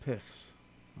banned from piffs?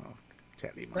 Oh,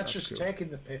 technically, man, that's just cool. Taking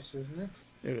the piffs, isn't it?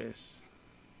 It is.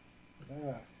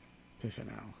 Piffing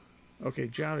now. Okay,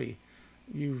 Jerry,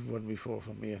 you've won before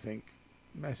from me, I think.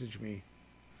 Message me,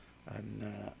 and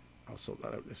I'll sort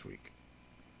that out this week.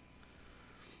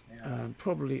 Yeah.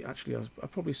 Probably, actually, I'll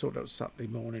probably sort out Saturday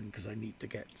morning because I need to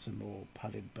get some more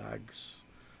padded bags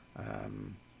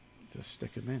to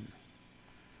stick them in.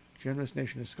 Generous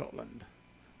nation of Scotland.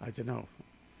 I don't know.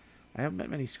 I haven't met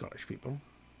many Scottish people,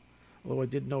 although I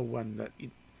did know one that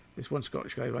this one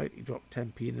Scottish guy, right? He dropped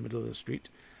 10p in the middle of the street,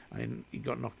 and he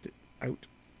got knocked out,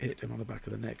 hit him on the back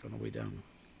of the neck on the way down.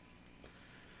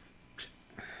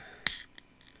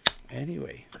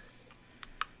 Anyway,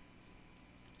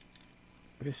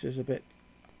 this is a bit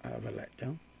of a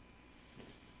letdown.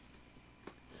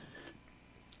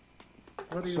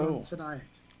 What are you on tonight?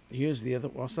 Here's the other.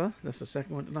 What's that? That's the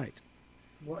second one tonight.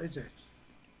 What is it?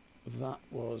 That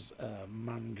was a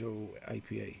mango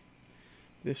IPA.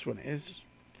 This one is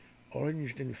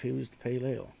orange infused pale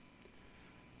ale.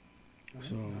 Oh.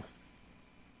 So,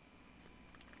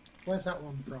 where's that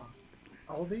one from?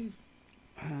 Aldi?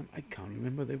 I can't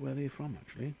remember where they're from,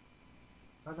 actually.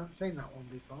 I've not seen that one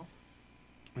before.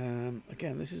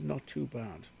 Again, this is not too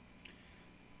bad,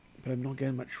 but I'm not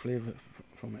getting much flavour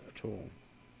from it at all.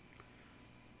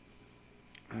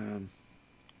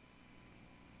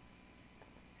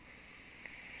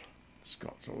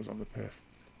 Scott's always on the perf.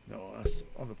 No, that's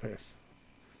on the piss.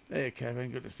 Hey,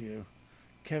 Kevin, good to see you.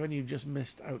 Kevin, you just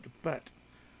missed out, but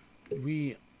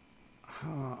we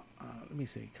let me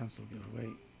see, cancel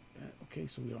giveaway. Okay,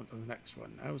 so we're on to the next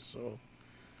one now. So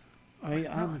I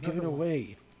am giving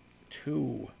away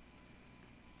 2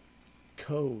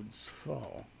 codes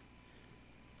for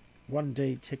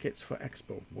 1-day tickets for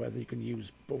Expo. Whether you can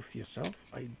use both yourself,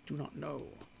 I do not know.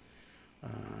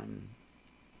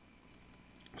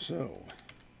 So,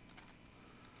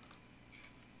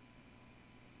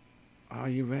 are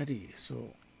you ready?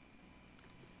 So,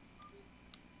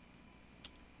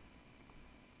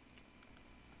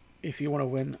 if you want to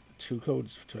win 2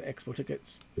 codes to Expo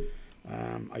tickets,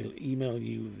 I'll email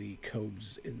you the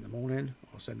codes in the morning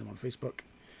or send them on Facebook.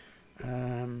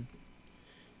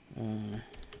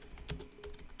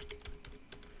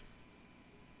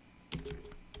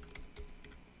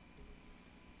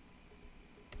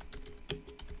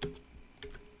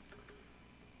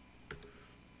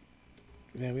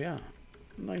 There we are.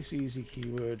 Nice, easy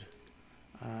keyword.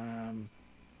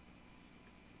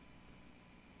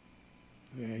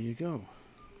 There you go.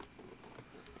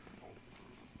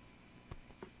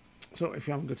 So if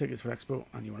you haven't got tickets for Expo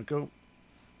and you want to go,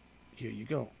 here you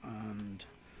go. And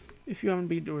if you haven't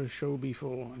been to a show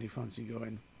before and you fancy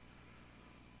going,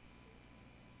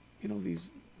 you know, it's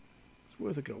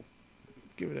worth a go.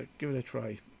 Give it a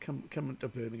try. Come to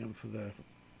Birmingham for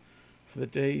the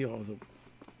day or the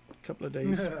couple of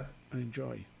days and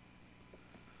enjoy.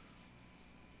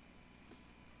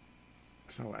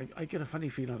 So I get a funny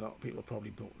feeling a lot of people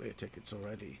probably bought their tickets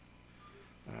already.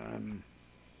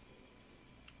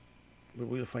 But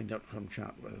we'll find out from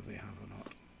chat whether they have or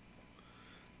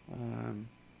not.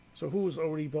 So who's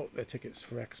already bought their tickets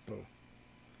for Expo?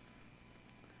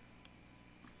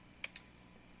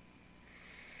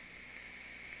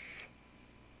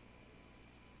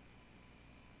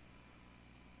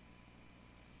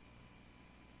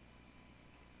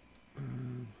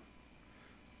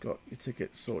 Got your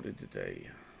tickets sorted today.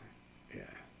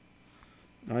 Yeah,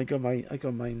 I got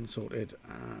mine sorted,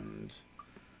 and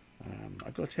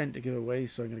I've got 10 to give away,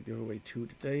 so I'm going to give away 2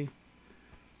 today.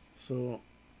 So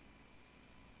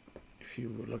if you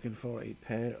were looking for a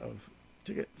pair of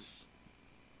tickets,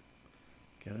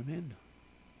 get them in.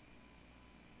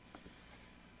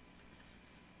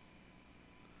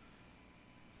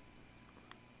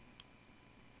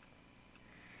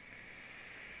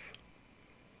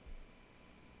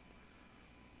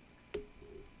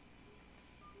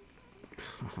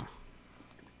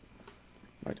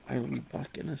 Right, I'll be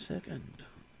back in a second.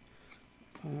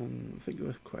 Think of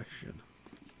a question.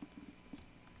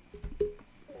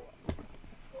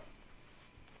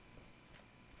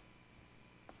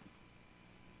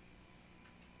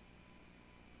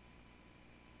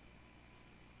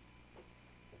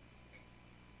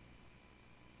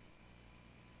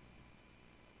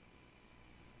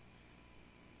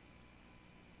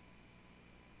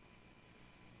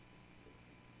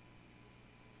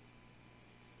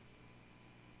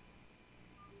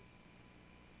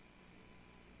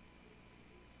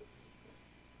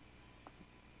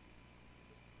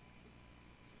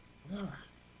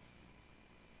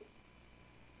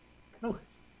 Oh,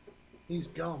 he's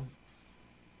gone.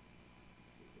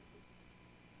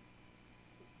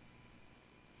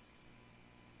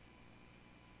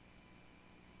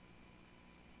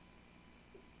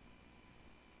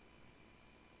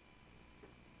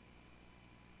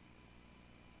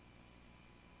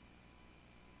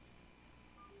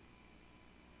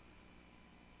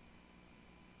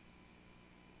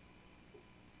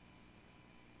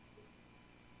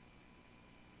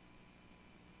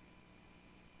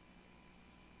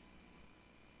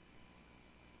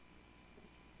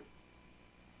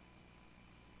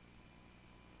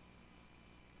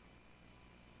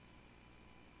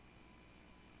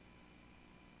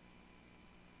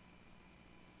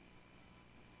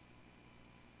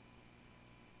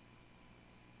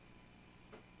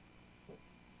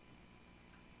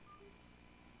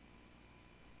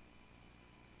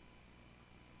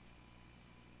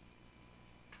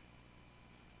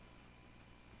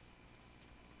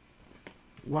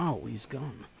 Wow, he's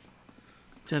gone.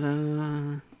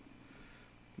 Ta-da!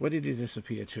 Where did he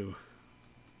disappear to?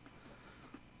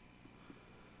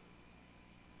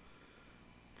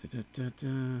 Da-da-da-da.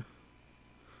 Do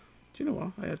you know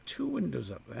what? I had 2 windows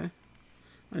up there.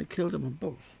 I killed them on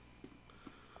both.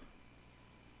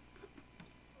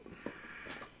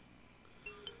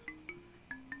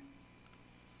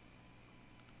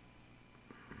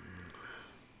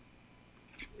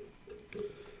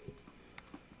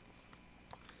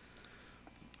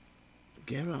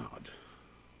 Gerard.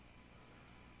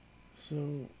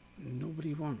 So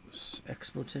nobody wants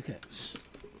expo tickets.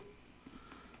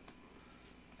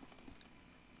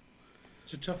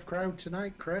 It's a tough crowd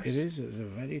tonight, Chris. It is. It's a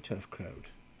very tough crowd.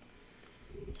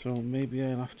 So maybe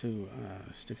I'll have to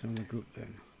stick it on the group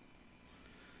then.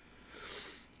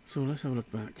 So let's have a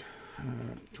look back.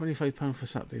 £25 for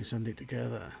Saturday and Sunday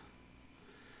together.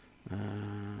 Yeah,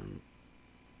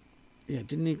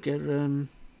 didn't you get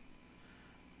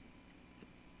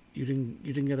you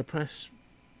didn't get a press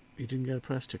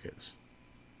tickets?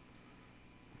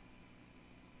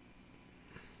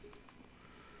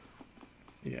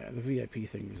 Yeah, the VIP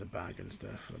thing is a bag and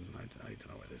stuff, and I don't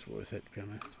know whether it's worth it, to be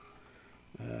honest.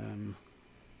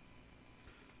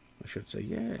 I should say,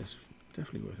 yeah, it's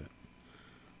definitely worth it.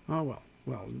 Oh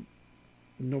well,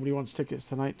 nobody wants tickets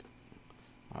tonight.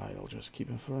 I'll just keep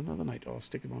them for another night, or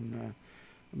stick them on,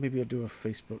 maybe I'll do a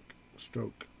Facebook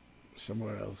stroke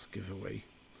somewhere else giveaway.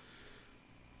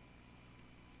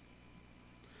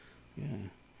 Yeah,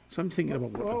 so I'm thinking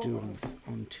about what to do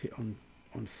on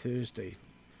Thursday.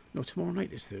 No, tomorrow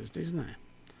night is Thursday, isn't it?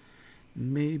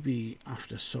 Maybe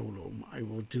after Solo, I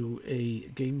will do a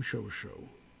game show.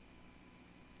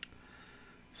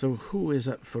 So who is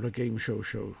up for a game show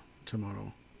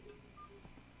tomorrow?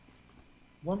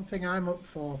 One thing I'm up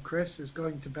for, Chris, is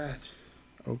going to bed.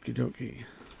 Okie dokie.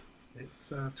 It's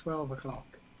 12 o'clock.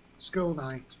 School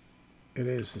night. It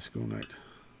is the school night.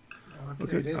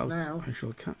 Okay, it is now. I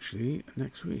shall catch thee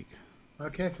next week.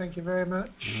 Okay, thank you very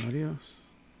much. Adios.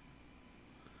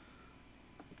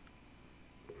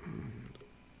 And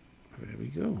there we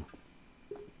go.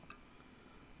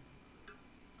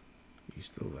 He's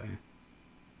still there.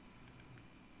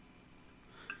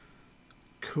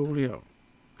 Coolio.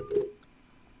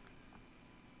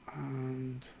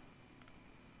 And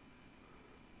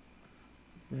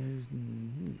there's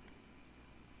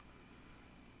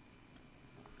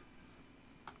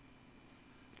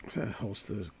so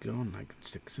Holtsta's gone. I could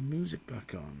stick some music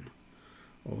back on,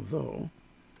 although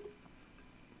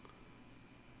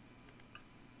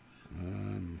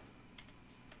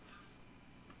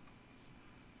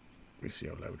we see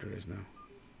how loud it is now.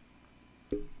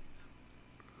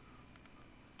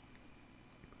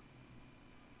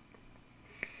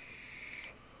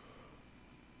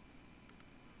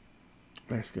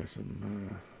 Let's get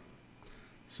some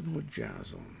more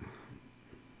jazz on.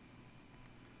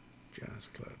 Jazz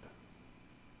club.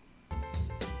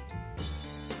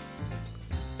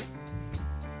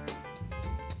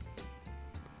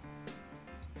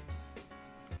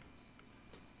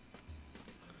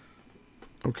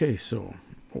 Okay, so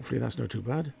hopefully that's not too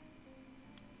bad.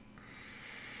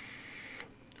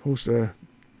 Holtsta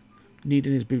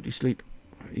needing his beauty sleep.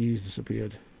 He's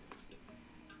disappeared.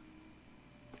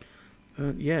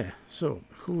 Yeah, so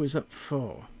who is up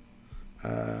for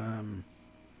a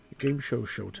game show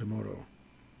tomorrow?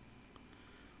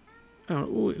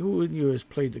 Who in you has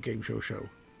played the game show?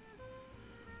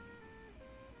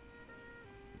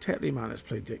 Tetley Man has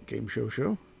played the game show.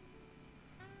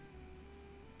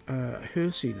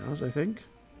 Hersey has, I think.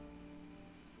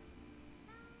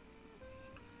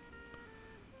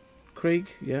 Craig,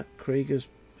 yeah, Craig has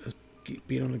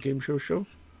been on a game show.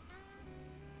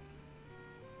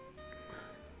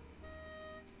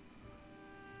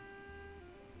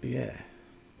 Yeah.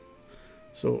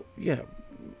 So yeah,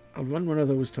 I'll run one of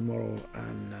those tomorrow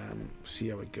and see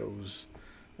how it goes.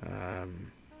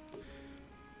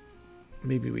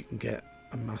 Maybe we can get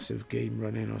a massive game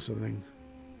running or something.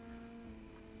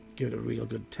 Give it a real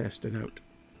good testing out.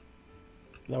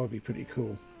 That would be pretty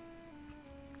cool.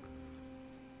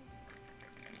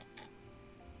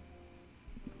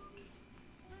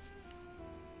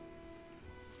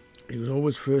 He was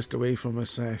always first away from a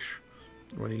sesh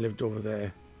when he lived over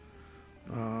there.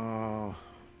 Oh,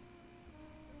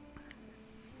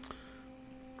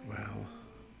 well.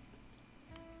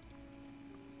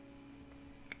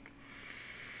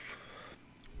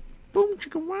 Boom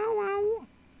chicka wow wow.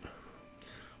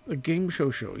 The game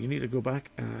show. You need to go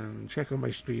back and check on my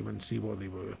stream and see what they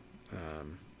were.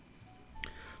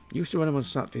 Used to run them on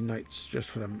Saturday nights just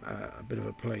for a bit of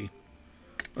a play.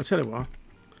 I'll tell you what.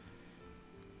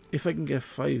 If I can get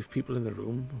 5 people in the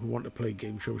room who want to play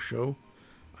game show,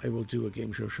 I will do a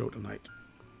game show tonight.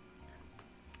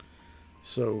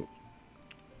 So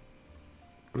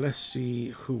let's see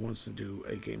who wants to do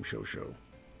a game show.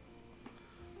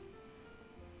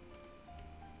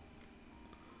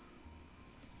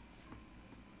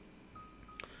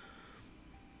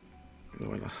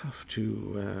 Though I'll have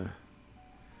to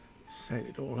set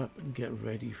it all up and get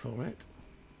ready for it.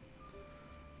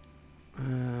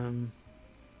 I'm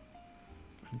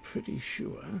pretty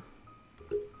sure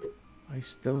I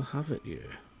still have it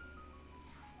here.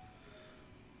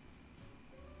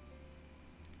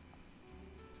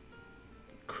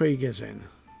 Craig is in.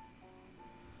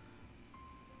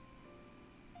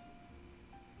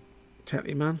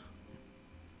 Tetty man,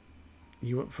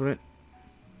 you up for it?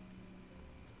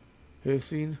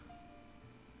 Hercene?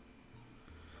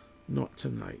 Not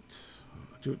tonight.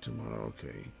 I'll do it tomorrow,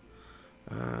 okay.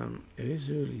 It is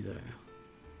early there.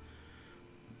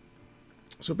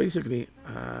 So basically,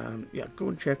 yeah, go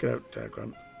and check it out,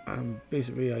 Graham.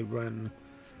 Basically, I run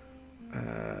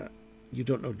You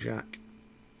Don't Know Jack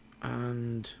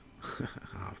and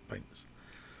half pints.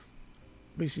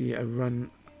 Basically, I run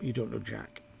You Don't Know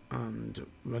Jack and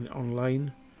run it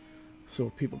online, so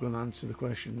people can answer the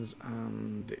questions,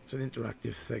 and it's an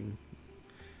interactive thing.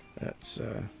 It's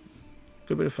a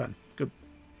good bit of fun. Good,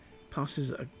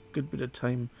 passes a good bit of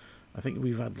time. I think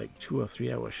we've had like 2 or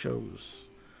 3 hour shows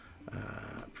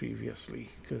previously,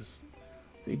 because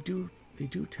they do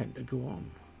tend to go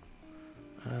on.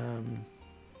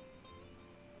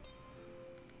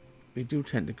 They do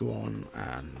tend to go on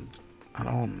and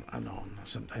on and on.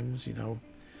 Sometimes, you know,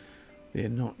 they're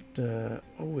not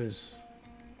always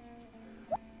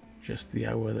just the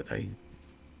hour that I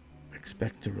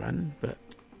expect to run, but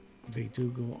they do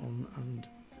go on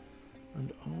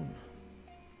and on.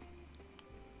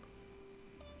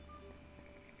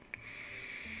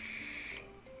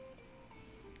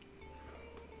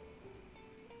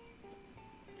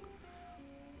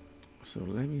 So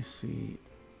let me see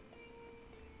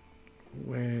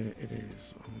where it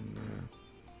is on.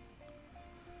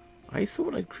 I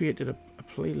thought I'd created a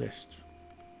playlist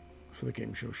for the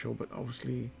game show, but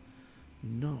obviously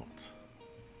not.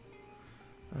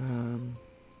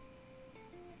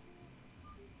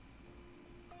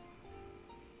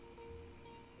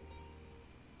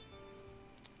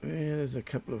 Yeah, there's a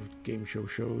couple of game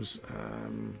shows.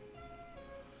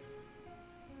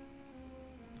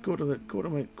 Go to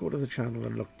the channel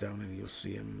and look down, and you'll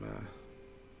see them.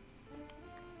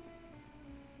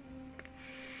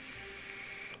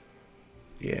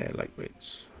 Yeah,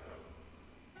 lightweights.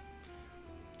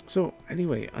 So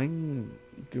anyway, I'm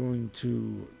going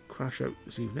to crash out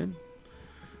this evening,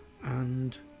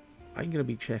 and I'm going to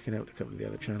be checking out a couple of the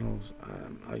other channels.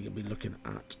 I'm going to be looking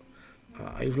at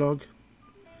iVlog.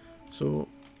 So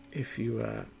if you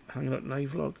hanging out in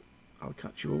iVlog, I'll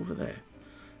catch you over there.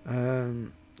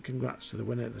 Congrats to the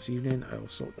winner this evening. I'll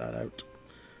sort that out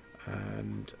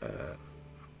and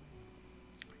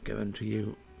get them to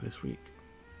you this week.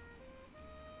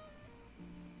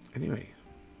 Anyway,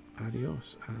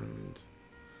 adios and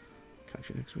catch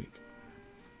you next week.